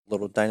 The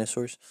little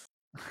dinosaurs,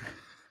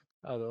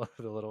 oh,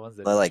 the little ones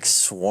that they eat like you?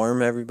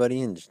 swarm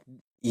everybody and just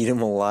eat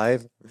them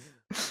alive.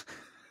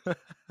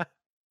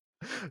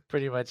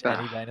 Pretty much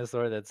any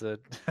dinosaur that's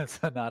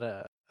not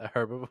a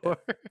herbivore.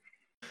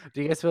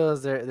 Do you guys feel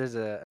there's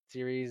a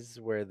series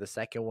where the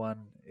second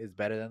one is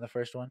better than the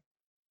first one?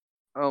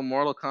 Oh,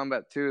 Mortal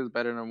Kombat 2 is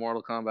better than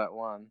Mortal Kombat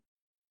 1.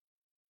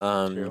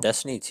 True.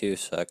 Destiny 2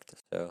 sucked.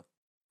 So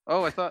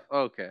Oh,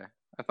 okay.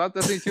 I thought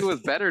Destiny 2 was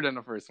better than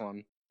the first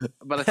one,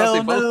 but I thought Hell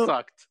they both no.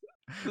 sucked.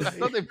 I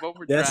thought they both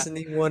were trash.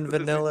 Destiny 1 Destiny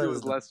vanilla 2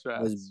 was less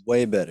trash. was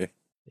way better.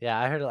 Yeah,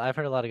 I've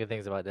heard a lot of good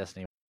things about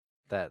Destiny.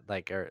 That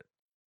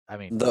I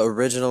mean, The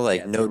original,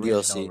 like yeah, no the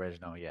DLC.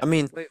 original, yeah. I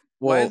mean, Wait,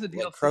 why well, is the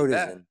like DLC Crota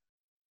bad? is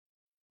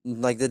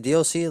in. Like the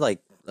DLC, like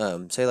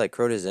say like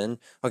Crota's in.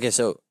 Okay,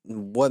 so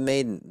what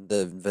made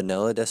the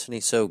vanilla Destiny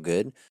so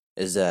good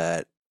is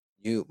that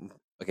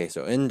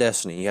so in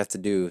Destiny you have to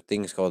do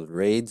things called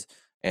raids,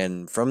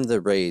 and from the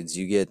raids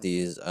you get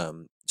these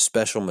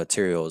special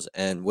materials,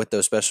 and with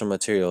those special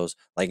materials,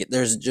 like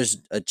there's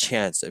just a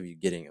chance of you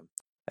getting them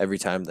every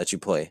time that you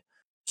play.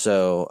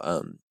 So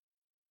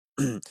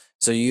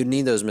so you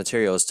need those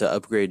materials to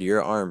upgrade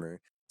your armor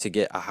to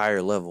get a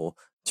higher level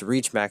to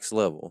reach max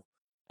level,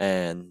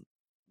 and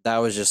that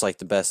was just like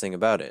the best thing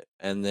about it.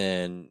 And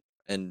then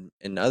and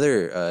in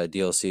other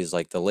DLCs,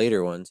 like the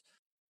later ones,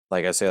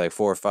 like I say, like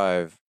 4 or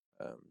 5,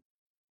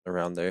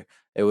 around there,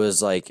 it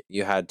was like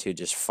you had to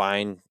just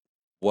find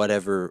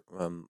whatever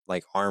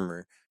like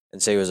armor,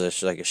 and say it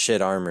was like a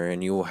shit armor,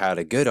 and you had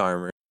a good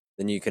armor,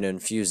 then you can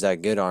infuse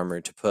that good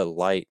armor to put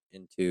light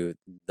into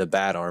the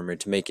bad armor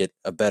to make it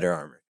a better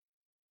armor.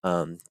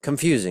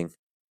 Confusing,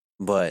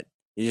 but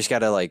you just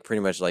gotta like pretty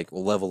much like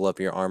level up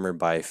your armor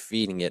by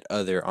feeding it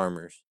other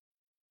armors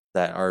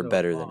that are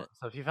better than it.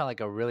 So if you found like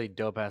a really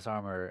dope ass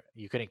armor,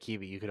 you couldn't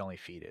keep it. You could only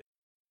feed it.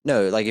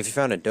 No, like if you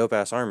found a dope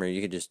ass armor, you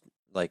could just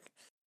like,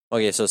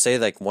 okay, so say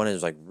like one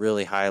is like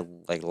really high,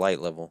 like light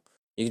level,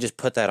 you can just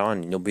put that on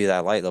and you'll be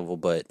that light level.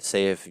 But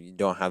say if you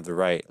don't have the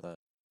right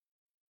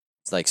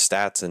like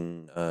stats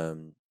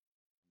and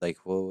like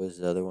what was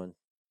the other one?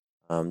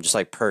 Just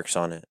like perks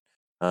on it.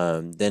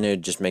 Then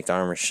it'd just make the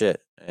armor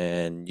shit,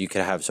 and you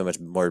could have so much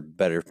more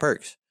better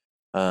perks.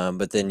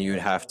 But then you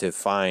have to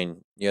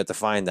find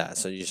that,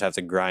 so you just have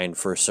to grind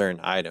for certain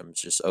items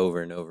just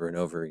over and over and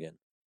over again,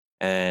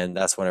 and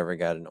that's whenever it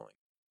got annoying.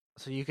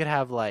 So you could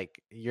have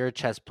like your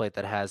chest plate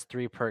that has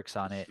 3 perks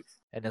on it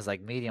and is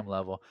like medium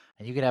level,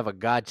 and you could have a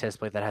god chest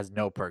plate that has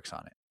no perks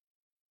on it.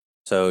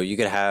 So you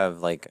could have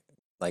like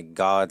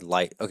god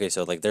light. Okay,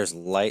 so like there's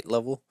light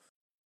level.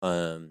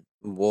 Well,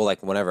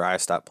 like whenever I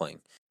stopped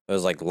playing, it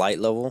was like light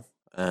level.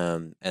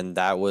 And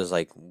that was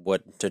like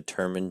what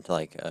determined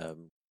like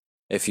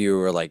if you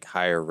were like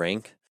higher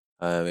rank.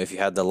 If you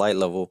had the light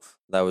level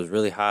that was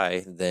really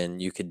high, then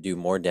you could do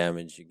more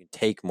damage. You could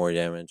take more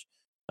damage.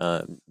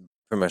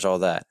 Pretty much all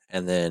that.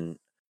 And then,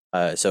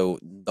 so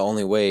the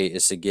only way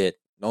to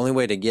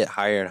get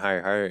higher and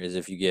higher is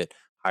if you get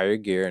higher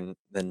gear, and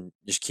then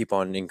just keep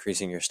on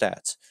increasing your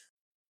stats.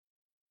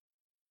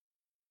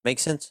 Make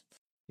sense?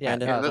 Yeah,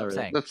 Kinda? no, Yeah, that's what Not I'm really.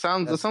 saying.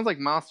 that sounds like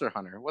Monster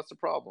Hunter. What's the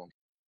problem?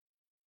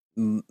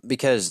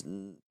 Because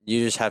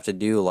you just have to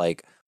do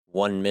like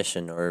one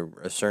mission or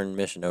a certain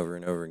mission over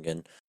and over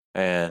again,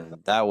 and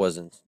that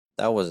wasn't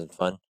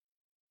fun.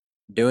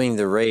 Doing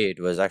the raid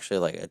was actually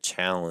like a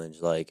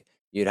challenge. Like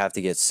you'd have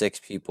to get 6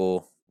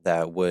 people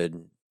that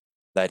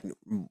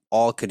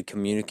all could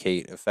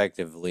communicate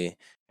effectively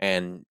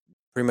and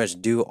pretty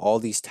much do all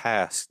these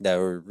tasks that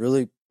were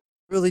really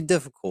really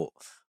difficult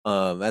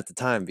at the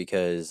time,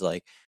 because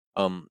like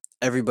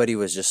everybody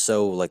was just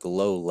so like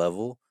low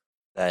level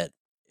that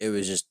it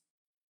was just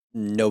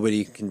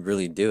nobody can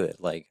really do it.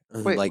 Like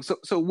Wait, like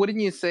so wouldn't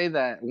you say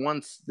that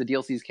once the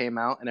DLCs came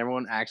out and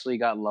everyone actually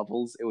got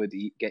levels, it would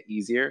get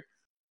easier?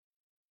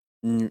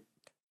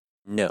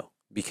 No,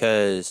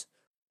 because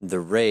the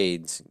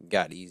raids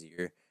got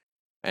easier,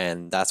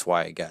 and that's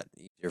why it got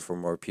easier for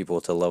more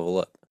people to level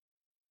up.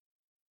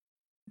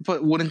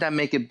 But wouldn't that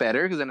make it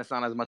better? Because then it's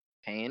not as much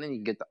pain, and you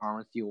can get the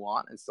armors you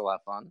want and still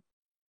have fun.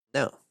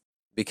 No,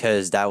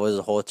 because that was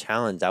the whole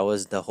challenge. That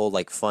was the whole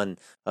like fun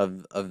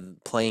of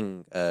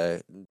playing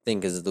thing.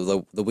 Because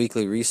the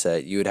weekly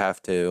reset, you would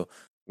have to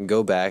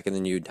go back, and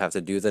then you'd have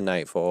to do the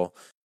nightfall,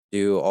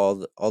 do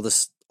all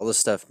this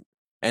stuff,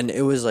 and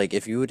it was like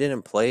if you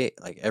didn't play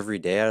like every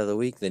day out of the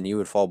week, then you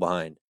would fall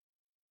behind.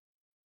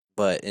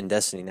 But in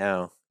Destiny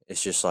now,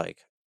 it's just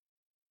like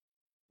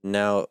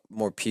now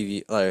more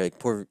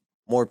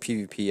more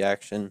PvP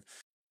action,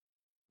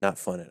 not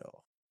fun at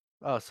all.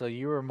 Oh, so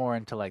you were more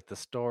into like the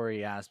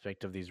story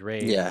aspect of these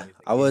raids. Yeah, And these,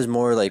 like, I was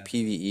more like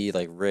yeah. PvE,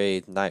 like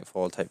raid,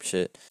 nightfall type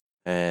shit,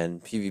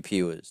 and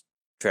PvP was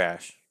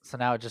trash. So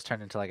now it just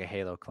turned into like a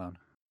Halo clone.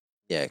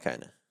 Yeah,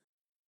 kind of.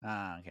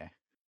 Ah, okay.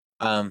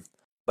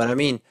 But I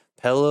mean,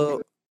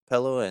 Pello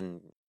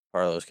and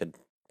Carlos could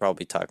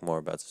probably talk more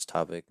about this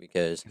topic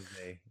because, 'Cause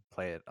they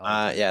play it all the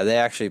time. yeah, they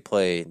actually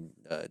play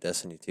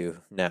Destiny 2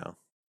 now.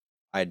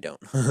 I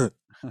don't.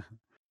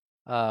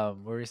 What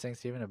were you saying,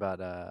 Steven, about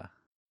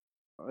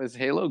Is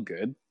Halo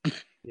good?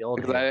 the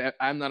old Because Halo?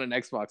 I'm not an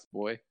Xbox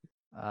boy.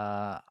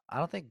 I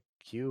don't think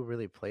Q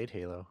really played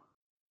Halo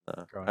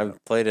growing I've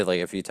up. played it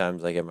like a few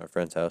times, like at my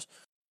friend's house.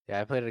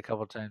 Yeah, I played it a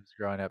couple times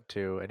growing up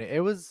too, and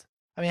it was.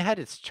 I mean, it had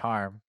its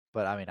charm,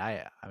 but I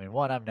mean,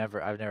 one, I've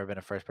never been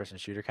a first-person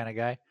shooter kind of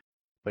guy,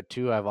 but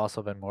two, I've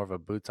also been more of a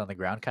boots on the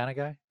ground kind of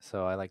guy.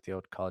 So I like the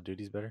old Call of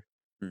Duties better.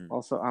 Mm.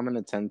 Also, I'm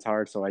an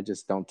Tentard, so I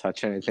just don't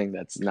touch anything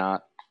that's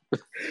not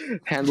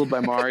handled by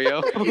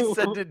Mario. He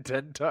said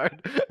Nintendo.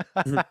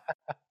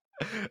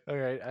 All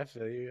right, I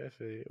feel you. I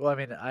feel you. Well, I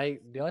mean,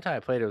 the only time I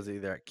played it was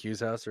either at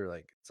Q's house or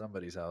like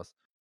somebody's house,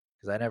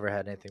 because I never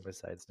had anything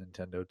besides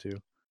Nintendo too.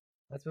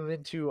 Let's move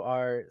into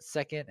our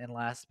second and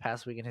last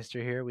past week in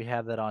history here. We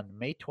have that on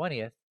May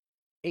 20th,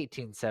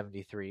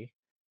 1873,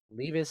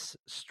 Levis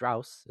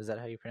Strauss, is that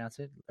how you pronounce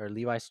it? Or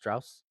Levi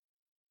Strauss?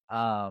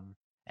 And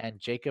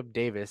Jacob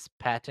Davis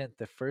patent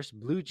the first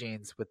blue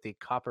jeans with the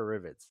copper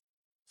rivets.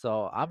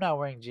 So I'm not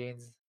wearing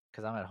jeans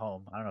because I'm at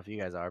home. I don't know if you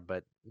guys are,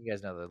 but you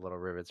guys know the little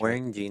rivets, right?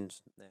 Wearing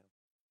jeans now.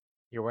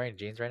 You're wearing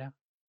jeans right now?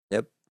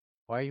 Yep,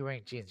 Why are you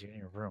wearing jeans? You're in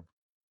your room.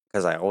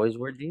 because I always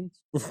wear jeans.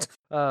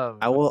 Um,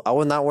 I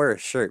will not wear a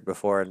shirt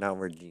before I not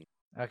wear jeans.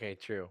 Okay,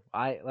 true.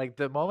 I like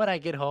the moment I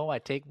get home, I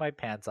take my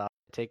pants off,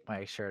 take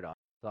my shirt off.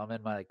 So I'm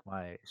in my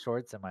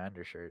shorts and my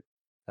undershirt.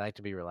 I like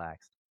to be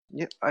relaxed.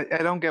 Yeah, I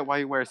don't get why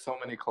you wear so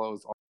many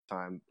clothes all the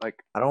time.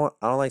 Like, I don't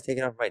like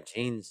taking off my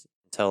jeans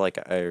until like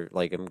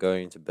I'm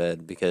going to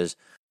bed because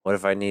what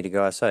if I need to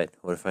go outside?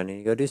 What if I need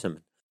to go do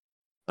something?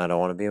 I don't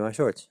want to be in my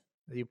shorts.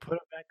 You put them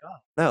back on.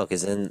 No,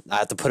 because then I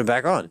have to put it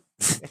back on.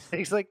 It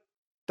takes like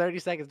 30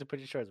 seconds to put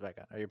your shorts back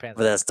on or your pants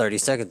But that's 30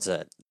 seconds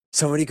set.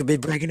 Somebody could be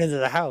breaking into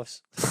the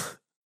house.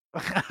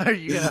 on. Are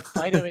you gonna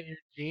fight him in your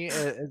jeans?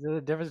 Is there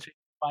a difference between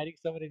fighting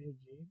someone in your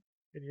jeans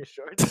in your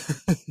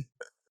shorts?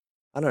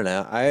 I don't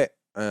know. I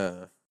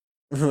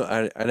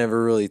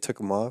never really took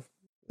them off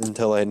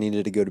until I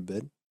needed to go to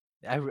bed.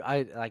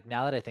 I like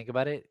now that I think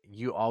about it,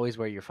 you always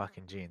wear your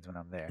fucking jeans when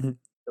I'm there.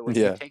 So when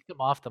Yeah. you take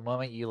them off the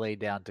moment you lay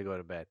down to go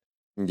to bed.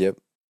 Yep.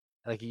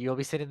 Like you'll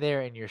be sitting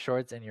there in your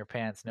shorts and your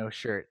pants, no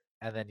shirt,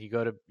 and then you're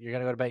gonna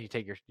go to bed. You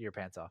take your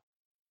pants off,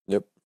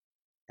 Yep.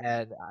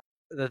 and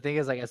the thing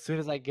is, like, as soon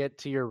as I get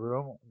to your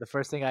room, the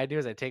first thing I do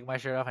is I take my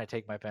shirt off and I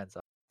take my pants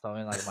off. So I'm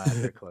in like my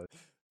underclothes,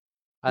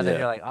 and then Yeah.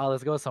 you're like, "Oh,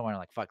 let's go somewhere." I'm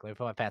like, "Fuck, let me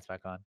put my pants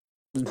back on."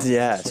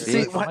 Yeah. Shirt,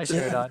 See, put my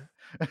shirt on.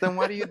 then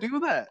why do you do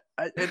that?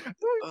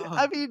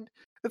 I mean,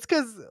 it's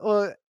because,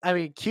 well, I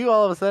mean, Q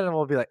all of a sudden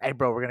will be like, "Hey,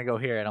 bro, we're gonna go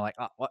here," and I'm like,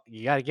 "Oh, what?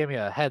 You gotta give me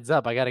a heads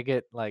up. I gotta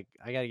get ready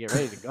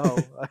to go.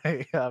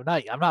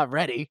 I'm not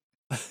ready."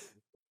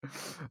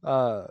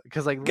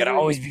 Because like gotta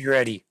always be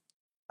ready.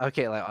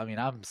 okay, like I mean,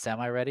 I'm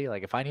semi-ready.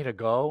 Like if I need to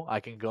go, I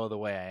can go the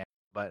way I am.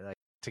 But like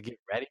to get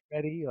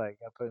ready, like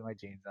I put my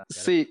jeans on.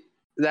 See,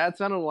 that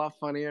sounded a lot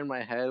funnier in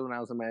my head when I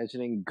was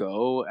imagining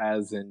go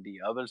as in the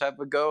other type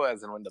of go,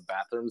 as in when the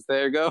bathroom's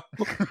there go.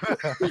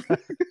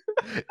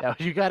 Yeah,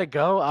 you gotta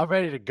go. I'm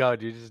ready to go,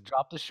 dude. Just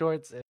drop the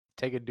shorts and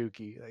take a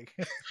dookie. Like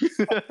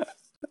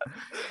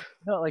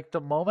no, like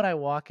the moment I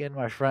walk in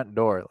my front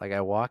door, like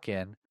I walk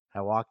in,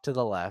 I walk to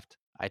the left,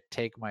 I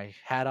take my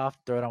hat off,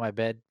 throw it on my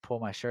bed, pull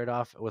my shirt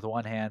off with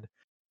one hand,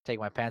 take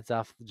my pants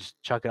off,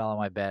 just chuck it all on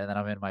my bed, and then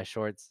I'm in my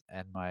shorts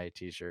and my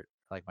t-shirt,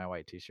 like my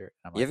white t-shirt.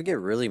 I'm You like, ever get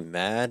really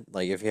mad,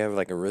 like if you have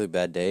like a really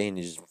bad day and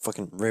you just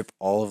fucking rip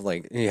all of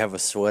like you have a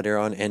sweater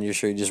on and your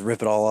shirt, you just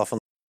rip it all off on.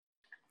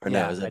 Or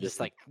yeah, no, is I that just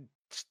like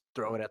just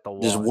throw it at the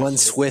wall. just and one shit.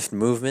 swift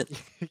movement?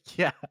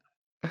 Yeah.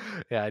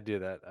 Yeah, I do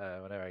that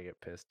whenever I get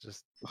pissed.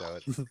 Just throw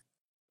it.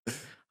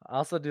 I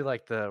also do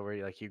like the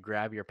where you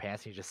grab your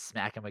pants and you just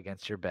smack them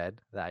against your bed.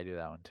 I do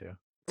that one too.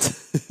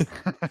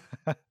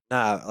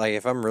 Nah, like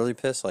if I'm really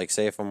pissed, like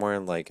say if I'm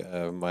wearing like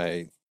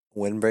my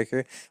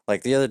windbreaker,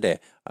 like the other day,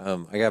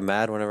 I got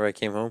mad whenever I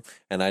came home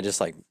and I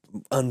just like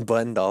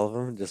unbuttoned all of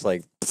them, just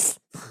like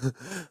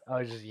Oh,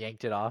 I just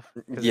yanked it off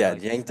because it Yeah,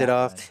 like yanked it snapped on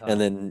off, its and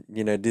own.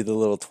 then do the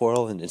little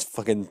twirl and just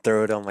fucking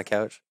throw it on my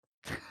couch.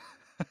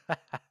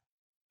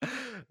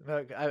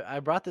 Look, I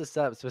brought this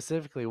up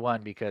specifically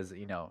one because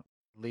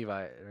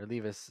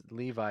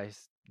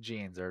Levi's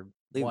jeans are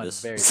Leave one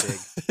this. very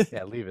big.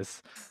 Yeah,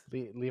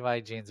 Levi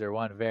jeans are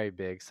one very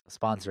big.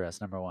 Sponsor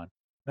us, number one.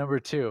 Number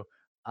two,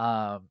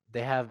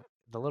 they have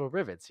the little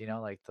rivets,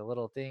 like the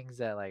little things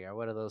that like are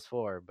what are those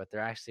for? But they're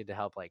actually to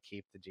help like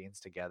keep the jeans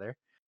together.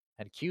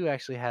 And Q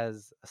actually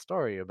has a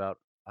story about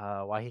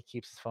why he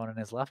keeps his phone in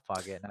his left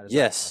pocket, not his right pocket.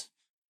 Yes,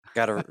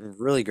 got a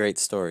really great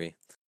story.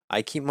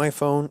 I keep my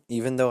phone,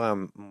 even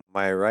though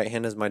my right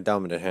hand is my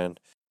dominant hand.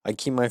 I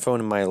keep my phone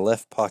in my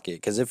left pocket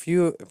because if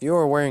you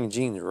are wearing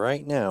jeans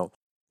right now,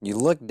 you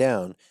look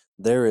down,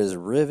 there is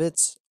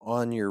rivets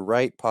on your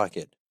right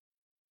pocket.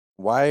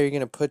 Why are you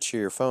gonna put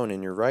your phone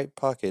in your right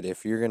pocket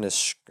if you're gonna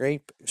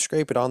scrape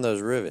it on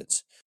those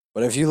rivets?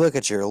 But if you look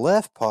at your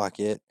left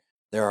pocket,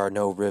 there are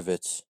no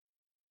rivets.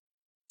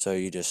 So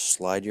you just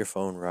slide your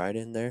phone right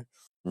in there.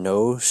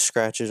 No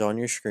scratches on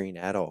your screen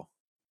at all.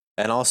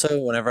 And also,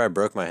 whenever I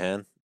broke my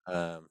hand,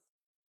 um,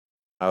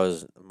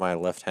 my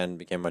left hand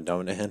became my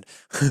dominant hand.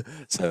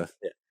 So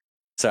yeah.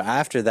 So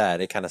after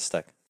that, it kind of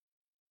stuck.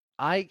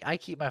 I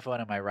keep my phone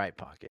in my right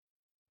pocket,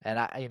 and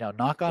Weirdo.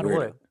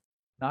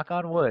 knock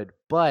on wood,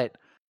 but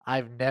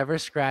I've never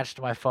scratched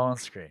my phone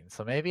screen,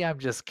 so maybe I'm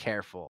just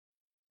careful.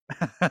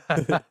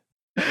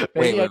 Wait,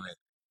 Maybe wait, I wait,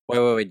 wait,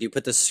 wait, wait. Do you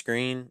put the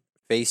screen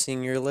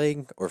facing your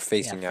leg or Yeah,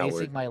 facing facing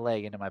outward? my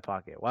leg into my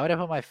pocket. Why would I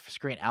put my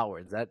screen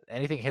outwards? That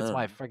anything hits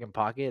my Um, freaking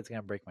pocket, it's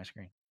gonna break my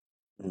screen.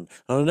 I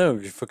don't know.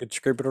 You fucking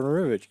scrape it on a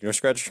rivet. You're gonna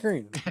scratch your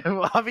screen.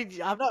 Well, I mean,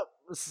 I'm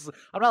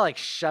not like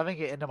shoving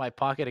it into my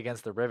pocket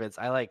against the rivets.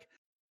 I like,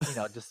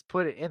 just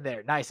put it in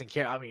there nice and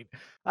careful. I mean,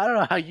 I don't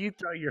know how you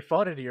throw your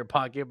phone into your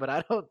pocket, but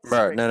I don't Bro,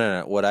 scrape. no,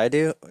 no, no. What I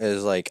do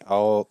is like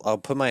I'll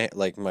put my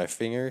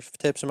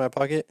fingertips in my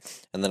pocket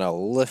and then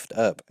I'll lift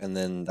up and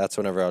then that's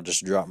whenever I'll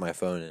just drop my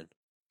phone in.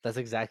 That's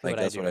exactly Like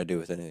what I that's what do. I do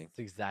with anything. That's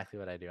exactly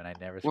what I do, and I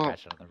never Well,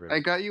 scratch it on the I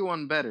rivet. got you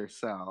one better,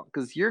 Sal,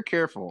 because you're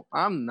careful.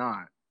 I'm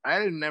not.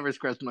 I never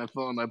scratch my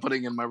phone by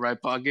putting it in my right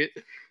pocket.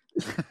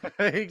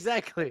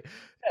 Exactly.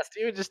 Yeah,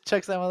 Steven just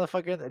checks that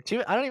motherfucker in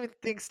there. I don't even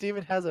think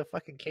Steven has a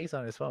fucking case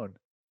on his phone.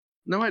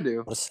 No, I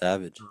do. What a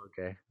savage. Oh,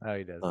 okay. Oh,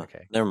 he does. Huh.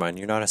 Okay. Never mind,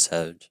 you're not a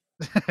savage.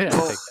 Yeah, I'll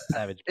Well, take that.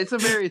 Savage. it's a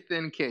very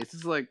thin case.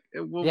 It's like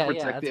it will Yeah,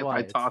 protect that's it if why.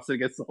 I toss it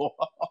against the wall.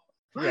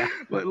 Yeah.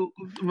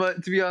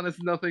 but to be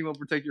honest, nothing will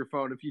protect your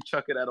phone if you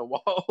chuck it at a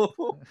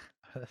wall.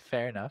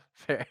 Fair enough.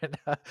 Fair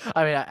enough.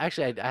 I mean,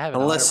 I have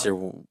an Unless OtterBox.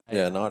 you're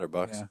an Yeah.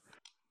 OtterBox.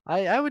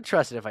 I would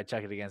trust it if I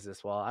chuck it against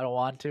this wall. I don't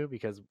want to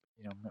because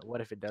what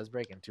if it does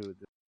break into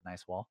this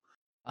nice wall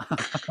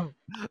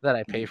that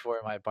I pay for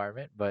in my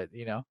apartment? But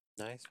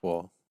Nice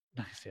wall.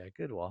 nice, yeah,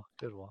 good wall,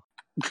 good wall.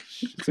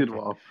 It's Good okay.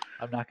 wall.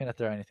 I'm not gonna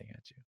throw anything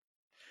at you.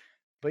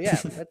 But yeah,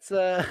 let's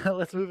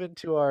let's move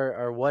into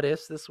our what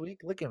ifs this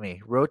week. Look at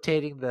me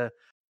rotating the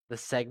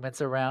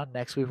segments around.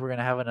 Next week we're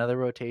gonna have another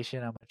rotation.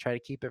 I'm gonna try to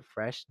keep it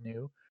fresh,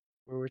 new.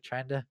 Where we're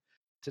trying to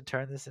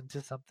turn this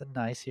into something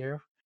nice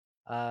here.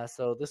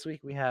 So this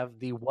week we have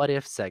the what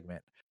if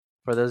segment.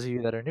 For those of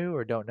you that are new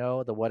or don't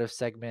know, the what if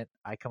segment,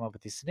 I come up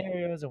with these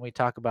scenarios and we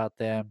talk about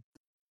them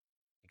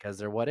because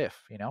they're what if,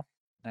 This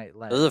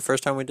is the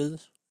first time we did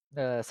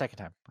this? Second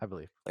time, I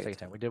believe. Second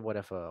time. We did what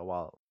if a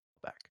while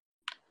back.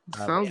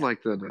 But Sounds yeah.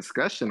 like the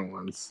discussion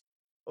ones.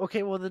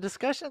 Okay, well, the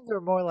discussions are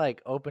more like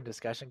open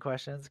discussion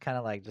questions, kind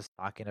of like just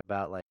talking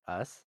about like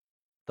us.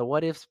 The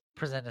what ifs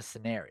present a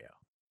scenario,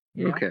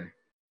 you know? Okay.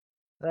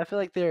 And I feel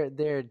like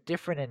they're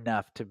different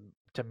enough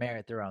to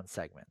merit their own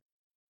segment.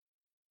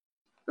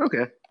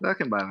 Okay. I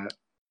can buy that.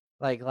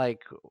 Like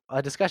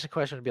a discussion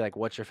question would be like,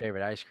 "What's your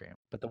favorite ice cream?"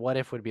 But the what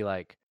if would be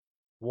like,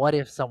 "What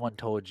if someone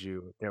told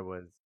you there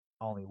was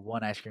only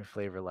one ice cream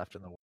flavor left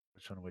in the world?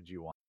 Which one would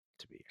you want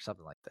it to be?" Or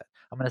something like that.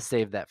 I'm gonna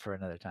save that for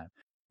another time.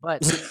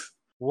 But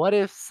what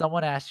if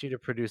someone asked you to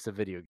produce a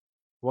video game?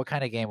 What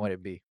kind of game would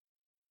it be?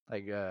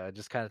 Like,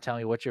 just kind of tell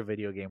me what's your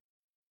video game.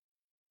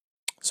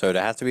 So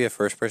it'd have to be a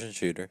first person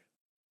shooter.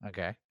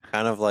 Okay.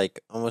 Kind of like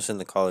almost in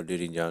the Call of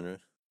Duty genre,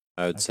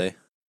 I would Okay. say.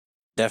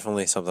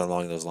 Definitely something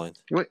along those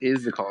lines. What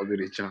is the Call of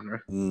Duty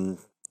genre?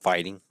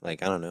 Fighting.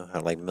 Like, I don't know,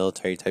 like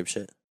military type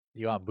shit.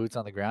 You want boots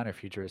on the ground or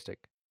futuristic?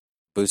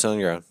 Boots on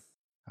the ground.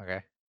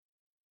 Okay.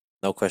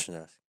 No question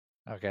asked.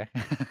 Okay.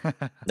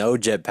 No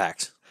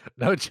jetpacks.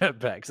 No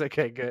jetpacks.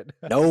 Okay, good.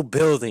 No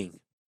building.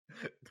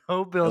 No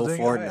No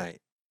building. All right.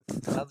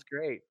 Fortnite. Sounds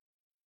great.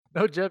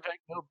 No jetpack,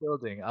 no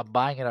building. I'm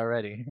buying it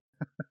already.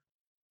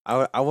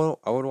 I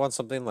would want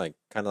something like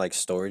kind of like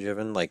story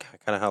driven, like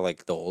kind of how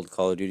like the old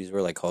Call of Duties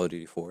were, like Call of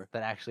Duty 4.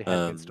 That actually had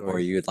good Where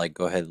stories. you would like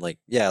go ahead and like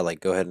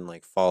go ahead and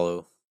like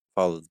follow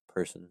the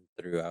person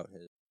throughout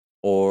his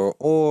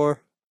or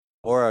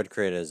I'd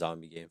create a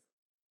zombie game.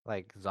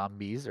 Like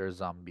zombies or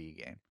zombie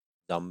game.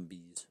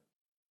 Zombies.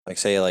 Like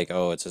say like,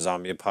 oh, it's a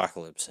zombie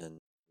apocalypse and you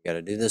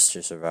gotta do this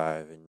to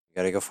survive and you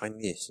gotta go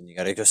find this and you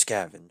gotta go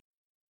scavenge.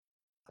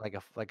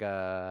 Like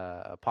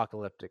a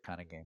apocalyptic kind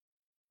of game.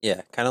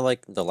 Yeah, kind of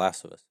like The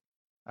Last of Us.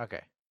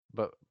 Okay,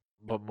 but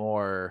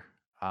more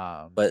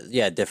But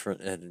yeah,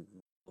 different,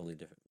 totally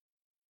different.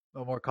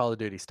 more Call of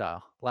Duty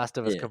style.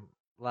 Yeah.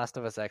 Last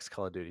of Us X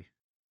Call of Duty.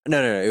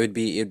 No. It'd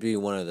be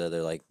one of the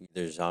other, like,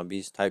 either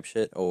zombies type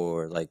shit,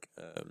 or like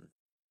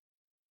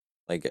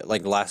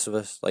Last of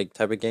Us like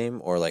type of game,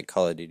 or like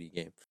Call of Duty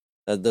game.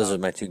 Those Oh, are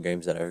my two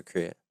games that I would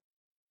create.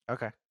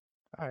 okay.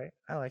 All right,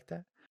 I like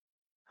that.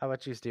 How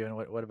about you, Steven?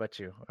 What about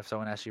you? If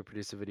someone asked you to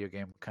produce a video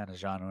game, what kind of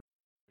genre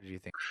do you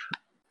think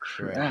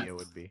your idea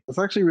would be? It's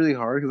actually really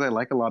hard because I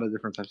like a lot of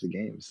different types of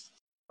games.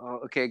 Oh,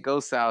 okay, go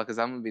Sal, because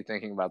I'm gonna be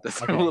thinking about this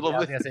a Okay, little yeah, I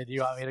was bit. gonna say, do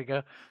you want me to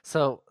go?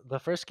 So the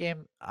first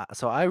game,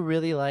 so I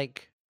really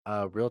like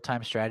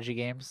real-time strategy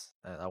games.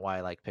 Why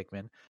I like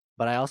Pikmin,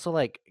 but I also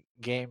like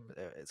game.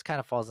 It's kind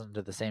of falls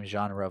into the same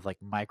genre of like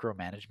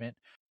micromanagement,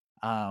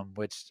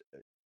 which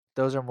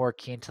those are more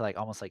keen to like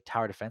almost like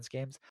tower defense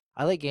games.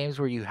 I like games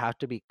where you have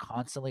to be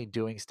constantly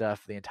doing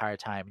stuff the entire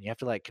time, and you have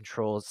to like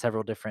control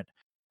several different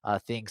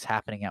things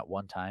happening at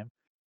one time.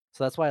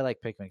 So that's why I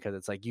like Pikmin because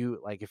it's like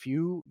if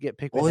you get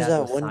What Pikmin was down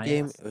to a that one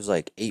game? science, It was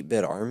like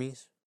 8-bit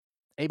armies.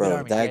 8-bit Bro,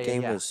 armies, that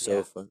game was yeah.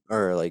 so fun.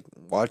 Or like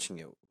watching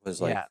it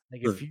was like Yeah,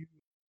 like fun.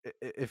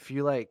 if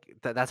you like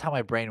that's how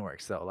my brain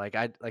works though. Like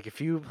I like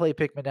if you play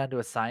Pikmin down to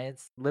a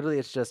science, literally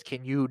it's just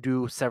can you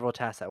do several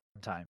tasks at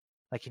one time?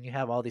 Like can you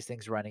have all these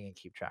things running and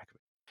keep track of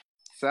it?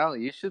 Sal,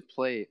 you should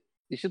play.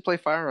 You should play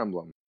Fire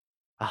Emblem.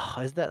 Oh,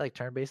 is that like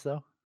turn based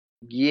though?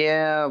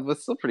 Yeah, but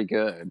still pretty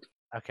good.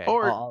 Okay,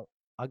 Or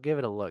I'll give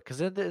it a look.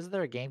 Cause is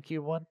there a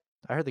GameCube one?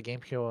 I heard the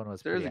GameCube one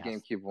was there is pretty a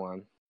ass. GameCube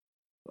one.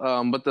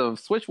 But the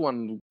Switch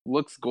one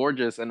looks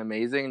gorgeous and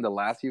amazing. The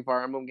last few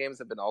Fire Emblem games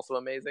have been also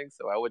amazing,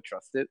 so I would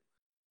trust it.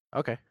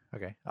 Okay,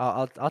 okay.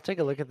 I'll take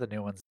a look at the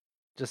new ones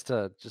just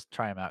to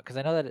try them out. Cause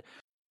I know that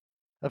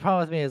the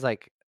problem with me is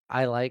like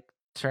I like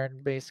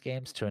turn based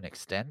games to an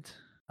extent.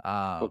 Um,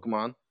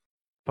 Pokemon.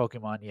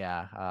 Pokemon,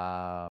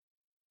 yeah.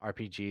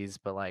 RPGs,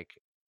 but like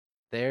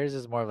theirs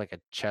is more of like a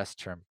chess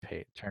turn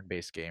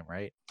based game,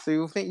 right? So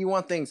you think you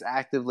want things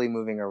actively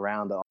moving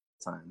around all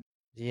the time?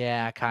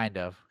 Yeah, kind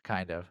of.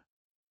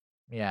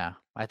 Yeah,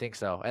 I think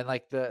so. And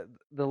like the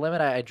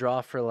limit I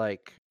draw for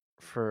like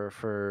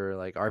for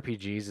like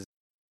RPGs is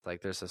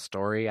like there's a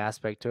story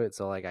aspect to it,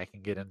 so like I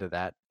can get into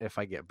that if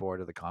I get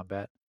bored of the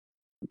combat.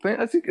 But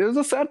I think there's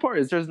a sad part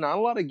is there's not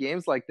a lot of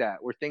games like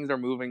that where things are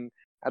moving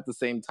at the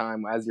same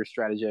time as you're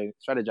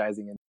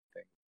strategizing and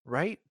things.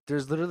 Right?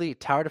 There's literally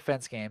tower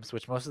defense games,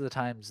 which most of the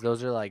times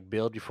those are like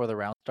build before the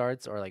round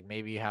starts, or like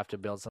maybe you have to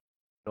build something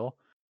in the middle.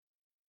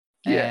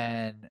 Yeah.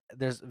 And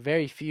there's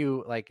very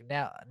few like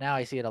now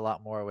I see it a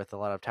lot more with a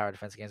lot of tower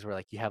defense games where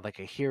like you have like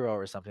a hero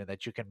or something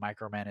that you can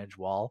micromanage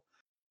while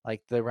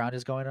like the round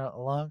is going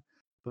along.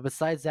 But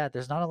besides that,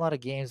 there's not a lot of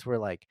games where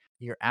like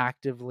you're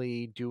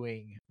actively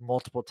doing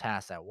multiple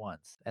tasks at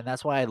once. And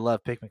that's why I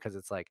love Pikmin because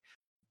it's like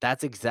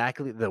that's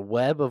exactly the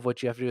web of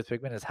what you have to do with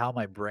Pikmin is how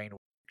my brain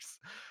works.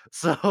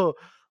 So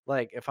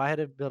like if I had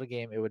to build a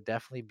game, it would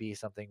definitely be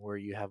something where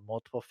you have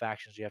multiple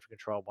factions you have to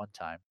control at one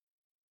time.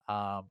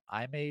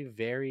 I'm a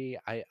very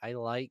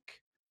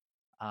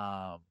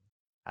um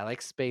I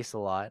like space a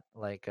lot,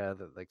 like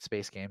like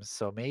space games.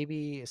 So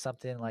maybe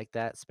something like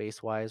that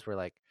space wise where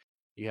like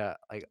yeah,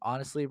 like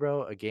honestly,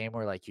 bro, a game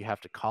where like you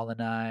have to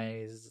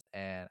colonize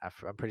and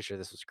I'm pretty sure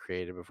this was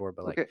created before,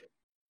 but like Okay.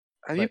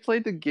 Have you but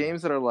played the yeah.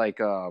 games that are like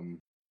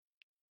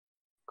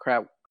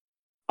crap?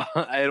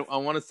 I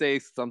want to say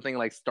something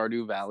like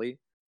Stardew Valley,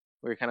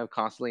 where you're kind of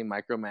constantly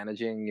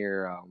micromanaging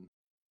your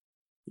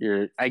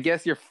I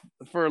guess your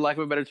for lack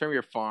of a better term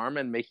your farm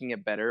and making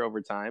it better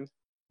over time.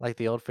 Like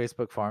the old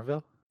Facebook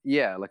Farmville?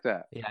 Yeah, like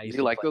that. Yeah, Do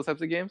you like those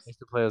types of I games? used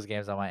to play those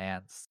games on my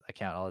aunt's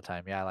account all the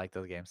time. Yeah, I like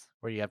those games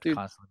where you have to Dude,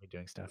 constantly be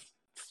doing stuff.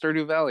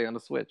 Stardew Valley on the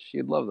Switch.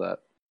 You'd love that.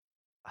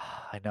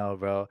 I know,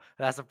 bro.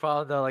 That's the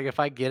problem though. Like if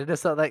I get into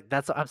something like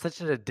that's I'm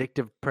such an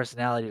addictive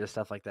personality to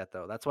stuff like that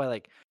though. That's why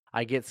like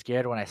I get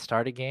scared when I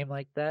start a game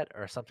like that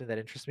or something that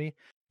interests me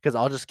because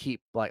I'll just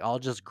keep like I'll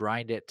just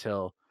grind it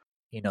till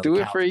the Do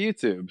it for cows.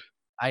 YouTube.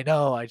 I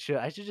know I should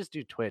just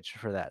do Twitch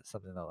for that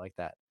something though like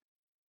that.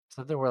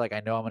 Something where like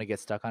I know I'm gonna get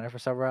stuck on it for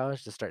several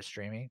hours to start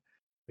streaming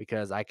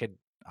because I could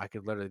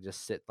literally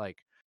just sit like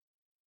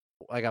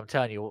I'm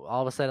telling you,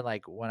 all of a sudden,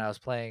 like when I was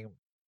playing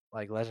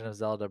like Legend of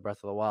Zelda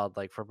Breath of the Wild,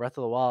 like for Breath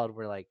of the Wild,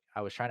 where like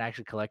I was trying to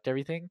actually collect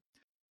everything,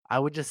 I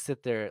would just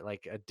sit there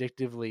like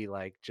addictively,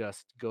 like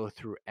just go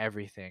through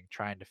everything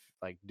trying to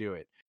like do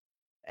it.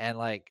 And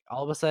like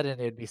all of a sudden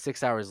it'd be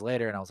 6 hours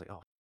later and I was like,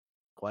 oh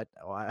what?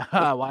 Why That's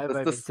why have that's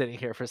I the been sitting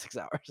here for 6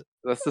 hours?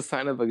 that's the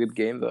sign of a good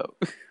game though.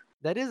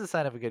 That is a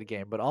sign of a good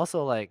game, but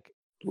also like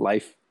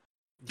Life.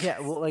 yeah,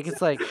 well, like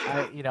it's like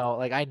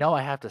like I know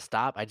I have to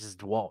stop. I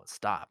just won't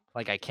stop.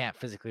 Like I can't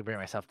physically bring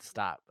myself to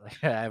stop.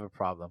 Like I have a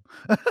problem.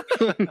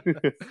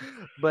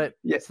 But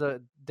Yeah. so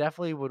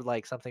definitely would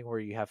like something where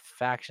you have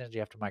factions, you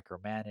have to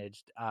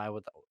micromanage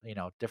with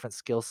different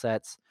skill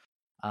sets.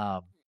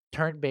 Um,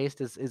 turn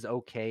based is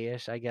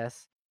okay-ish, I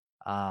guess.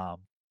 Um,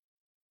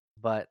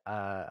 but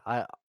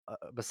I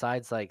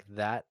besides like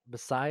that,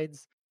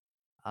 besides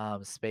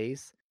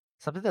space,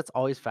 something that's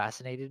always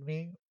fascinated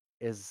me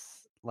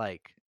is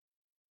like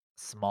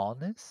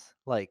smallness.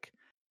 Like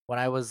when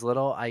I was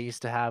little, I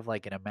used to have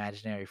like an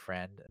imaginary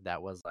friend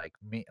that was like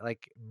me,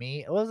 like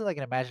me. It wasn't like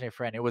an imaginary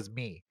friend, it was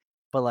me.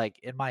 But like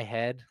in my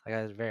head, like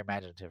I was very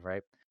imaginative,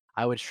 right?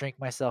 I would shrink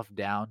myself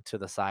down to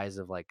the size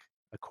of like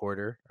a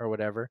quarter or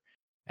whatever.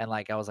 And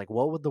like I was like,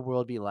 what would the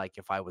world be like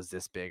if I was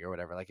this big or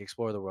whatever? Like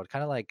explore the world.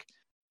 Kind of like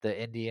the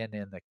Indian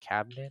in the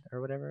cabinet or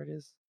whatever it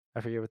is.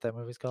 I forget what that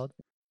movie's called.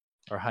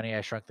 Or Honey,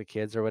 I Shrunk the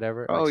Kids or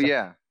whatever. Oh Like something.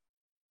 yeah.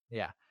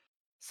 Yeah.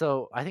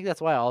 So I think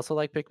that's why I also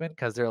like Pikmin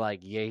because they're like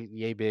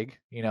yay big,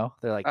 you know?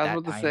 They're like I was that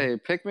about to tiny.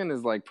 say Pikmin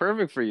is like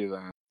perfect for you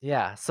then.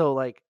 Yeah. So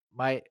like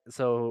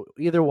so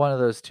either one of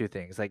those two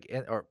things, like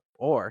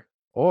or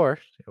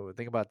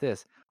think about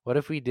this. What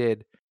if we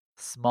did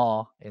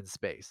small in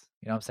space?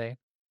 You know what I'm saying?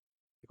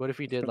 Like, what if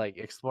we did like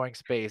exploring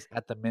space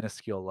at the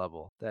minuscule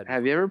level? That'd be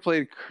Have cool. you ever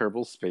played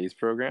Kerbal Space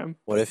Program?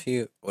 What if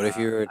you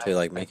were to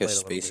like I make a played a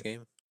little space bit.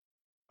 game?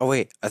 Oh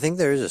wait, I think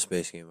there is a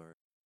space game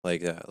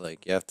like that.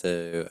 Like you have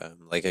to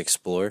like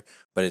explore,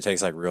 but it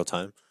takes like real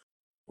time.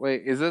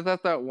 Wait, is it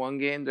that one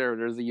game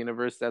there's a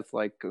universe that's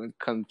like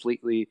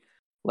completely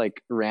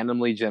like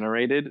randomly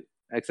generated,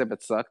 except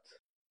it sucked?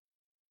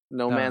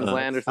 No No, Man's no,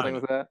 Land or that's I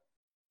something don't know. like that?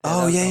 yeah, Oh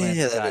that was yeah, No yeah, Man's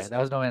yeah. That Sky. is That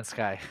was No Man's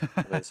Sky.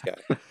 No Man's Sky.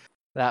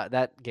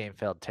 That game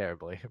failed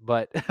terribly,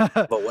 but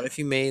But what if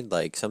you made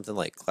like something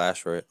like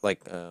Clash of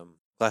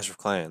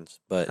Clans,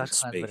 but in Clash of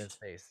Clans, but in space?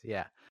 space,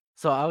 yeah.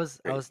 So I was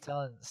Crazy.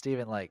 telling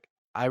Steven like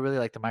I really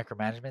like the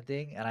micromanagement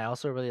thing, and I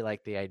also really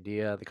like the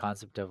idea, the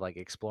concept of like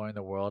exploring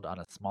the world on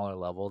a smaller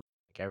level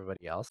like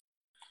everybody else.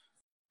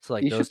 So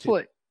like You should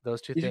play.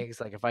 those two You should,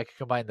 things, like if I could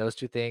combine those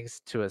two things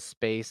to a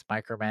space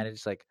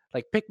micromanage, like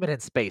Pikmin in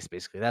space,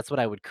 basically, that's what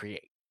I would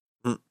create.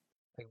 Mm.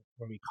 Like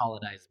where we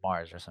colonize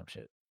Mars or some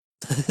shit.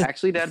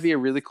 actually, that'd be a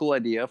really cool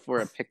idea for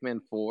a Pikmin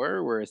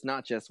 4, where it's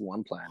not just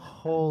one planet.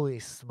 Holy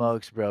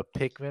smokes, bro!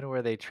 Pikmin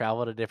where they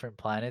travel to different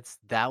planets,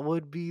 that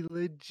would be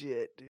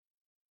legit, dude.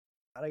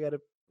 I got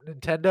a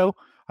Nintendo.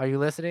 Are you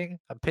listening?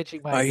 I'm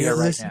pitching my Are you idea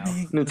right now.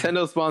 listening?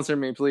 Nintendo sponsor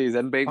me, please,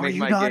 and make Are make you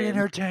my not game.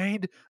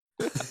 entertained?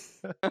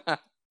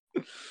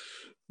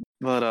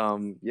 But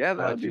yeah, How that would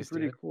about be you,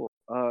 pretty Steven? cool.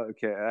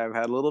 Okay, I've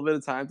had a little bit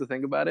of time to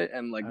think about it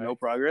and like All no right.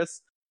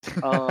 progress.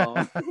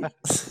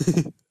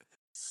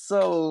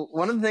 So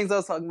one of the things I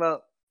was talking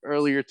about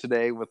earlier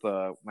today with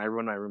one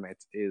of my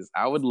roommates is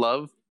I would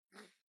love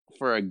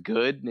for a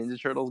good Ninja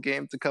Turtles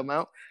game to come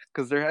out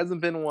because there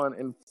hasn't been one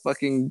in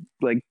fucking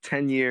like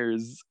 10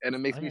 years, and it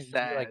Oh makes yeah, me you do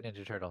sad. like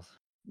Ninja Turtles,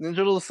 Ninja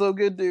Turtles is so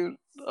good, dude.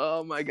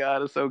 Oh my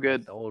god, it's so like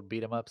good. the old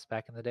beat 'em ups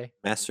back in the day.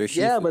 Master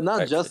Yeah, Shifu but not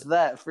type just shit.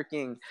 that.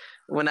 Freaking,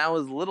 when I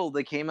was little,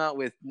 they came out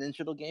with Ninja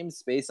Turtle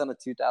games based on a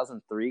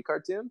 2003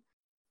 cartoon,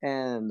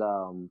 and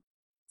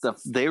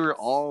they were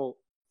all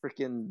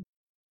freaking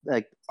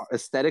like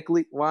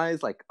aesthetically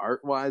wise, like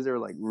art wise, they were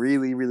like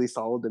really, really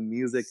solid. The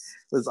music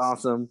was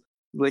awesome.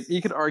 Like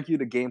you could argue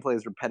the gameplay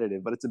is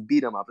repetitive, but it's a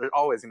beat 'em up. They're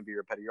always going to be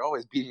repetitive. You're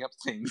always beating up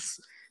things.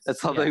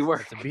 That's how Yeah, they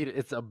work.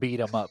 it's a beat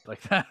 'em up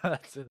like that.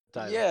 That's in the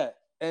title. Yeah,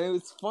 and it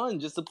was fun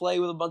just to play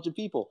with a bunch of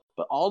people.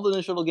 But all the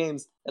Ninja Turtle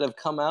games that have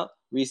come out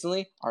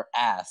recently are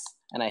ass,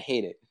 and I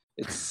hate it.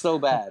 It's so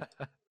bad.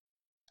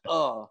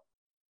 Oh,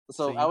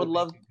 So so you I would would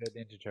love, make a good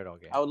Ninja Turtle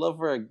game. I would love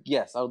for a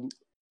yes. I would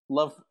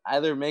love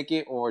either make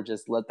it or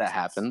just let that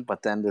happen.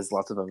 But then there's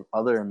lots of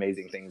other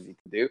amazing things you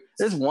can do.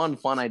 There's one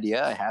fun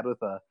idea I had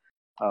with a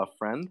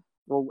friend.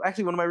 Well,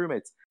 actually, one of my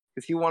roommates,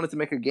 because he wanted to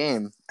make a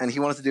game and he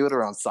wanted to do it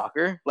around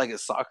soccer, like a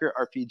soccer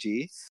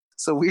RPG.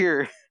 So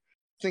we're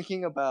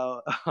thinking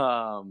about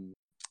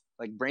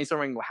like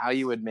brainstorming how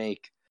you would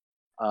make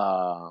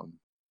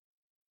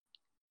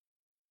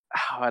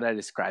how would I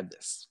describe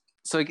this?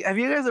 So have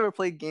you guys ever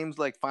played games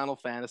like Final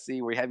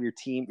Fantasy where you have your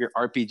team, your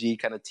RPG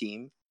kind of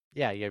team?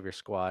 Yeah, you have your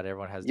squad.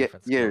 Everyone has Yeah,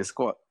 different yeah, your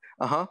skills.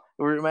 squad.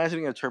 We're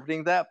imagining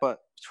interpreting that, but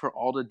for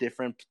all the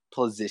different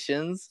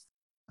positions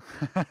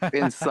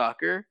in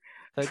soccer.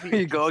 That'd be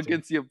You go interesting.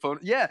 against the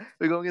opponent. Yeah,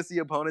 we go against the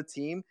opponent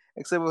team,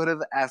 except we would have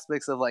the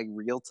aspects of like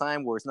real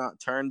time, where it's not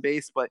turn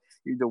based, but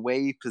the way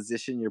you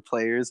position your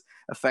players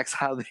affects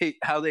how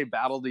they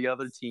battle the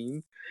other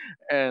team,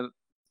 and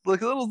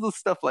like little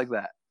stuff like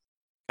that.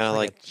 Kind of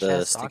Like a like the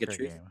chess Stick of soccer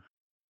Truth.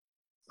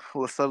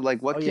 game. So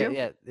like what? Oh yeah,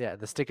 Q? yeah.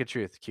 The Stick of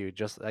Truth, Q.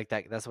 Just like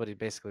that. That's what he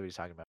basically was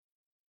talking about.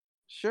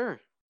 Sure.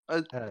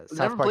 I've South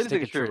never Park played Stick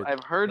Stick of of Truth. Truth.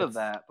 I've heard of It's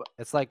that, but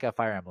it's like a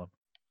Fire Emblem.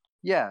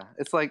 yeah,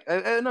 it's like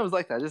I know it's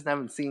like that. I just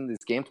haven't seen this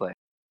gameplay.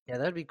 Yeah,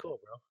 that'd be cool,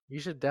 bro. You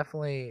should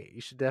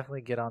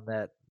definitely get on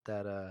that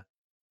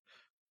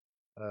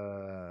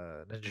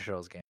Ninja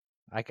Turtles game.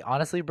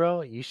 Honestly,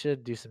 bro, you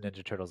should do some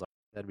Ninja Turtles.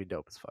 That'd be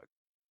dope as fuck.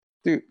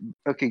 Dude,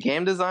 okay,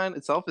 game design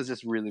itself is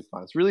just really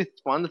fun. It's really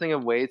fun to think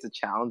of ways to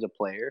challenge a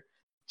player,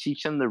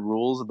 teach them the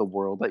rules of the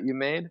world that you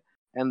made,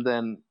 and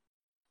then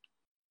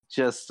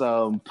just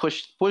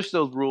push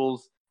those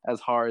rules as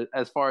far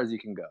as you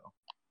can go.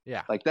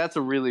 Yeah. Like that's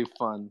a really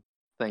fun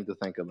thing to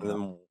think And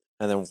about. then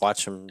and then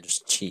watch them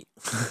just cheat.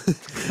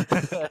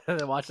 And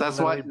then watch them That's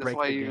literally why. That's break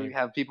why the you game.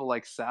 have people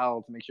like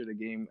Sal to make sure the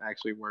game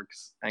actually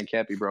works and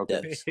can't be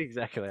broken. Yes.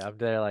 Exactly. I'm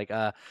there like,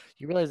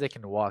 you realize they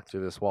can walk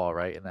through this wall,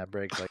 right? And that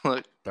breaks like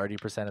Like,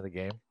 30% of the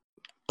game.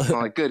 I'm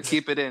like, good,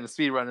 keep it in.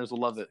 Speedrunners will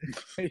love it.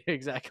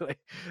 Exactly.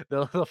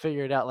 They'll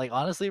figure it out. Like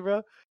honestly,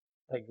 bro,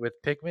 like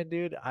with Pikmin,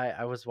 dude,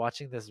 I was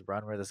watching this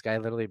run where this guy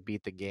literally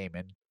beat the game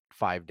in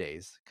 5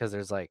 days because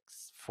there's like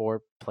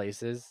 4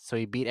 places. So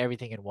he beat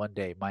everything in one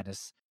day,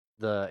 minus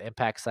the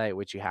impact site,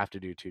 which you have to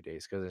do 2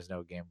 days because there's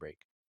no game break.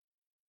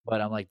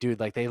 But I'm like, dude,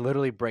 like they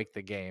literally break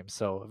the game.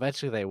 So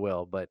eventually they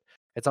will, but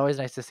it's always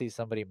nice to see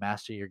somebody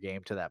master your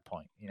game to that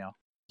point, you know?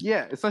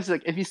 Yeah, especially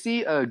like if you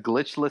see a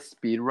glitchless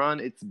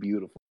speedrun, it's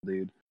beautiful,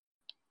 dude.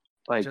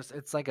 Like, Just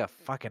it's like a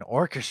fucking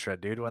orchestra,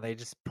 dude, when they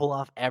just pull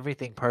off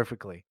everything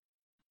perfectly.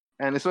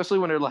 and especially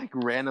when they're like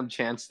random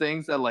chance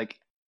things that like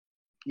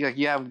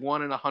you have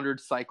 1 in 100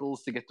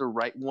 cycles to get the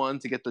right one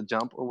to get the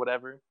jump or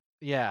whatever.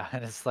 Yeah,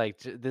 and it's like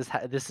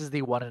this is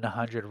the 1 in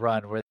 100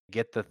 run where they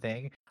get the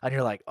thing, and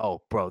you're like,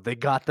 oh, bro, they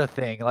got the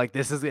thing. Like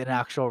this is an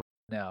actual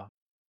now.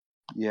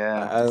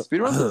 Yeah, I,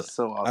 speedruns are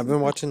so I've awesome.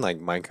 been watching like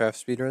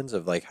Minecraft speedruns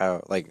of like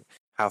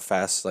how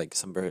fast like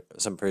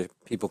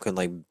people can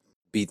like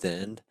beat the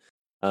end.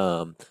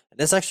 And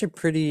it's actually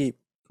pretty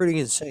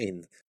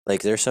insane.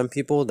 Like there's some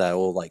people that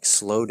will like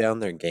slow down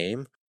their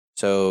game,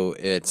 so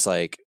it's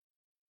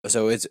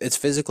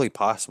physically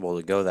possible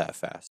to go that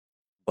fast.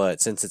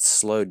 But since it's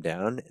slowed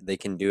down, they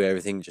can do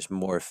everything just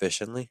more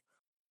efficiently.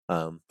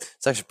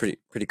 It's actually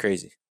pretty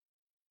crazy.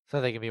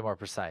 So they can be more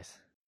precise.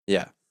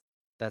 Yeah.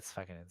 That's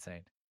fucking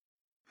insane.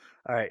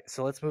 All right,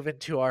 so let's move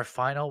into our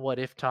final what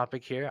if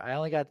topic here. I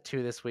only got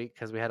 2 this week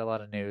because we had a lot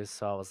of news,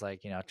 so I was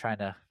like, trying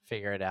to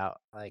figure it out.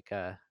 Like,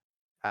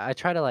 I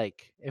try to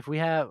like if we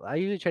have, I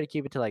usually try to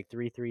keep it to like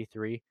 3, 3,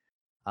 3.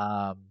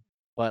 Um,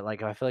 but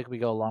like if I feel like we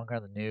go longer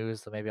on the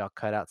news, so maybe I'll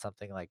cut out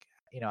something like,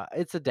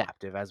 it's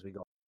adaptive as we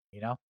go, you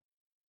know.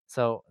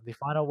 So the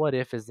final what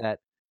if is that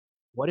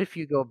what if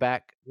you go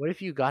back? What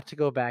if you got to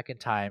go back in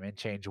time and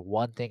change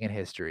one thing in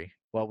history?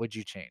 What would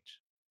you change?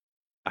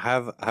 I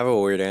have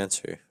a weird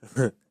answer.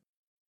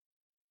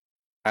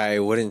 I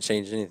wouldn't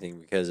change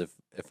anything because if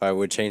I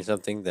would change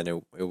something, then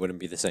it wouldn't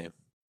be the same.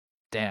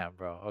 Damn,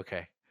 bro.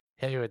 Okay,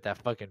 hit me with that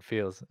fucking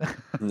feels.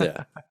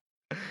 Yeah.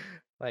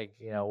 Like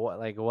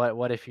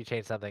what if you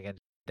change something and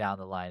down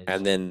the line?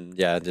 And then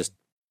yeah, just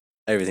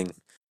everything.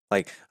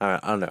 Like I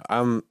don't know.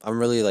 I'm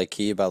really like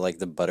key about like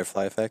the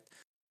butterfly effect.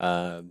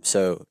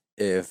 So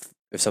if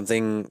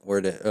something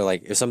were to or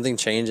like if something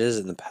changes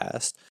in the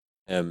past,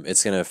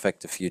 it's gonna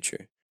affect the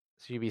future.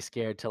 So you'd be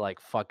scared to like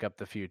fuck up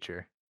the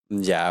future.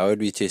 Yeah, I would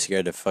be too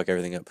scared to fuck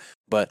everything up.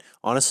 But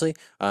honestly,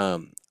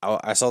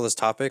 I saw this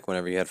topic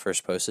whenever you had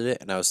first posted it,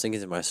 and I was thinking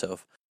to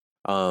myself,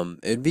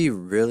 it'd be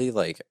really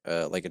like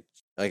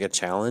a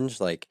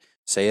challenge. Like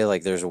say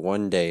like there's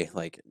one day,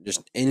 like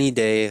just any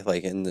day,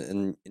 like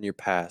in your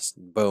past,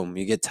 boom,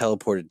 you get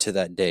teleported to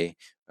that day,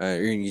 or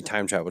you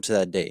time travel to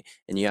that day,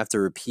 and you have to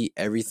repeat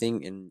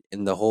everything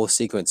in the whole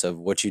sequence of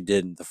what you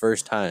did the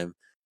first time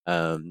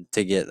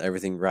to get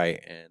everything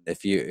right. And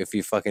if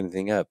you fuck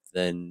anything up,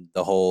 then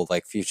the whole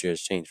like future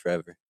has changed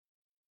forever.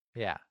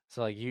 Yeah.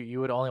 So like you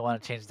would only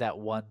want to change that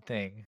one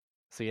thing,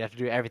 so you have to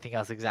do everything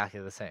else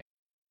exactly the same.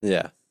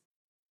 Yeah.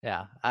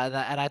 Yeah, and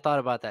I thought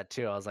about that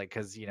too. I was like,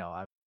 because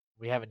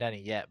we haven't done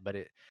it yet, but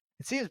it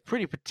seems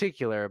pretty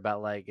particular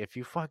about like if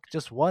you fuck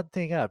just one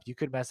thing up, you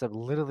could mess up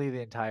literally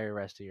the entire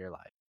rest of your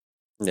life.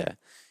 Yeah.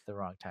 The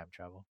wrong time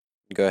travel.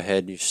 Go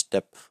ahead, you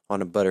step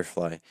on a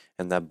butterfly,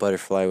 and that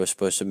butterfly was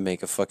supposed to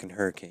make a fucking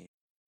hurricane.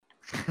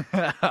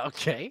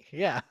 Okay,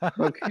 yeah.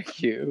 Okay,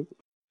 you.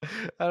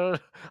 I don't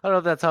know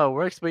if that's how it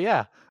works, but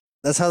yeah.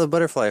 That's how the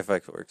butterfly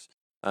effect works.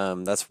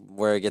 That's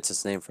where it gets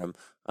its name from.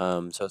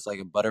 So it's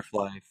like a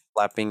butterfly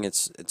flapping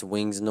its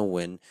wings in the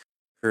wind,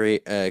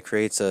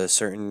 creates a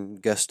certain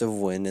gust of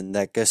wind, and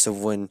that gust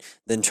of wind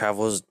then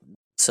travels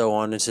so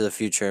on into the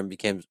future and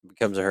becomes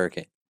a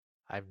hurricane.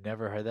 I've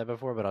never heard that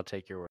before, but I'll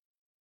take your word.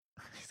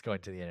 He's going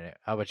to the internet.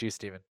 How about you,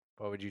 Steven?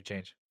 What would you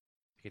change?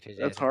 You could change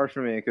That's hard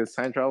for me because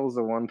time travel is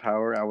the one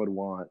power I would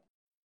want.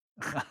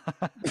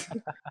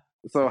 anything.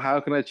 So how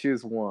can I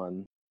choose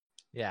one?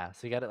 Yeah,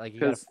 so you gotta like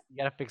you 'Cause-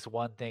 gotta fix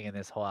one thing in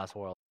this whole ass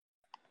world.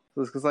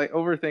 Because I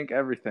overthink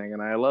everything,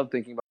 and I love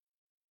thinking about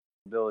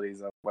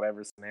abilities of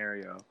whatever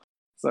scenario.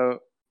 So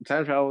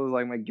time travel is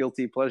like my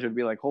guilty pleasure to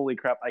be like, holy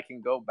crap, I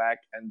can go back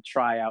and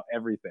try out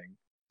everything.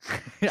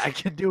 I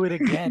can do it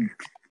again.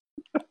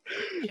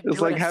 It's do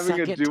it like a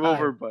having a second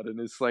do-over time. button.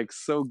 It's like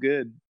so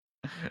good.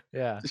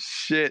 Yeah.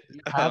 Shit.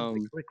 You have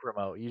the click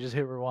remote. You just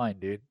hit rewind,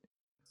 dude.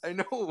 I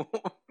know.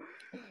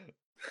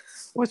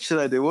 What should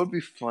I do? What would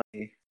be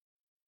funny?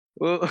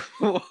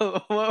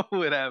 What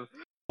would have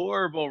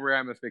horrible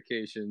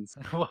ramifications?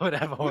 What would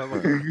have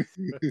horrible?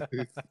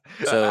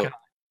 So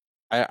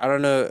I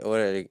don't know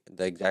what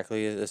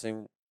exactly the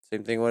same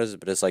thing was,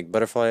 but it's like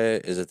butterfly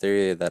is a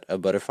theory that a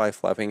butterfly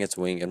flapping its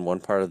wing in one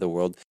part of the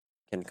world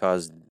can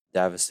cause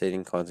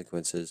devastating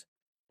consequences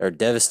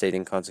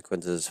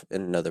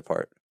in another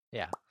part.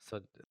 Yeah.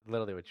 So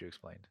literally what you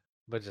explained.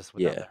 but just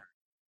without Yeah, the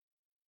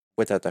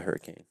without the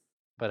hurricane.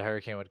 but a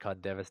hurricane would cause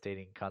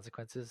devastating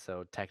consequences,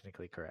 so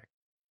technically correct.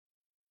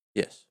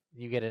 Yes.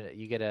 You get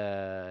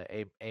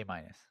a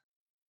minus.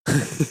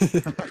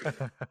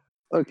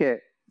 Okay.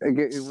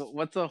 Okay.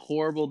 What's a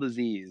horrible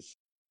disease?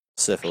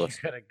 Syphilis.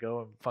 You're gonna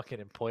go and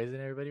fucking poison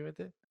everybody with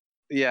it?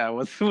 Yeah.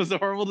 What's a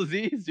horrible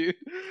disease, dude?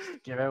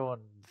 Give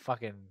everyone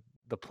fucking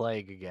the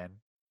plague again.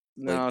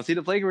 No, Like, see,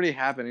 the plague already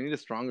happened. I need a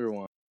stronger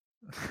one.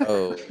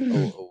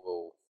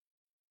 oh.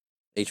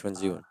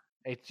 H1Z1.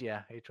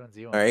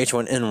 H1Z1. Or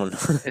H1N1.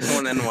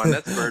 H1N1.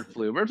 That's bird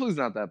flu. Bird flu's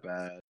not that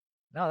bad.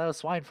 No, that was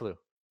swine flu.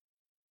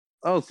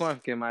 Oh, swine.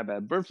 Okay, my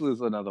bad. Bird flu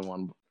is another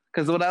one.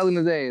 Because what I was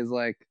gonna say is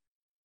like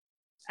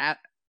at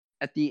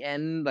the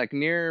end, like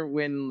near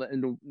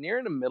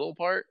the middle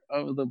part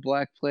of the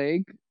Black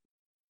Plague,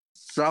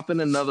 drop in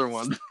another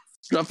one.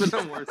 Drop in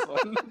a worse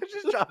one.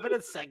 Just drop in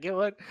a second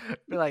one.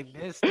 Be like,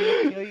 this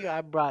didn't kill you.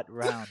 I brought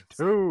round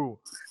 2.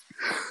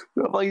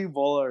 Like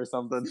Ebola or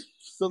something.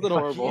 Something Fuck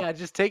horrible. yeah,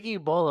 just take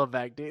Ebola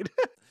back, dude.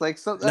 Like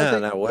something.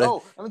 No, what?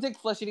 Oh, I'm gonna take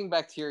flesh-eating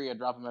bacteria,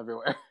 drop them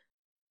everywhere.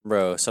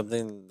 Bro,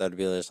 something that'd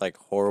be just like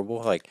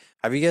horrible. Like,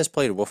 have you guys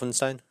played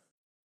Wolfenstein?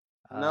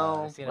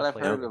 No, I've seen but it I've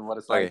played. heard of what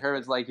it's like. Okay. Heard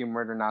it's like you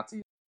murder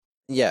Nazis.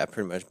 Yeah,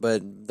 pretty much.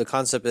 But the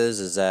concept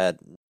is that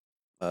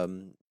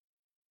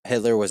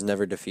Hitler was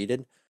never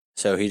defeated,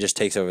 so he just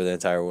takes over the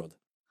entire world.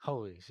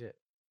 Holy shit.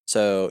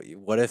 So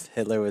what if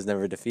Hitler was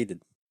never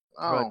defeated?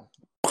 Oh,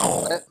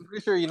 I'm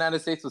pretty sure United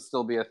States would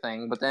still be a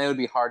thing, but then it would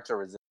be hard to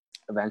resist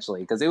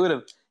eventually because he would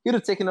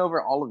have taken over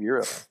all of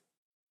Europe.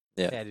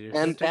 Yeah. Dude.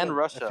 And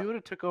Russia. If we would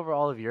have took over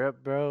all of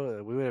Europe,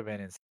 bro, we would have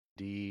been in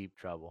deep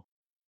trouble.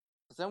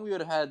 Then we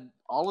would have had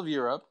all of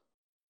Europe,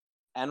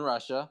 and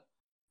Russia,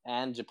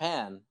 and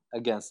Japan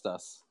against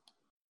us.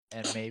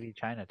 And maybe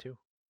China too.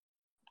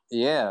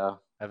 Yeah.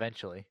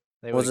 Eventually.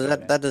 They Well, would've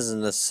came in. that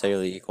doesn't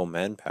necessarily equul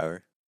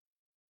manpower.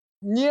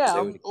 Yeah, They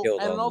would've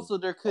killed and all also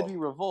there could be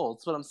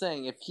revolts. But I'm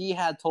saying if he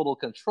had total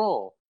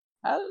control,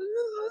 the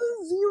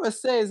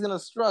USA is gonna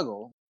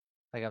struggle.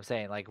 Like I'm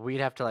saying, like we'd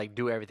have to like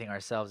do everything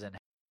ourselves and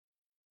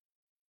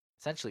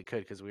essentially could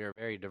because we are a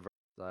very diverse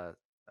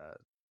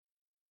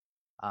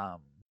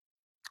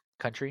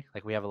country.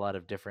 Like we have a lot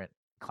of different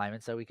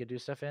climates that we could do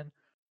stuff in.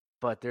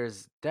 But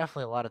there's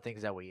definitely a lot of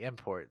things that we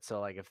import. So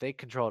like if they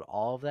controlled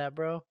all of that,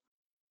 bro,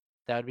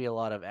 that would be a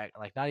lot of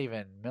like not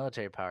even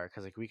military power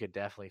because like we could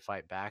definitely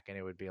fight back and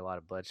it would be a lot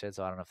of bloodshed.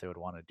 So I don't know if they would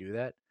want to do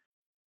that,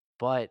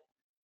 but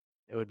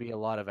it would be a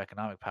lot of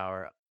economic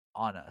power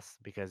on us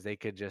because they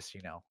could just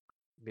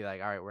be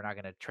like, all right, we're not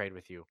gonna trade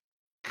with you.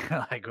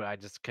 Like I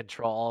just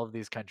control all of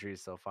these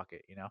countries, so fuck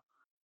it,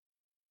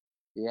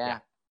 Yeah.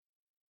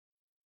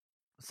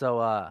 So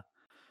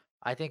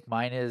I think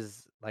mine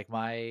is like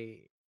my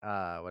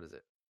what is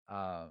it?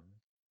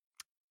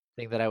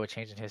 Thing that I would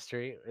change in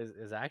history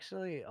is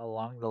actually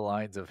along the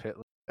lines of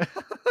Hitler.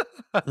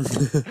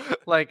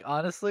 Like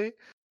honestly,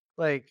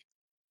 like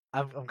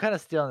I'm kind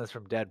of stealing this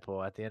from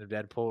Deadpool at the end of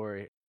Deadpool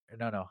where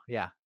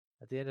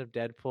at the end of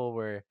Deadpool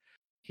where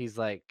he's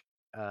like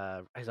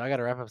he's I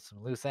gotta wrap up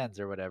some loose ends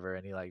or whatever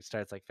and he like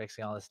starts like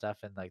fixing all this stuff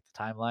in like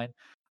the timeline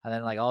and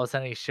then like all of a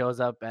sudden he shows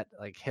up at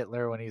like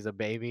Hitler when he's a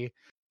baby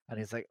and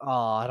he's like,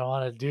 oh, I don't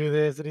want to do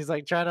this and he's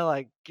like trying to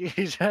like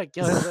he's trying to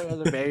kill Hitler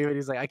as a baby and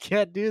he's like, I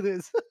can't do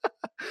this.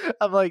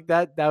 I'm like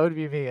that would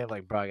be me. I'm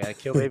like, bro, I gotta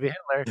kill baby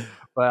Hitler,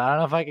 but I don't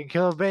know if I can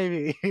kill a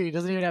baby. He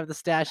doesn't even have the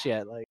stash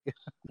yet. Like,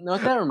 You know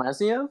what that reminds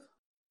me of?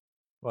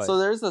 what? So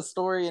there's a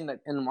story in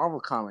Marvel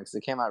Comics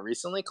that came out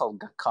recently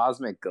called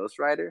Cosmic Ghost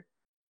Rider,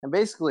 and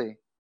basically,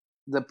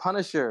 the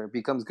Punisher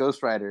becomes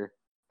Ghost Rider,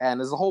 and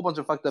there's a whole bunch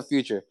of fucked up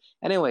future.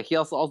 Anyway, he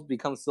also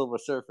becomes Silver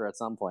Surfer at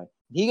some point.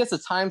 He gets a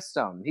time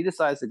stone. He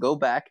decides to go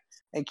back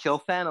and kill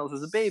Thanos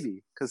as a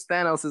baby because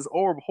Thanos is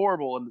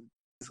horrible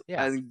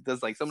and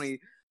does like so many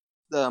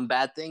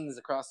bad things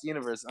across the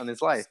universe on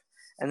his life.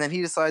 And then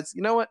he decides,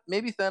 you know what?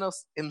 Maybe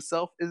Thanos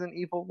himself isn't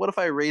evil. What if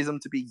I raise him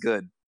to be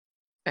good?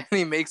 And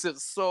he makes it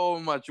so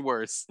much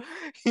worse.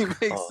 He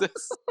makes it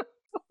so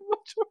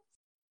much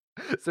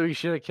worse. So he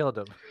should have killed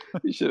him.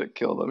 He should have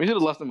killed him. He should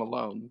have left him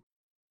alone.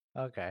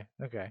 Okay.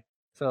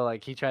 So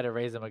like he tried to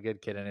raise him a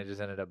good kid and it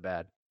just ended up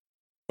bad.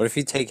 What if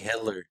you take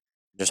Hitler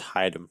and just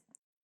hide him?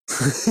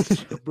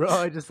 Bro,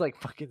 I just like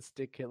fucking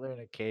stick Hitler in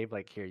a cave.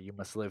 Like, here, you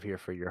must live here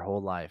for your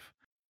whole life.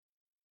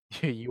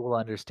 You will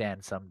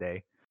understand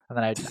someday. And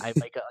then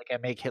I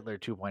make Hitler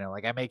 2.0.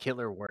 Like I make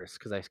Hitler worse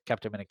because I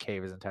kept him in a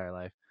cave his entire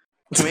life.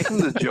 Make him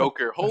the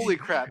Joker. Holy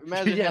crap!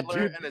 Imagine Yeah,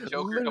 Hitler dude, and a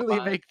Joker literally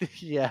combined.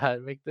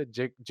 make the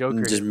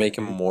Joker. Just make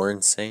him more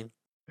insane.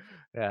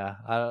 Yeah,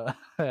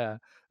 yeah.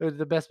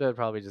 The best bet would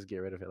probably just get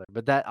rid of Hitler.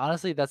 But that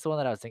honestly, that's the one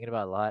that I was thinking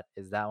about a lot.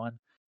 Is that one?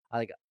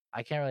 I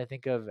can't really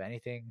think of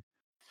anything.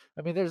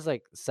 I mean, there's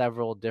like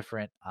several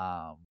different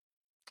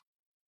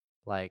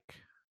like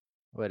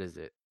what is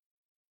it?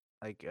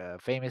 Like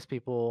famous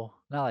people,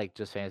 not like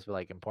just famous, but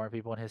like important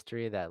people in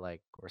history that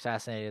like were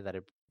assassinated. That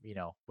it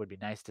would be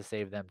nice to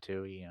save them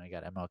too. You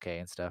got MLK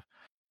and stuff.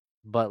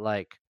 But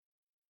like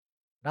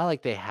not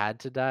like they had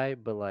to die,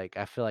 but like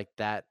I feel like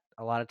that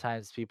a lot of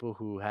times people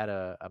who had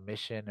a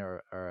mission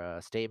or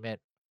a statement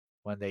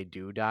when they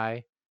do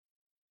die,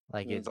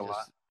 like Means a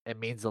lot. it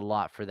means a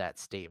lot for that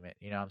statement.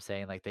 You know what I'm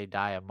saying? Like they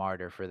die a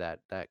martyr for that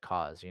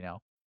cause. You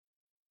know.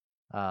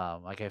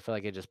 Like I feel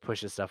like it just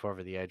pushes stuff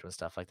over the edge when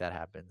stuff like that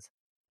happens.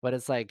 But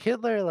it's like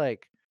Hitler,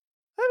 like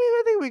I mean,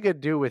 I think we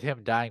could do with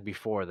him dying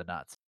before the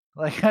Nazis.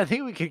 Like I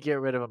think we could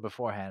get rid of him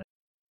beforehand.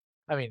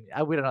 I mean,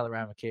 we don't know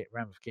the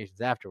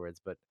ramifications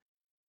afterwards, but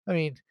I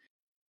mean,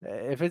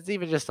 if it's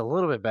even just a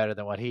little bit better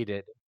than what he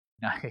did,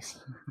 nice.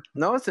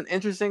 No, it's an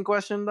interesting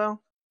question though.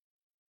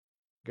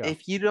 Go.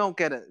 If you don't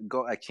get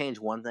change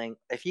one thing,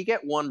 if you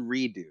get one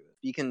redo,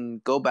 if you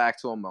can go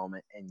back to a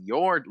moment in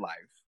your life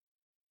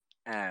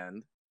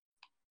and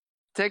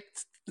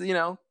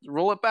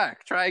roll it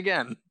back, try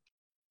again.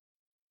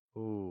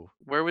 Ooh.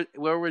 Where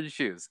would you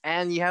choose?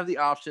 And you have the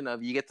option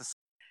of you get to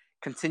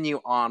continue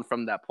on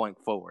from that point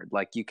forward.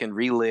 Like you can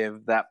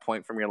relive that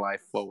point from your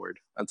life forward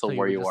until So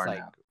where would you just, are like,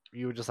 now.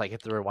 You would just like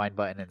hit the rewind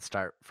button and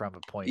start from a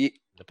point Ye- in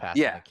the past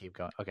yeah. and then keep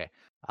going. Okay.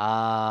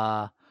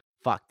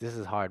 Fuck, this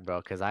is hard, bro,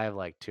 because I have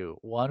like two.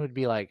 One would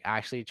be like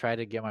actually try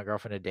to get my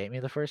girlfriend to date me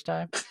the first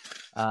time.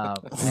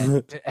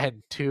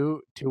 And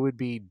two would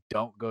be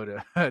don't go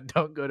to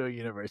a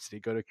university,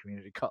 go to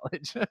community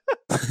college. But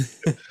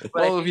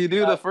Well, if you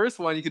do the first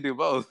one, you could do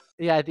both.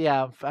 yeah,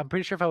 I'm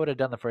pretty sure if I would have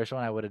done the first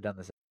one, I would have done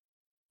the second.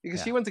 Because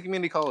Yeah. she went to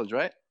community college,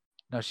 right?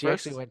 No, she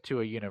First? actually went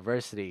to a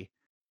university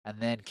and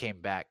then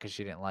came back because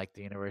she didn't like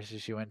the university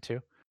she went to.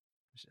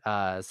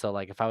 So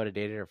like if I would have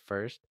dated her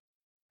first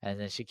and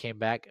then she came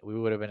back, we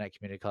would have been at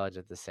community college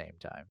at the same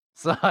time.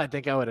 So I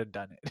think I would have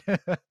done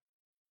it.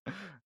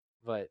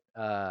 But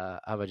how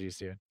about you,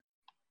 Steven?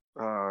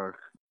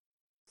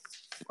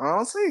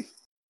 Honestly,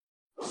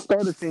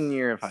 start a senior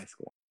year of high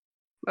school.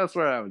 That's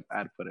where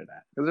I'd put it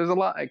at. Because there's a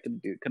lot I could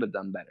have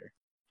done better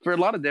for a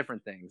lot of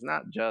different things,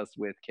 not just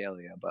with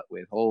Kalia, but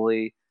with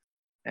Holy,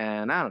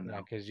 and I don't know.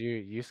 Yeah, because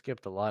you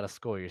skipped a lot of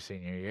school your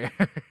senior year.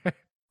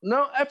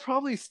 No, I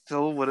probably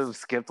still would have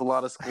skipped a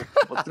lot of school.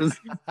 But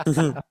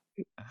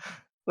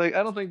like,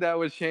 I don't think that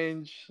would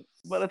change.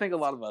 But I think a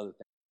lot of other things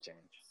would change.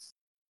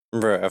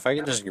 Bro, if I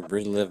could just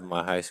relive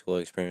my high school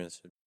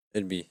experience,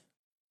 it'd be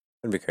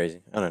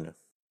crazy. I don't know.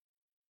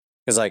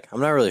 Because, like, I'm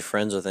not really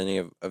friends with any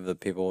of the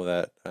people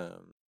that,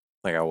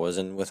 like, I was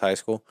in with high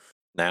school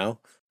now.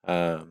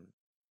 Or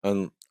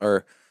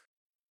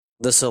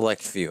the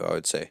select few, I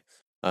would say.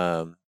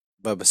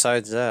 But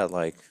besides that,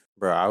 like,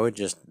 bro, I would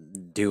just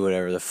do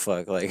whatever the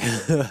fuck. Like,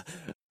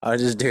 I would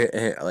just do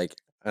it, like,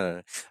 I don't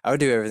know. I would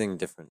do everything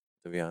different,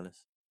 to be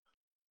honest.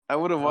 I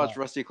would have watched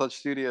Rusty Clutch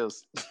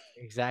Studios.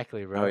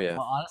 Exactly, bro. Oh, yeah.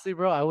 Well, honestly,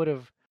 bro, I would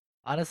have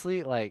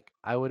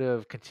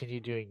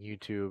continued doing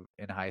YouTube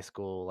in high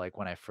school, like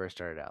when I first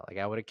started out. Like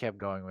I would have kept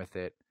going with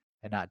it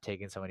and not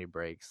taking so many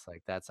breaks.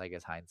 Like that's, I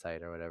guess,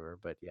 hindsight or whatever.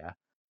 But yeah.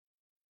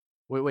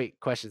 Wait.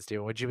 Question,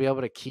 Steven. Would you be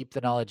able to keep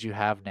the knowledge you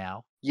have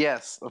now?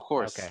 Yes, of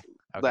course. Okay.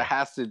 That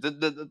has to.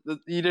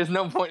 There's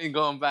no point in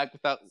going back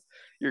without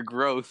your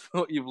growth,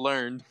 what you've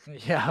learned.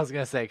 Yeah, I was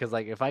gonna say because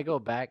like if I go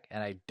back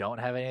and I don't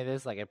have any of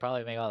this, like I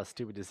probably make all the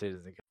stupid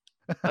decisions again.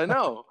 I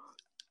know.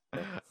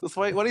 That's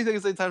why. What do you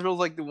think? Say time travel is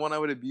like the one I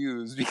would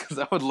abuse because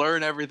I would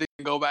learn everything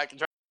and go back and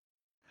try.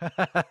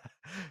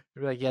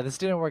 You're like, yeah, this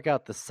didn't work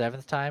out the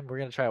 7th time. We're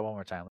gonna try it one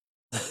more time.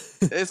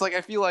 It's like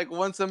I feel like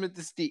once I'm at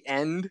the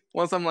end,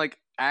 once I'm like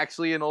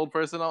actually an old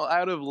person, I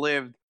would have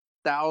lived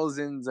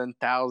thousands and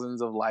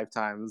thousands of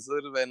lifetimes. It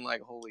would have been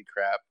like, holy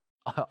crap.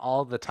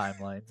 All the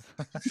timelines.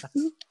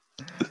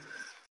 All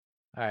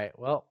right.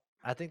 Well,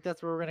 I think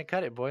that's where we're gonna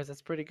cut it, boys.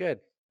 That's pretty good.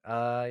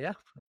 Yeah,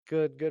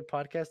 good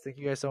podcast. Thank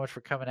you guys so much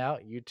for coming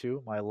out. You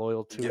too, my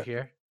loyal two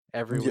here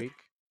every week.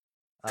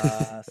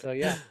 So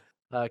yeah,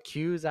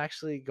 Q's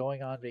actually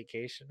going on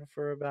vacation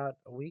for about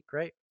a week,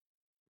 right?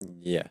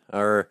 Yeah.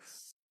 Or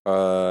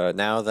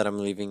now that I'm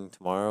leaving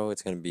tomorrow,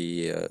 it's gonna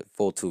be a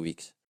full 2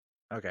 weeks.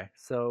 Okay.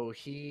 So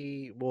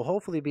he will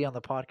hopefully be on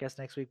the podcast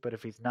next week, but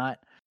if he's not,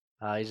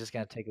 he's just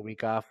gonna take a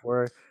week off.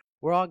 We're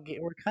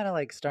kind of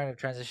like starting to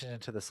transition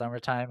into the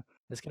summertime.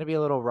 It's gonna be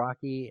a little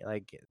rocky,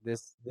 like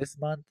this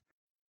month,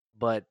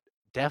 but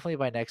definitely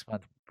by next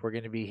month we're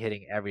gonna be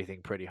hitting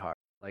everything pretty hard.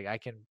 Like I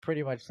can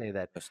pretty much say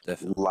that Most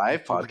definitely.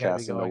 Live YouTube's gonna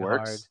be podcast in the going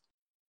works. hard.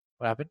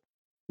 What happened?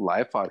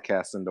 Live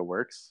podcast in the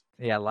works.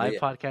 Yeah, live yeah.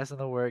 podcast in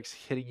the works,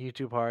 hitting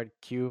YouTube hard.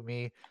 Cue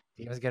me.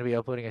 Steven's gonna be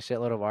uploading a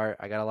shitload of art.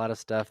 I got a lot of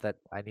stuff that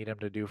I need him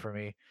to do for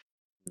me.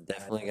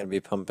 Definitely gonna be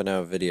pumping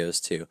out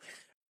videos too,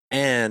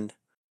 and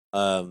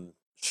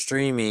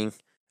streaming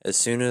as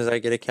soon as I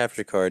get a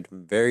capture card.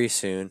 Very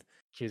soon.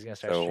 Q's gonna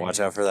start. So streaming. watch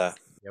out for that.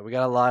 Yeah, we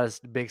got a lot of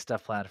big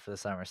stuff planned for the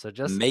summer. So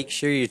just Make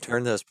sure you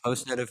turn those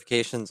post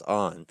notifications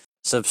on.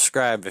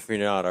 Subscribe if you're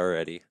not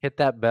already. hit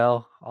that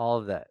bell, all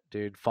of that,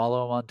 dude.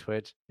 Follow him on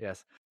Twitch.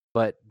 Yes.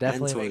 But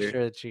definitely make Twitter.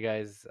 sure that you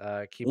guys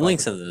keep up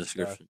Links with in the this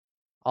stuff. description.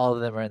 All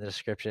of them are in the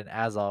description,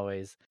 as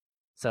always.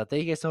 So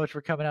thank you guys so much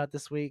for coming out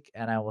this week,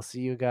 and I will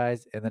see you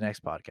guys in the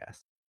next podcast.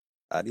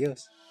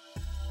 Adios.